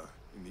feather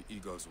in the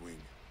eagle's wing.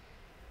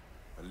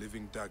 A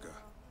living dagger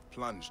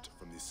plunged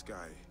from the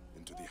sky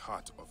into the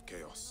heart of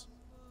chaos.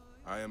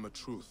 I am a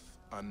truth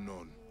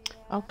unknown.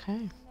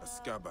 Okay. A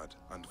scabbard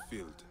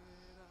unfilled.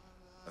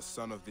 A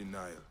son of the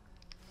Nile.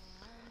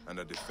 And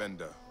a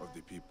defender of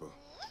the people.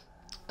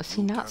 Is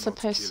he not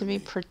supposed to be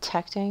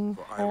protecting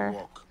her? I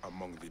walk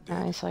among the dead.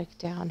 Now he's like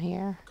down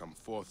here. Come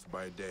forth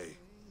by day,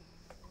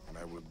 and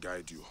I will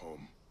guide you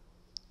home.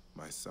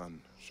 My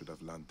son should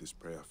have learned this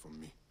prayer from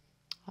me.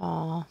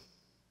 Aww.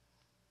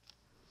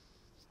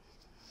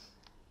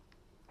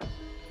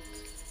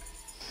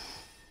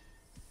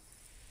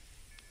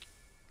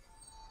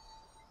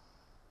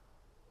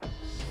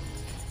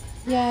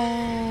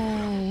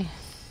 Yay!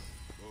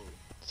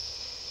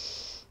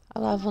 I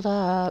leveled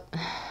up.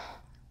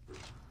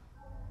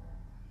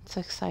 It's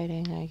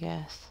exciting, I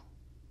guess.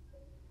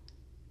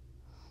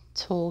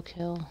 Tool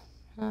kill.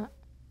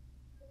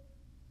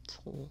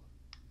 Tool.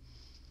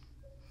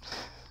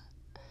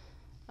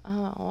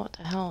 Oh, what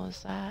the hell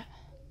is that?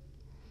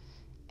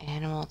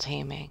 Animal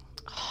taming.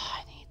 Oh,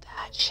 I need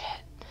that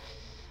shit.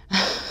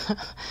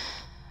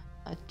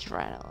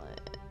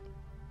 Adrenaline.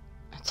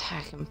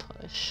 Attack and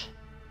push.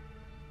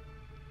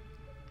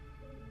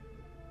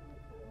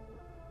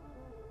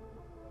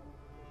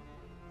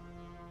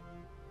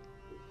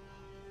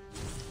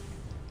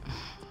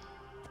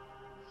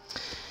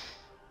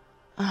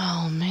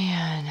 Oh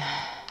man.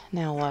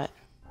 Now what?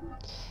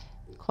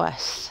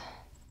 Quest.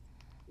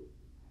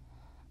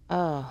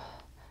 Oh.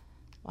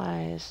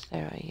 Why is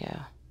there we go.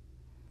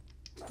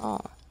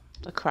 Oh,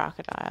 the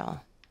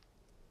crocodile.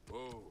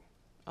 Whoa.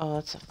 Oh,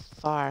 that's a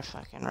far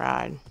fucking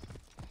ride.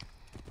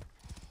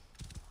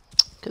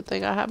 Good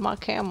thing I have my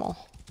camel.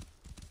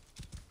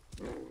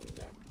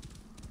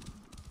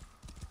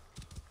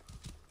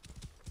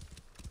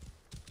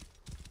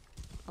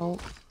 Oh,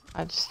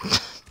 I just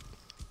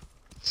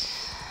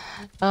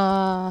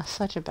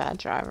such a bad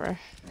driver.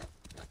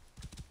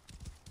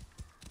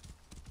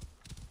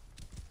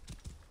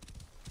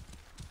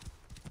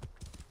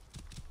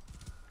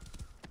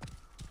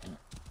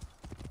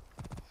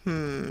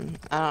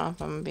 I don't know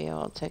if I'm gonna be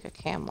able to take a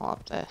camel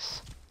up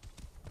this.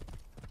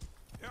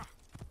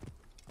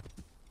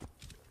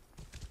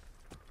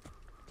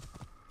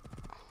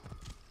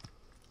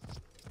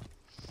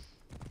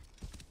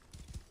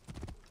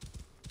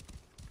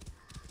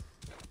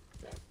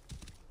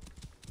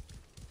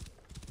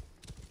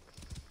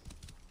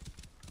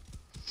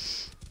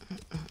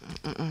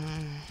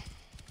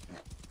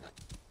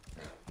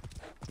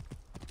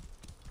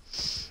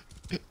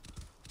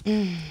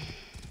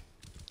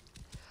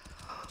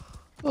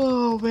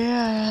 Oh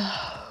man,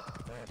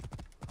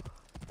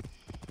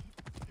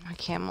 my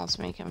camel's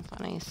making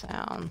funny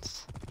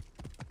sounds.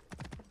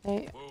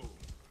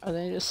 Are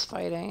they just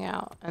fighting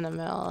out in the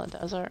middle of the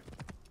desert?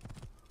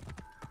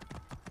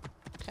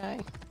 Okay.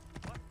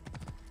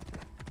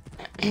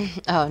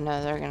 Oh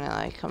no, they're gonna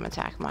like come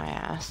attack my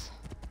ass.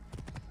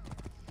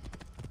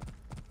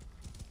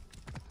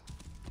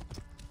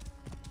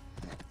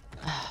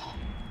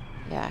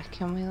 Yeah,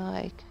 can we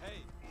like...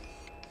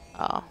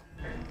 Oh.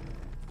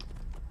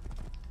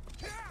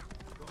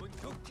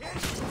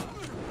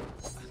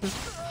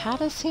 How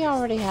does he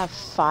already have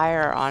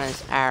fire on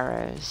his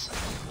arrows?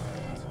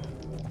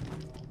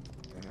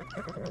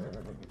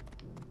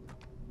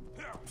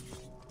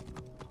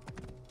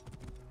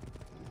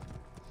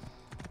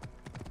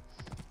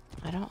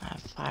 I don't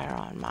have fire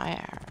on my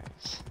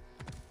arrows.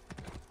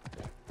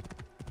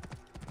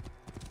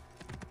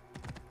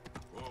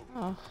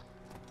 Oh.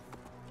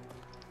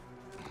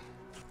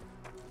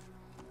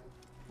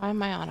 Why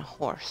am I on a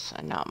horse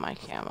and not my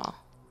camel?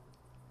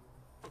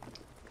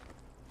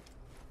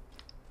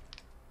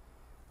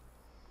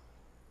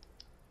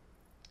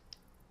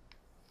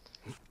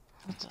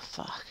 What the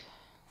fuck?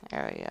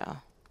 There we go.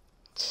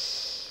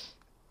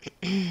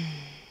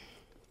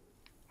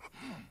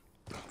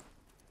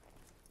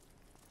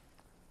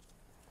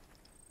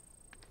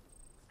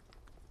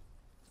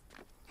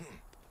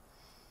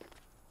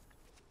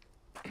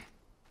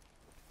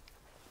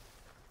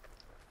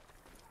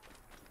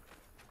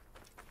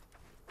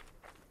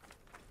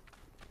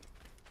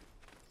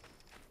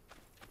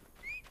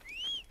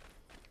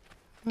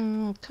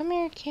 Come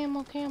here,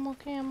 camel, camel,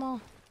 camel.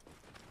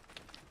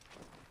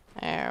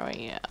 There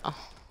we go.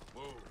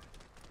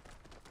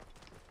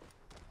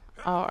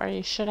 Oh, are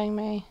you shitting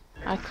me?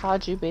 I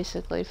called you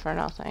basically for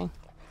nothing.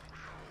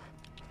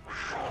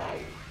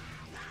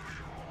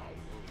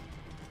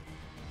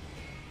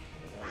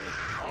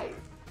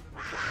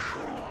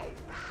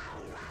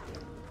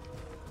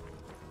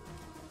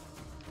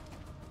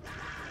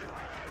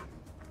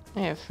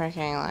 You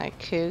freaking like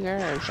cougar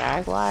or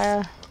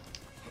jaguar?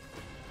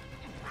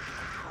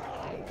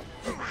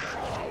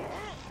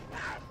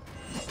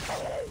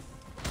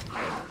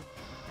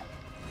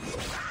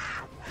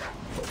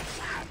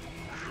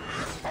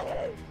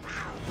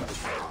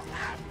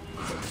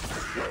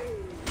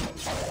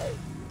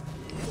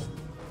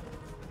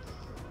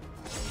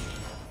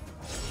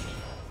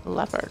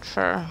 Leopard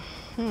fur.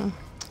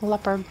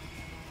 Leopard.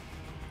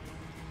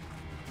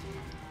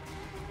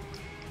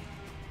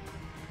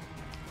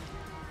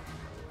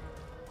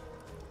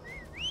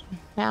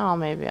 Now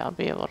maybe I'll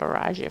be able to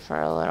ride you for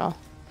a little.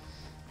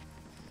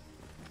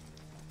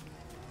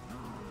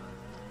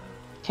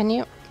 Can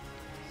you?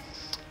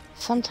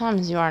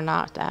 Sometimes you are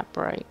not that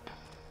bright.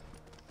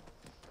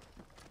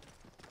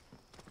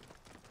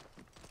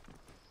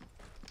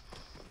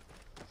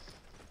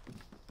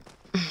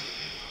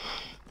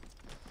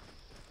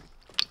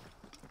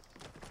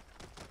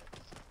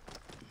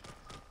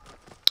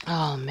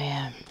 Oh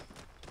man.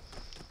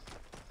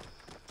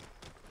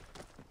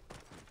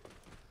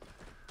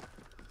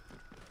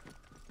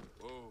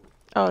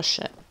 Oh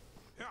shit.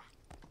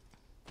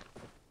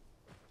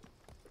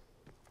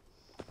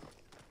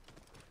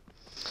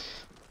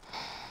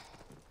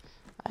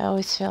 I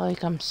always feel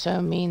like I'm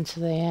so mean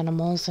to the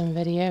animals in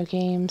video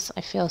games.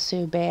 I feel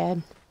so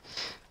bad.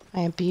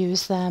 I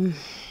abuse them.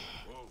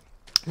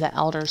 The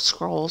Elder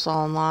Scrolls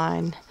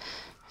Online.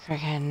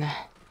 Friggin'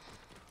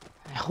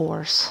 my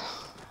horse.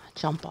 I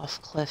jump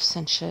off cliffs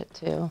and shit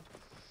too.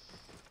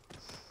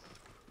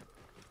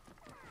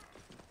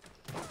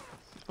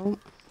 Oh.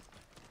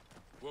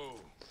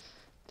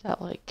 Did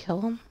that like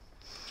kill him?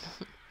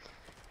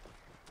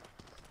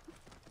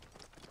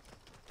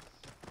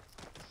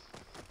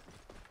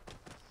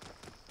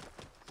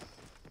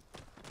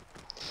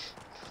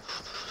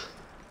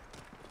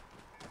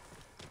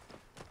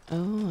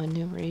 Oh, a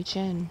new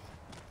region.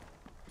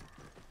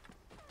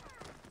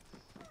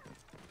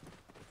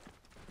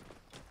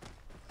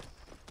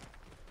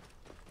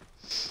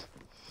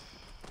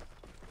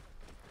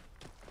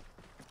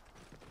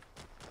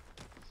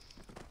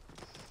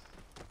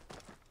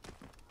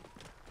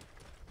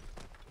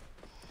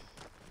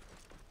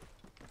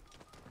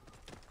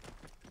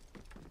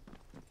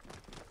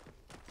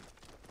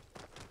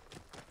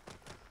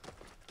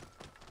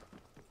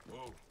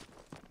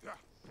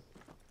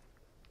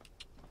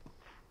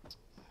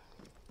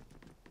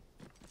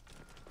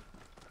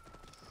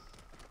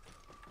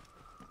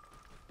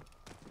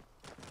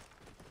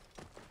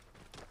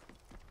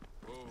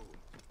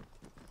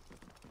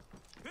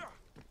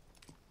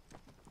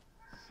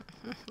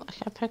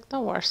 Like I picked the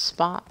worst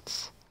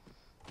spots.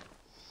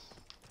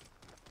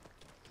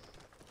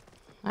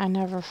 I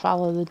never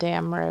follow the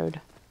damn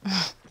road.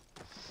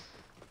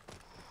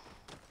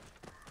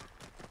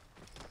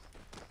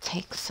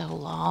 Takes so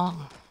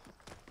long.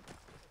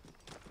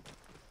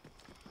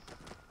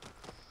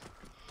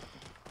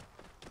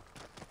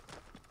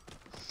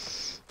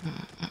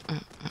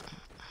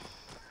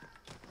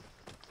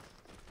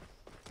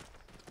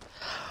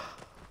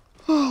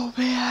 Oh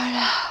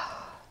man.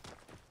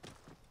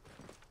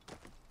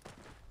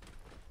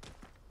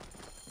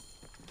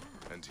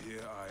 And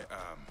here I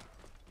am,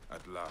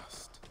 at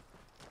last,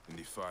 in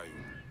the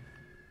Fayum.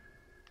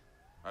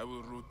 I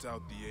will root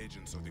out the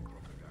agents of the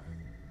crocodile.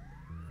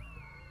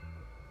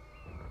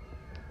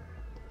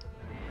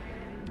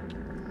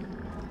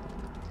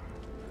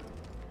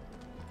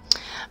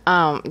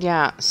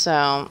 Yeah,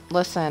 so,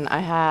 listen, I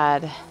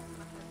had...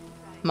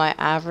 My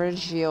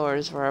average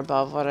viewers were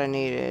above what I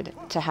needed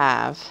to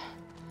have.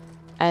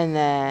 And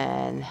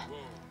then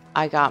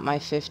I got my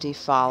 50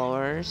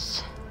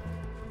 followers.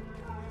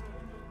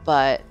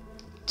 But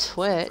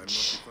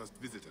Twitch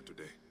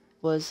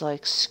was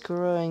like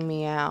screwing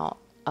me out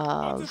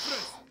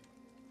of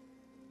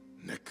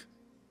Nick,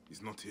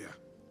 he's not here.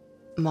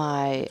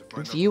 My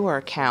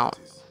viewer count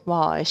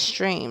while I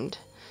streamed.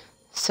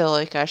 So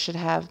like I should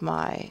have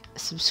my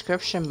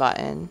subscription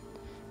button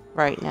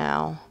right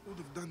now,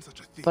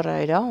 but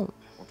I don't.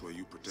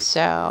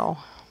 So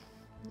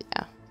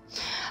yeah,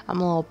 I'm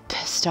a little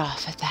pissed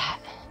off at that.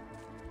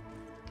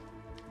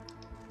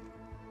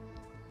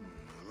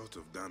 A lot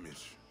of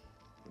damage,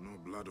 but no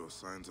blood or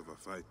signs of a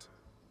fight.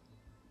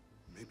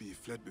 Maybe he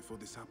fled before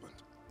this happened.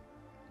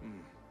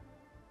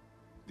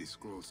 These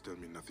scrolls tell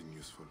me nothing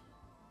useful.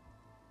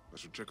 I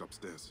should check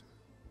upstairs.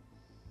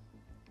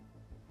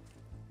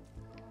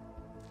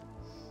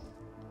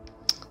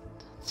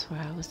 That's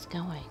where I was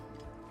going.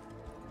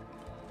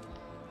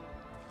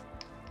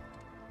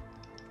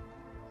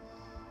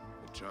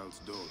 The child's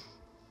doll.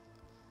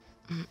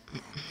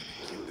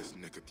 Kill this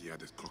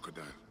naked-eared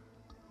crocodile.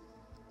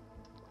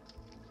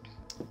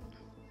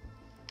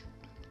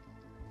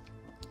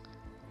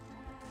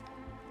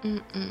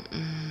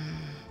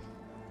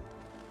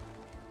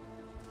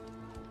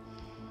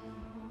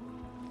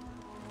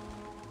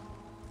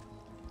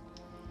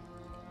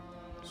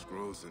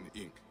 Scrolls and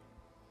ink.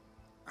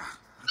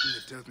 I think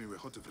it tells me where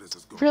Hotephres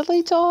has gone.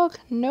 Really, dog?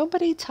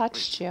 Nobody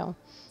touched you.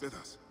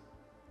 Feathers.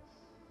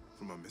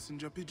 From a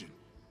messenger pigeon.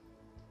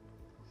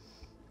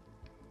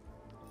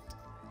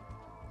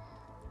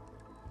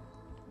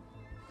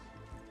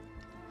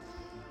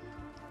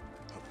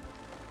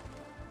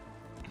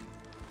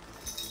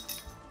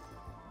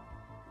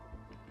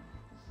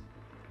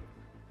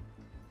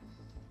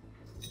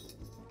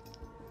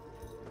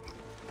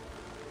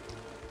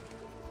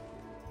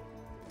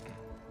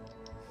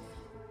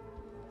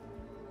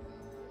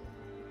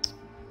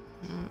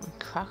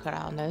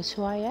 Crocodile knows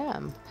who I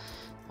am.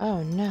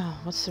 Oh no,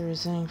 what's the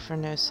reasoning for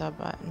no sub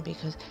button?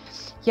 Because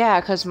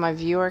my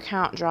viewer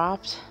count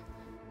dropped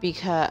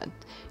because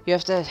you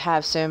have to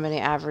have so many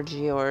average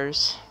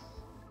viewers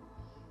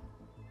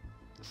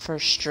for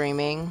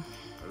streaming.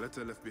 A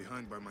letter left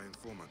behind by my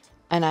informant.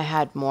 And I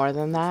had more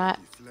than that.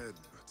 He fled,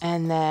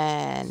 And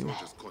then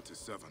soldiers caught his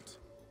servant.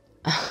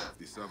 If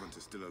the servant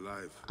is still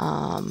alive,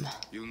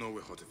 you'll know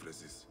where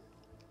Hotifles is.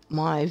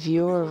 my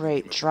viewer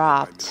rate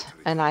dropped,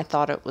 and I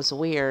thought it was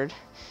weird.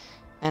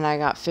 And I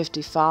got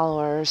 50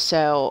 followers,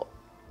 so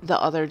the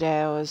other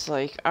day I was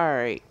like,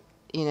 alright,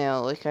 you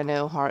know, like I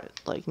know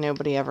like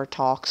nobody ever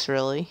talks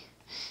really.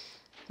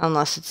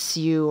 Unless it's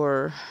you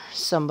or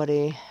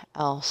somebody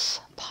else,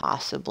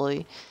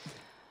 possibly.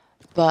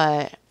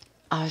 But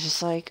I was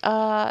just like,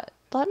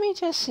 let me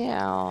just, you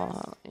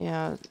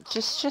know,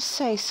 just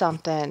say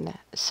something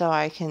so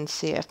I can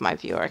see if my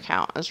viewer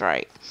count is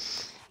right.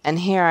 And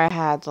here I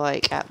had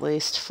like at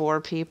least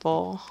 4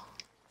 people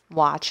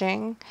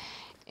watching,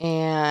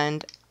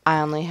 and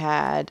I only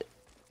had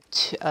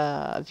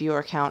a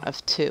viewer count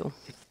of 2.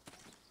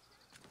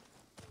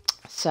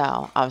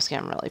 So I was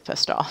getting really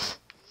pissed off.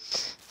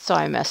 So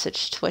I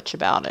messaged Twitch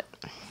about it.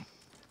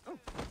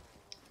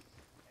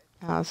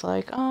 I was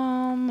like,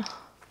 I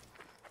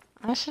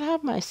should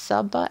have my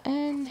sub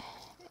button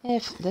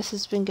if this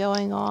has been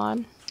going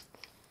on.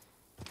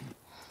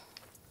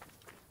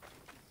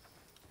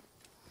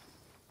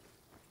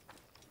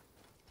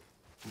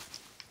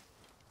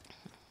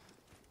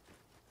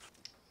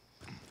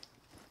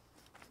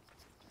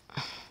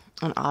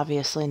 And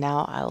obviously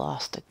now I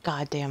lost a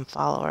goddamn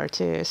follower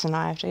too, so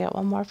now I have to get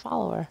one more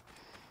follower.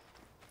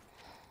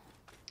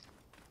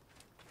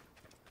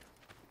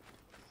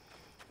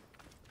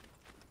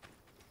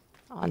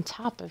 On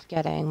top of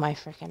getting my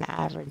freaking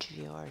average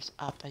viewers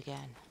up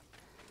again.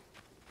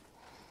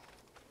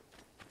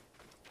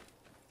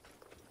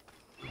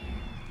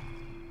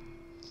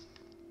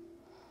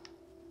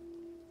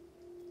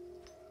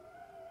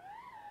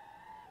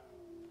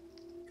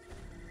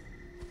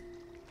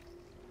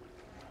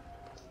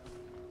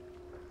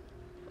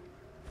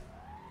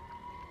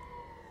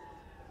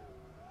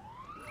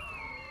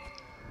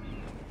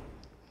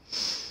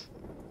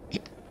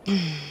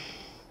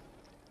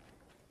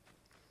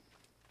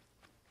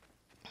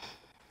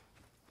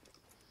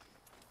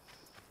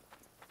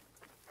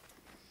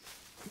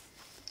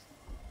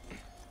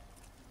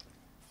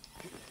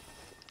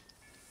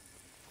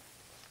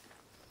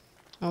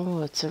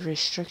 Oh, it's a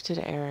restricted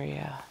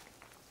area.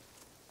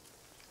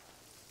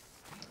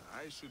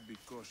 I should be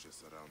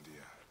cautious around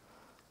here.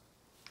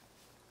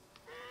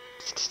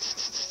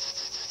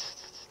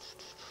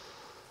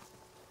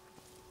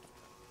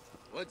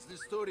 What's the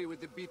story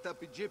with the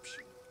beat-up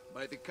Egyptian?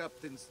 By the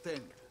captain's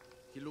tent.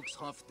 He looks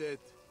half dead.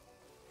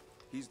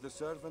 He's the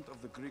servant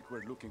of the Greek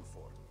we're looking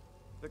for.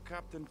 The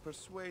captain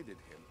persuaded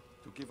him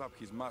to give up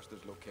his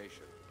master's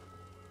location.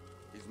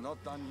 He's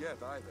not done yet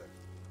either.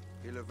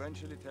 He'll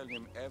eventually tell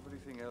him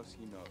everything else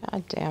he knows.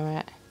 God damn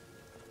it.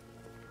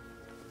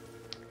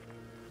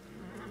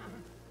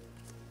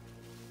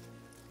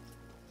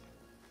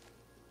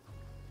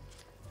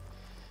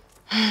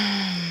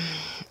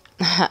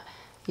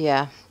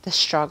 Yeah, the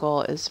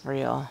struggle is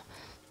real.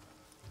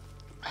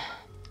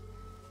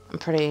 I'm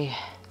pretty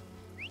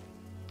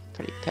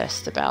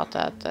pissed about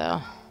that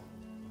though.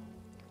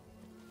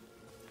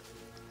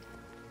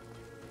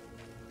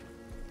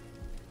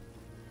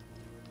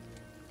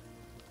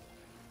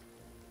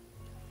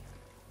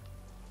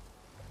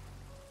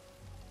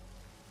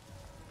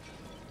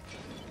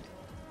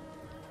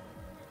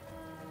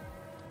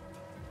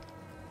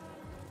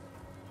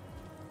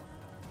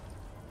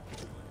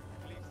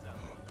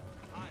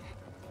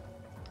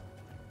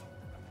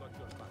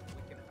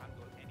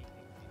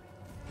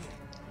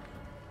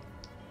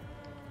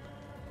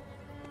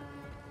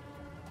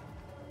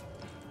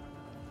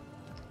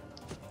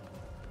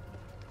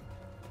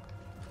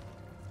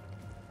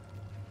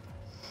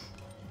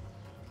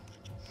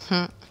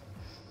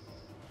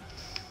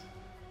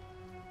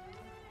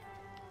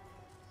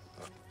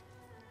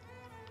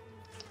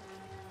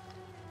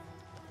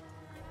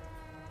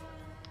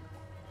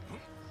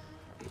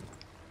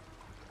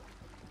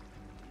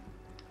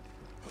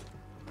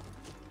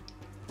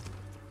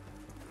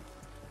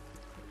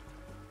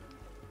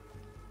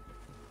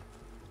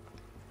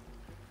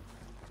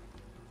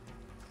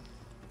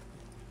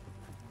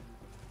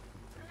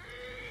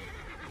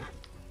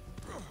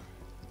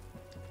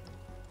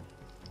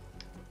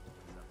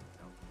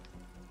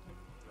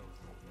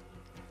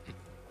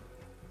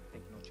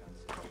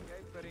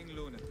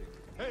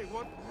 Hey,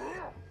 what?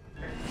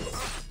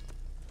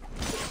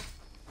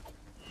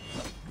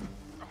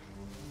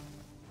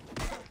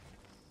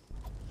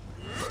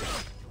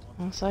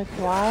 I was like,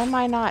 why am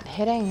I not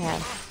hitting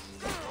him?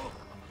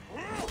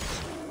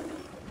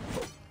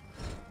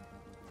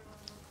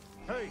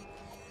 Hey.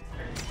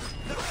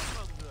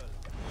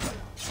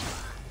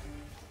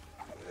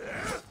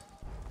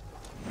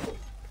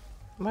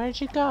 Where'd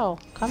you go?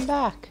 Come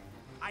back.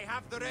 I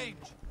have the range.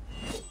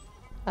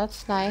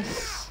 That's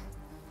nice.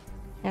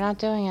 You're not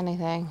doing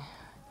anything.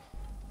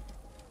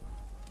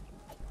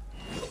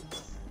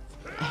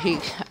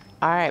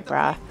 Alright,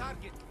 bruh.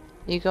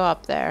 You go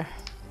up there.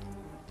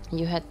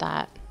 You hit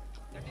that.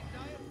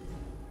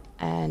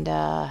 And,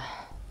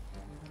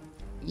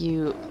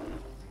 you...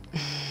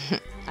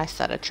 I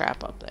set a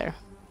trap up there.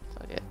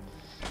 Fuck it.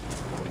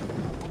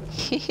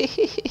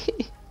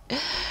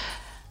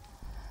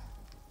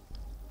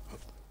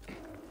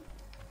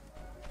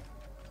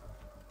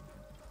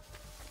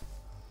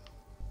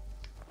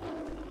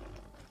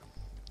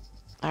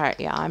 Alright,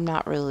 yeah, I'm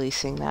not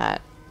releasing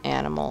that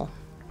animal.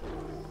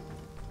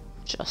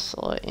 Just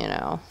to let you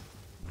know.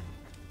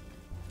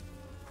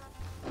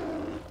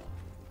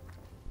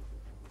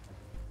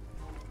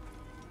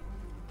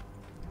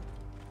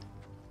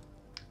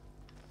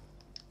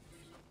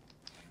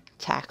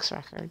 Tax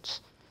records.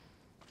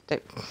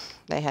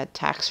 They had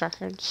tax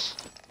records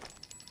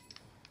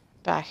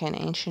back in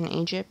ancient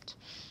Egypt.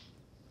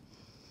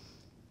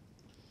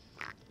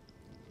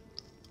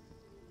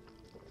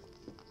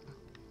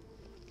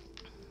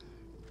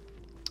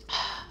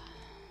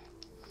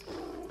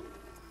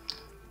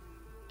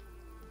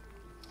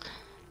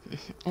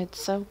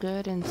 It's so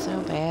good and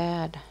so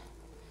bad.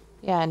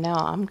 Yeah, no,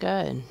 I'm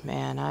good,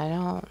 man. I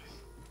don't...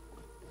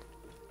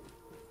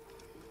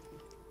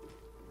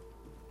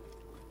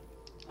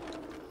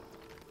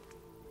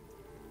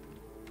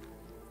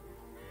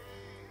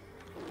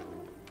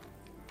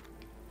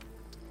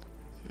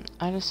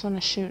 I just want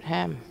to shoot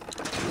him.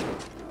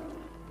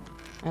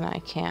 And I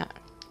can't.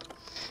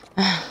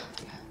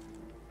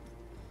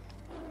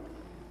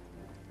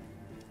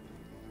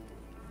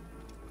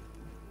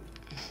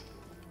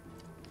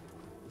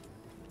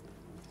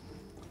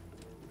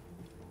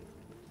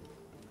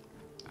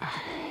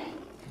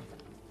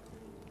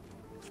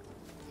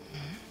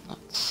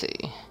 Let's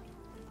see.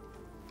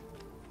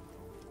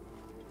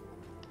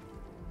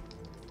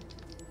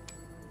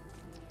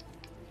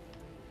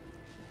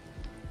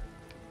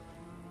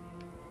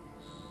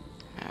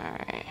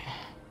 Alright.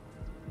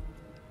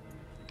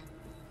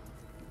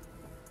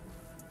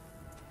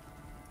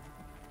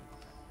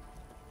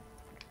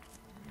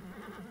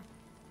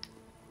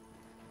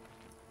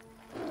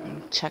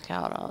 Check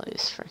out all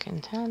these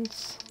freaking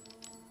tents.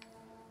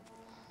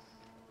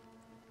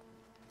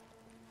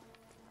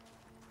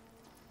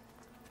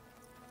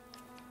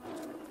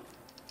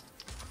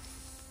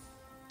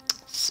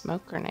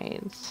 Smoke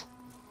grenades.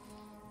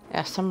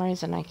 Yeah, for some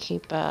reason I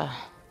keep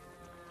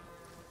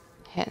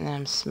hitting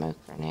them smoke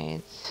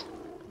grenades.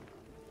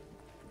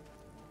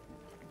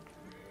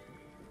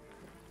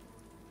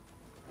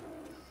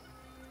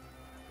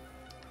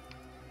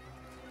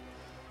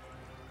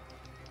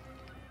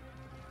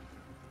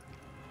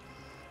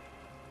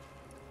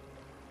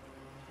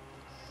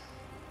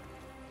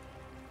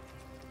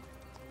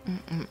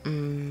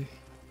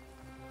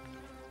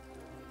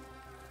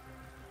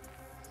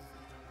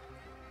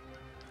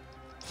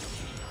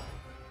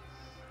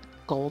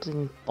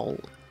 Golden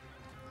bolt.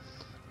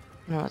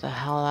 I don't know what the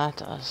hell that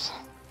does.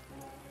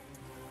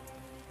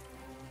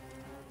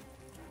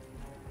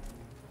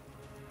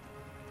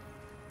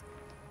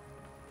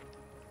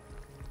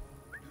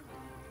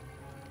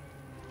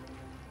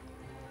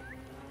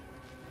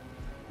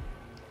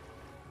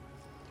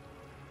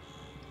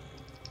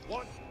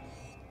 What?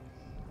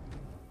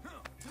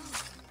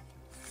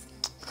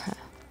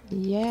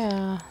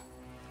 Yeah.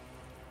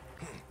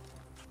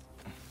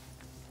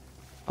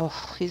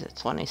 Oh, he's at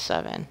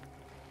 27.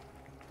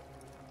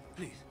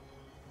 Please.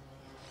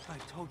 I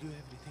told you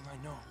everything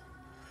I know.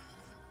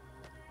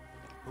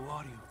 Who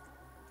are you?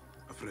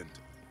 A friend.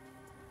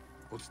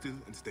 Hold still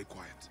and stay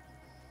quiet.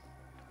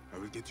 I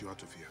will get you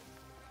out of here.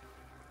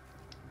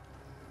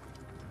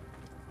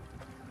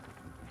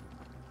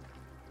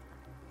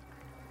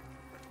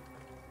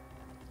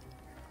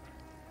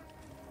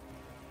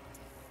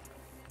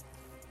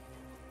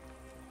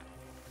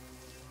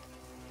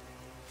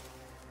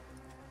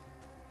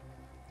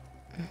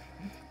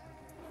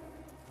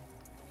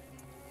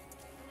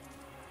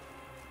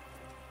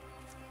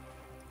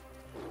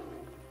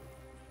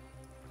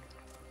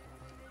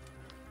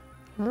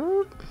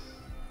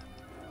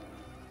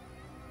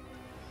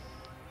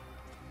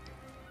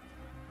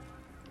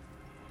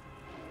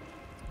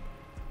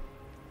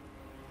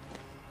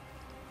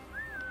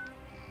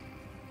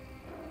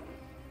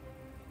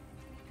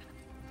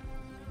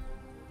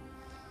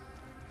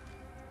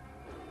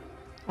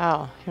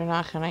 Oh, you're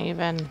not gonna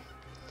even...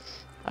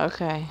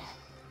 Okay.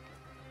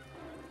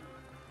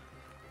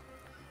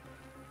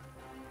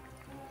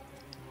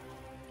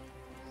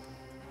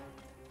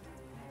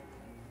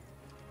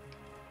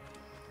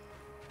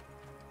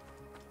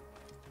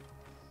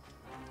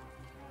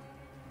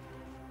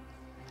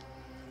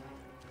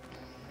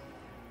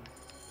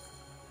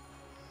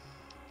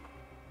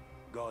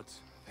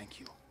 Gods, thank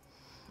you.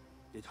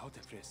 Did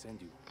Hotefre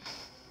send you?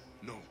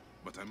 No,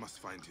 but I must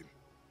find him.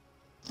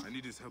 I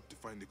need his help to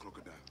find the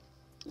crocodile.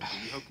 Will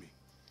you help me?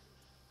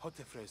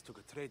 Hotefres took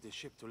a trader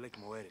ship to Lake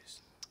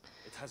Moeris.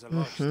 It has a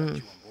large statue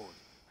on board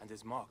and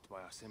is marked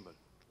by our symbol.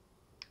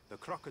 The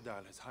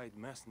crocodile has hired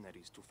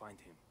mercenaries to find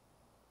him.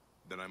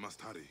 Then I must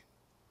hurry.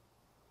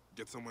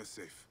 Get somewhere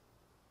safe.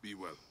 Be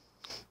well.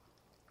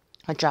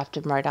 I dropped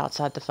him right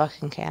outside the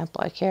fucking camp.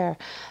 Like, here,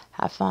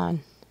 have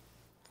fun.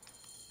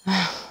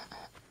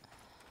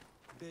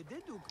 They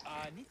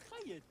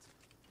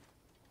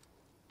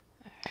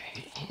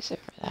Alright, he's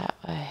over that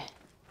way.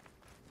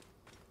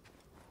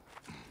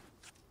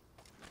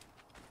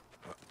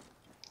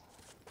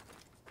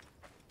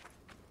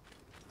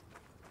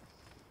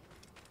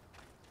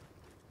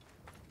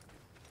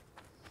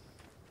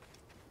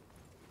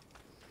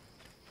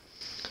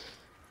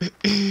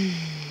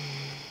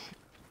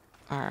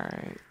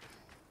 Alright.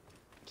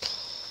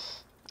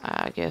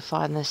 I go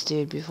find this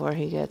dude before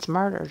he gets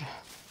murdered.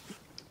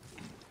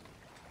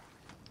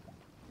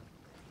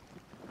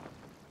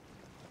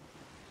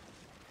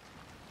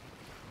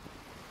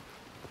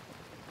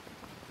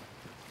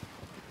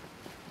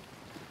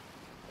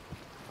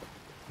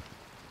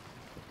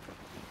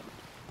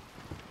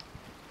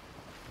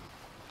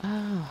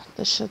 Oh,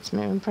 this shit's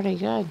moving pretty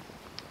good.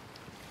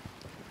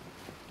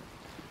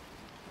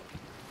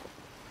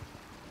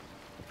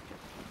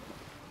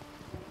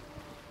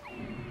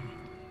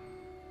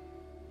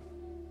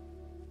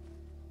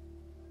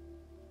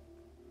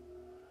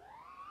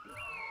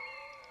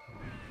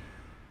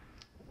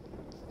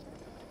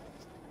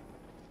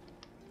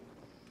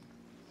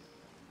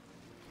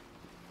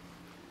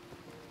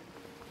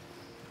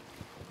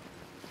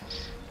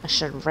 I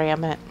should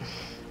ram it.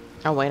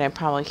 Oh wait, I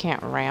probably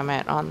can't ram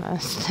it on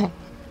this thing.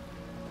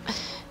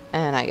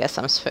 And I guess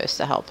I'm supposed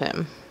to help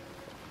him.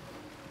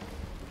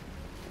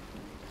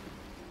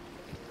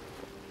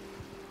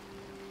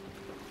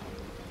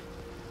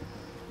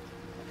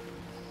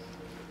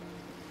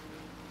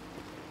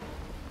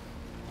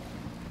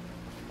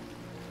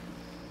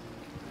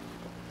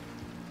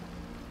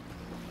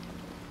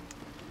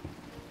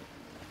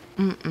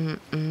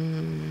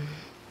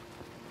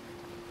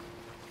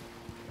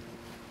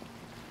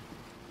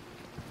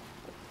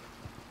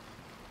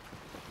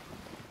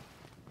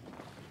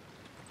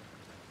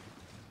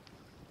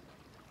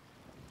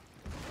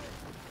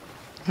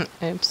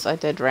 Oops, I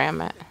did ram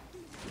it.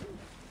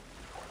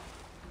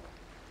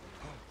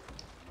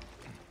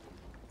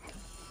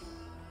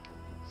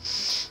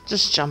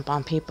 Just jump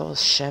on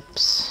people's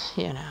ships,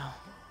 you know.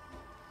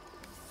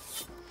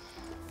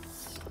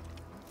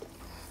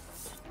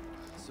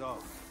 So,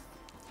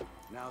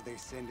 now they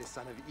send the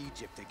son of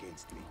Egypt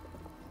against me.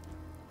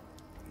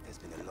 It has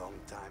been a long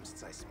time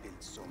since I spilled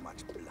so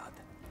much blood.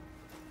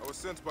 I was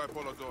sent by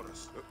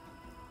Polydorus.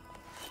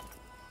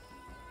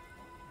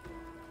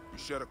 We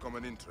share a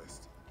common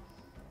interest.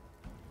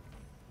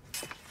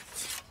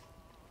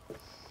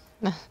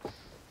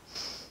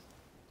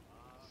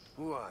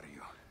 Who are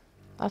you?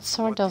 That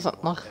sword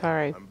doesn't look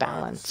very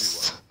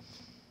balanced.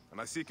 And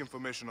I seek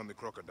information on the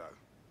crocodile.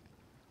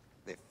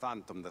 The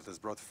phantom that has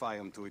brought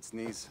Fium to its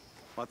knees.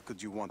 What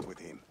could you want with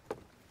him?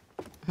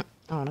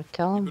 I want to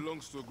kill him. He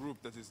belongs to a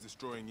group that is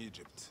destroying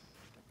Egypt.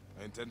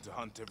 I intend to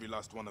hunt every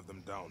last one of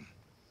them down.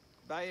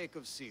 Bayek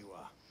of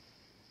Siwa.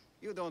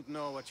 You don't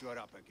know what you are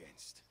up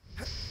against.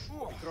 The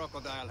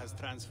crocodile has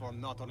transformed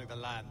not only the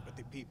land, but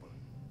the people.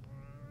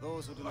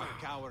 Those who do not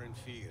cower in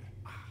fear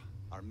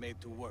are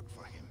made to work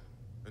for him.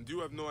 And you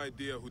have no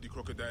idea who the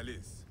crocodile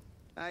is?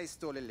 I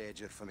stole a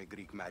ledger from a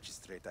Greek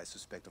magistrate I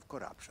suspect of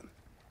corruption.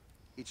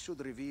 It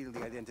should reveal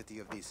the identity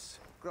of this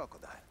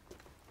crocodile.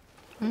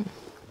 And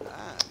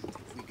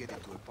if we get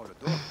it to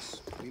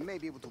Apollodorus, we may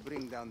be able to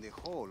bring down the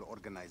whole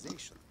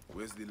organization.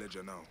 Where's the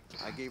ledger now?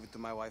 I gave it to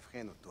my wife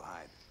Henut to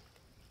hide.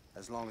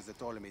 As long as the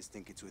Ptolemies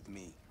think it's with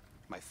me,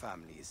 my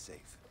family is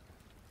safe.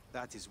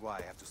 That is why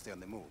I have to stay on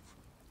the move.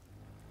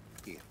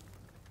 Here.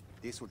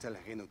 This will tell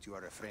Henut you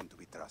are a friend to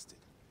be trusted.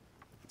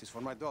 It is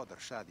for my daughter,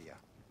 Shadia.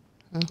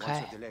 Okay.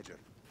 Once at the ledger,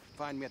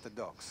 find me at the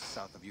docks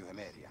south of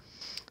Euhemeria.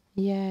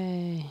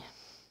 Yay.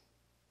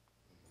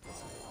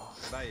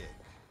 Bayek,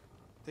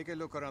 take a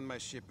look around my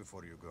ship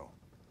before you go.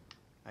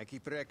 I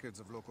keep records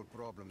of local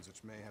problems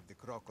which may have the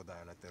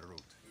crocodile at their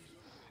root.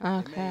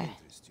 It may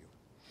interest you,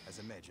 as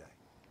a Magi.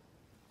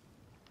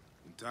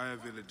 Entire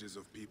villages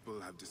of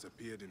people have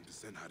disappeared in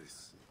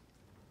Senharis.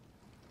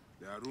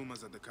 There are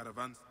rumors that the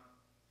caravans...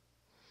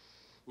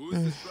 Who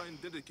is this shrine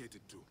dedicated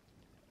to?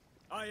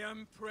 I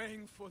am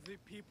praying for the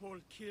people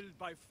killed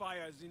by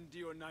fires in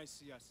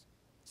Dionysius.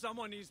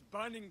 Someone is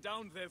burning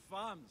down their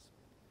farms.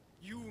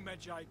 You,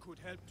 Magi, could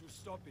help to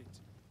stop it.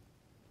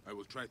 I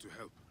will try to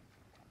help.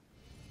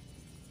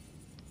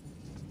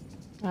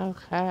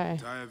 Okay.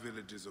 Entire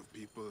villages of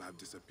people have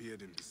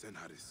disappeared in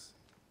Senharis.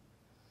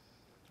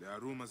 There are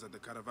rumors at the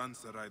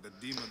caravanserai that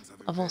demons have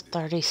Level invaded.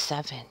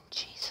 37.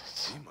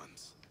 Jesus.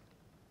 Demons?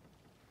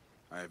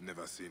 I have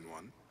never seen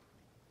one.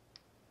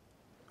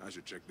 I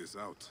should check this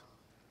out.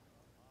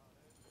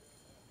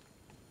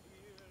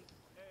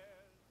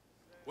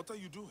 What are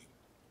you doing?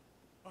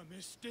 A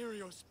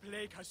mysterious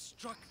plague has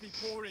struck the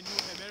poor in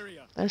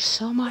Euhemeria. There's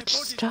so much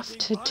stuff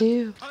to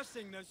do.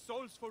 Cursing their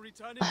souls for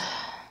eternity.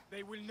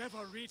 They will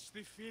never reach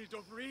the field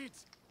of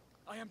reeds.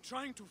 I am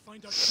trying to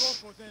find a cure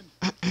for them.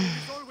 There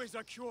is always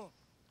a cure.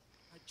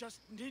 I just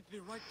need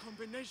the right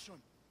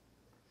combination.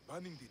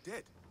 Burning the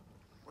dead?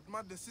 What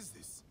madness is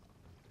this?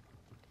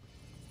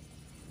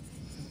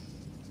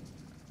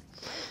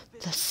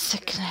 The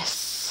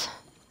sickness.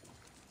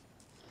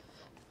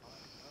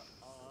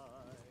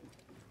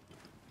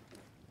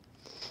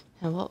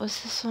 And what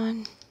was this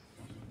one?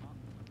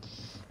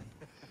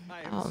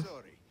 I am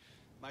sorry.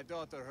 My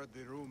daughter heard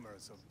the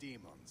rumors of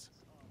demons.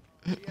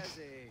 She has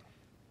a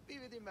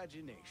vivid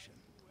imagination.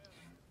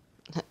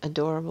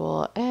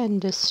 Adorable and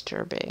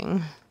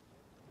disturbing.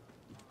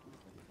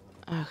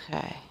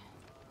 Okay.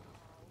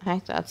 I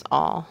think that's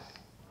all.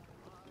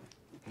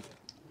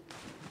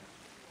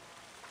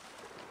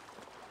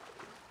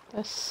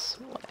 This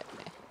way.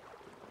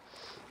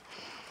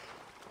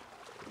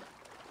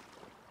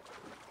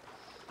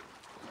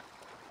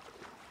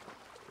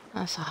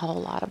 That's a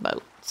whole lot of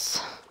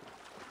boats.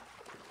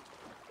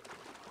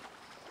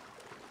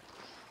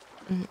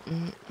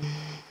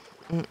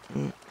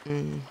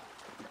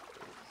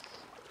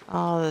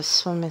 Oh, the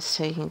swim is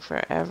taking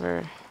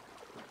forever.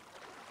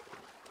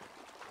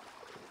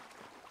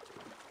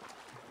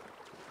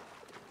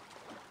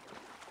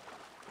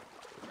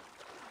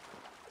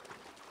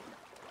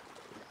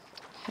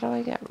 How do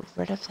I get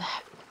rid of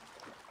that?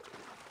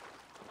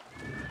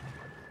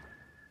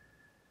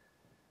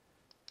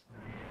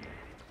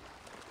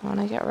 I want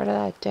to get rid of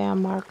that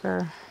damn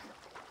marker.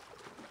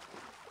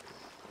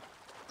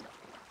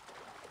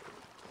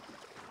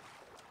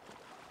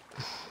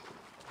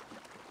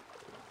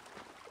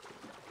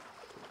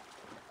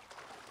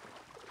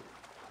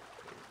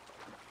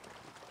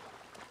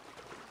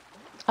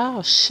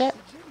 Oh shit.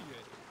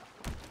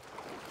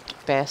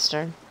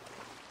 Bastard.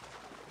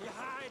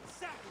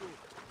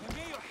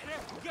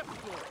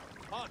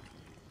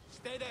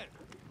 Stay there.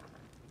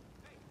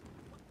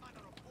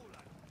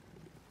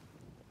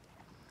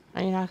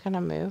 Are you not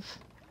gonna move?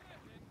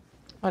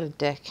 What a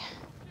dick.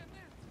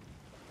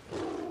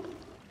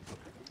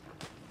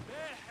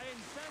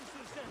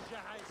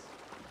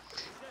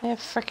 They have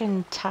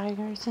frickin'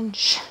 tigers and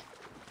shit.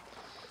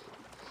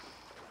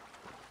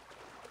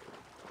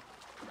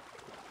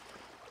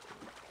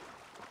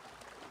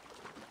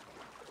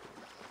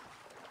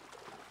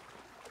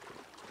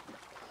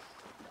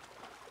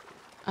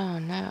 Oh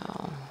no.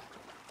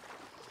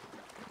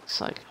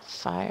 Looks like a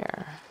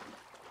fire.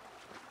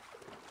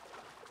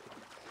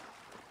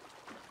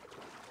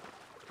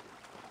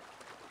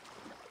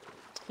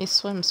 He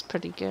swims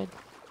pretty good.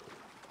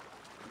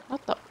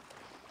 What the?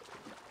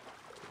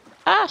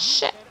 Ah,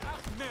 shit!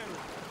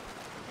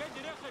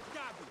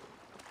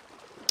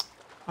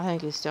 I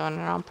think he's doing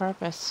it on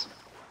purpose.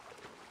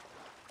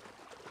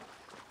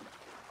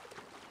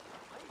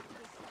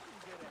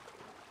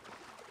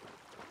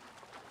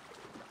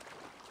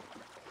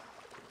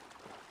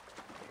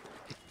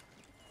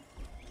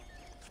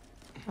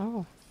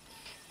 Oh,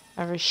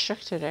 a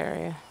restricted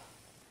area.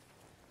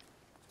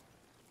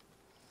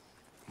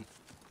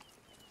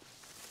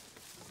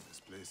 This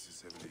place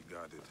is heavily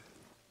guarded.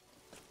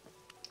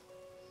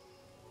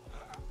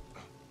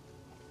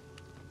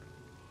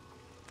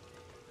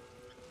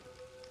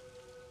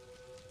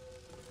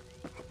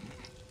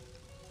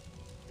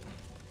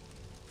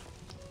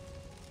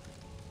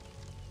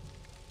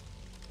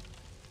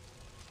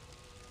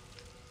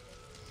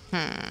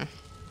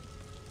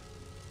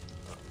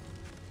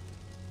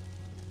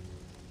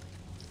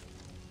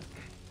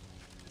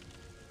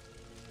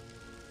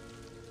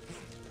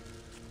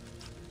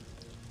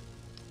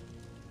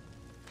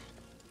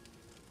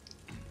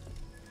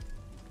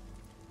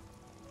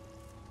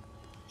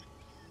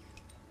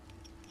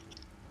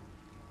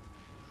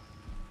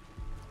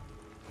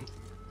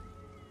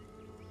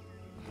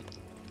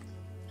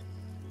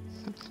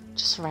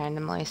 Just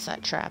randomly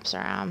set traps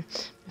around.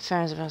 My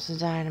friend's about to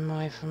die and I'm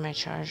away from my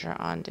charger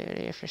on duty.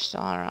 If you're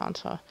still around,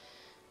 so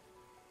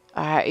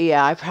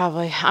yeah, I'm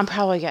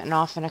probably getting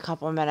off in a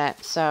couple of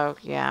minutes, so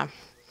yeah.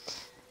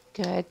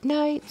 Good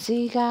night,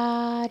 Sea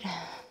God.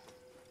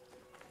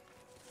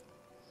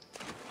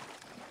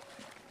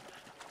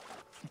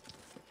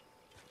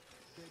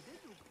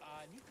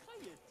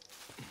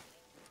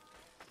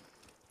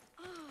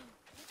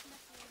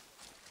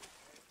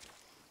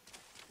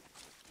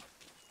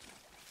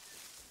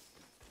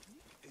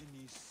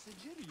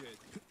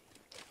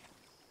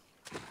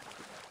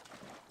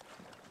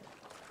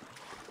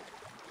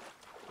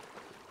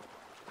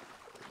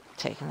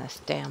 Taking this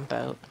damn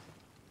boat.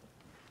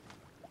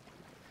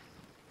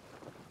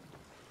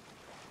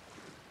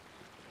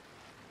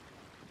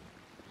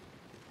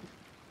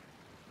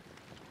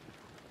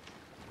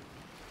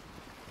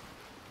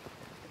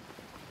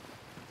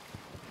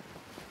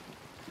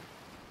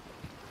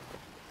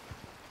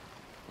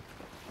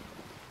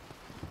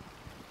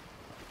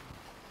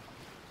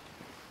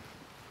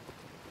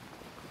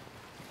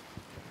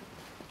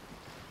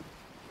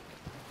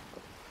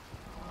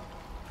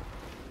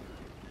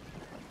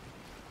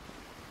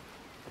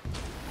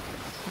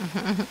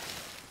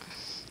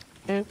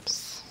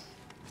 Oops.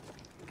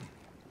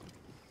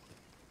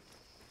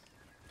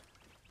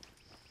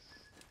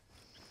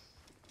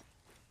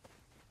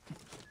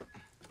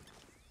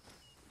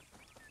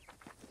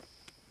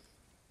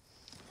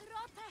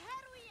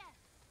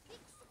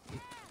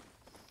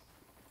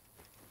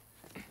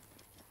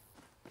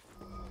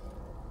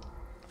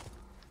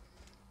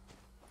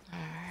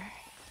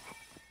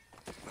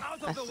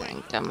 I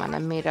think I'm gonna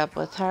meet up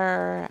with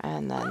her,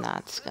 and then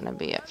that's gonna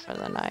be it for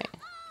the night.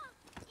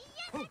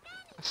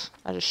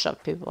 I just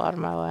shove people out of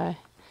my way.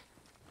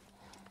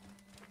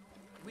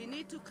 We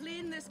need to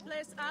clean this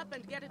place up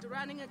and get it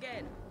running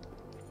again.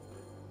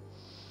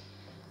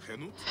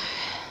 Henut?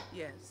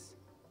 Yes.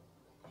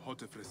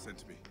 Hotefres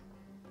sent me.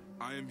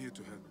 I am here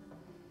to help.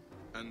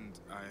 And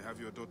I have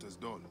your daughter's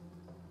doll.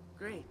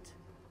 Great.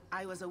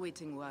 I was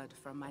awaiting word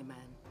from my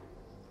man.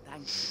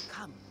 Thank you.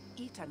 Come,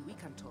 eat and we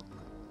can talk.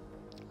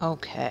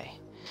 Okay.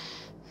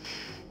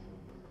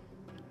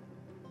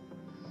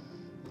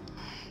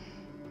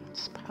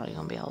 It's probably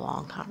gonna be a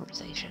long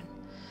conversation.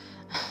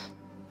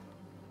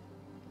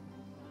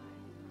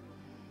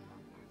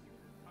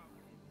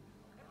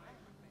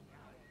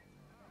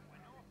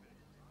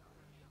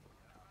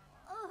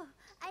 Oh,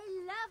 I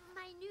love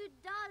my new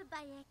doll,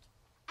 Bayek.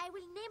 I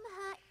will name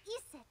her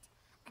Iset,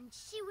 and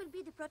she will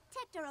be the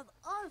protector of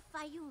all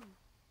Fayum.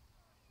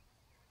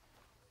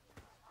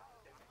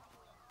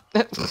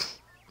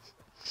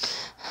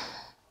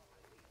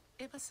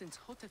 Ever since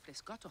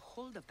Hotefres got a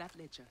hold of that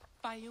ledger,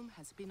 Fayum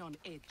has been on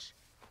edge.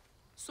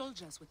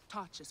 Soldiers with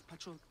torches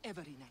patrol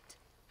every night,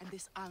 and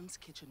this alms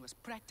kitchen was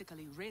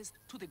practically razed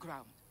to the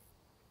ground.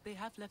 They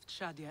have left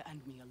Shadia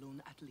and me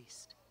alone at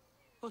least.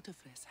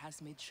 Hotefres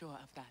has made sure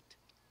of that.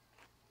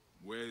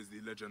 Where is the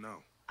ledger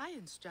now? I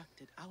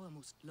instructed our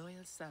most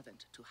loyal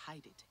servant to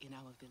hide it in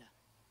our villa.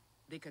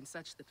 They can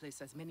search the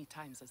place as many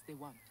times as they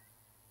want.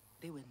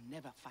 They will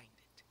never find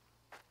it.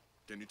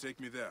 Can you take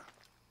me there?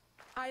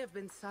 I have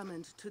been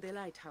summoned to the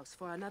lighthouse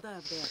for another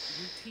of their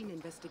routine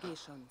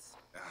investigations.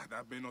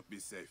 That may not be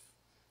safe.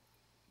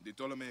 The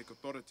Ptolemaic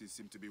authorities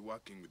seem to be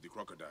working with the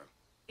crocodile.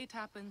 It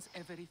happens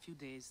every few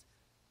days.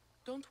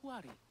 Don't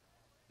worry.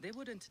 They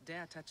wouldn't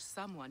dare touch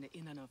someone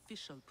in an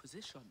official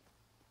position.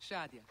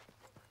 Shadia,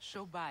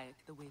 show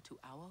Bayek the way to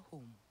our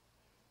home.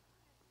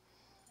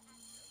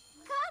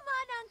 Come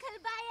on, Uncle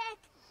Bayek.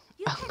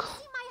 You can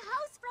see my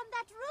house from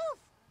that roof.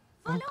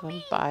 Follow Uncle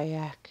me.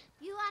 Bayek.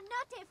 You are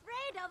not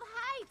afraid of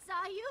heights,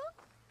 are you?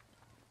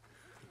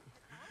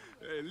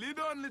 Hey, lead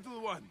on,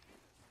 little one.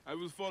 I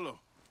will follow.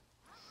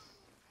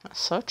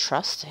 So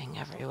trusting,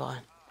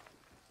 everyone.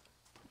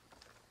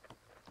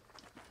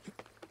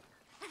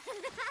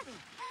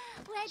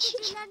 Where did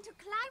you learn to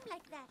climb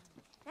like that?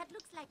 That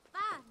looks like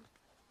fun.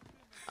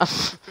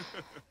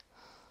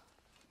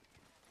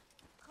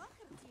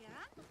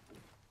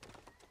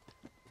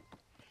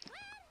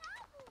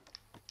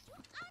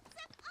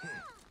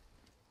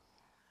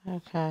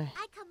 Okay.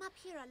 I come up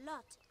here a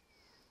lot.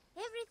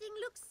 Everything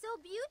looks so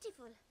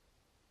beautiful.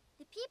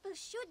 The people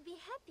should be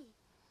happy,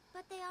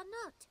 but they are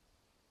not.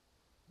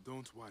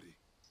 Don't worry.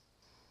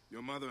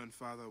 Your mother and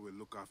father will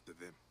look after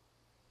them.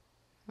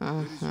 Mm-hmm.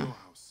 Where is your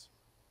house?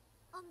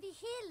 On the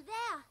hill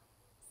there.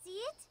 See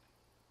it?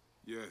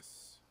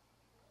 Yes.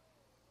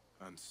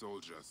 And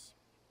soldiers.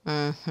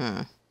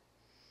 Mm-hmm.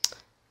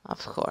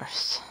 Of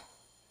course.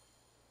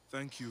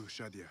 Thank you,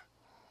 Shadia.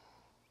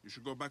 You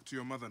should go back to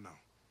your mother now.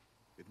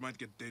 It might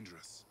get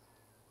dangerous.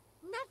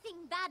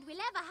 Nothing bad will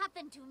ever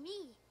happen to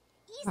me.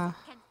 Iset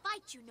can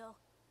fight, you know.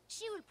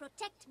 She will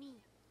protect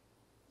me.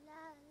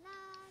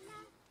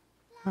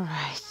 All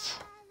right.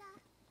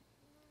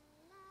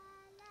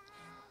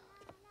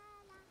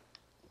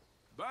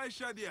 Bye,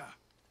 Shadia.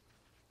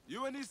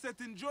 You and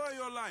Iset enjoy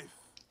your life.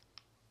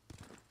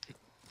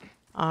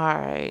 All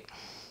right.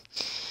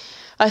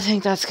 I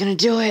think that's gonna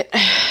do it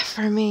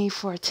for me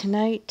for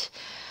tonight.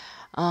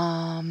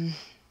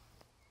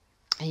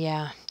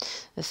 Yeah,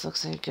 this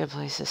looks like a good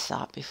place to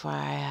stop before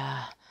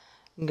I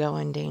go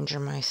endanger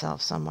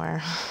myself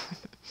somewhere.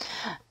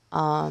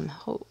 God,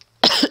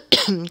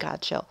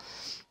 chill.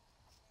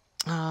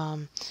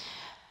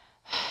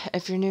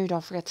 If you're new,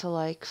 don't forget to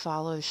like,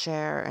 follow,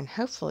 share, and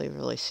hopefully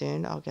really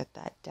soon I'll get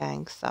that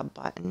dang sub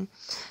button.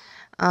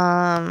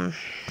 I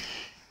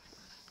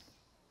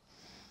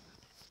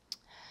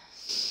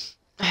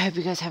hope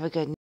you guys have a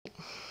good night.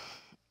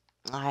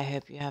 I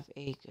hope you have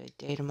a good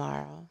day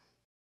tomorrow.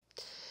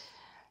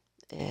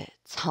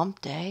 It's hump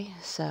day,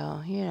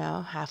 so, you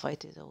know, halfway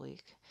through the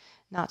week.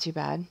 Not too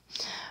bad.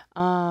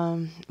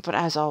 But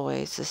as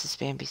always, this is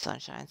Bambi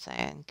Sunshine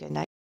saying good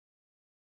night.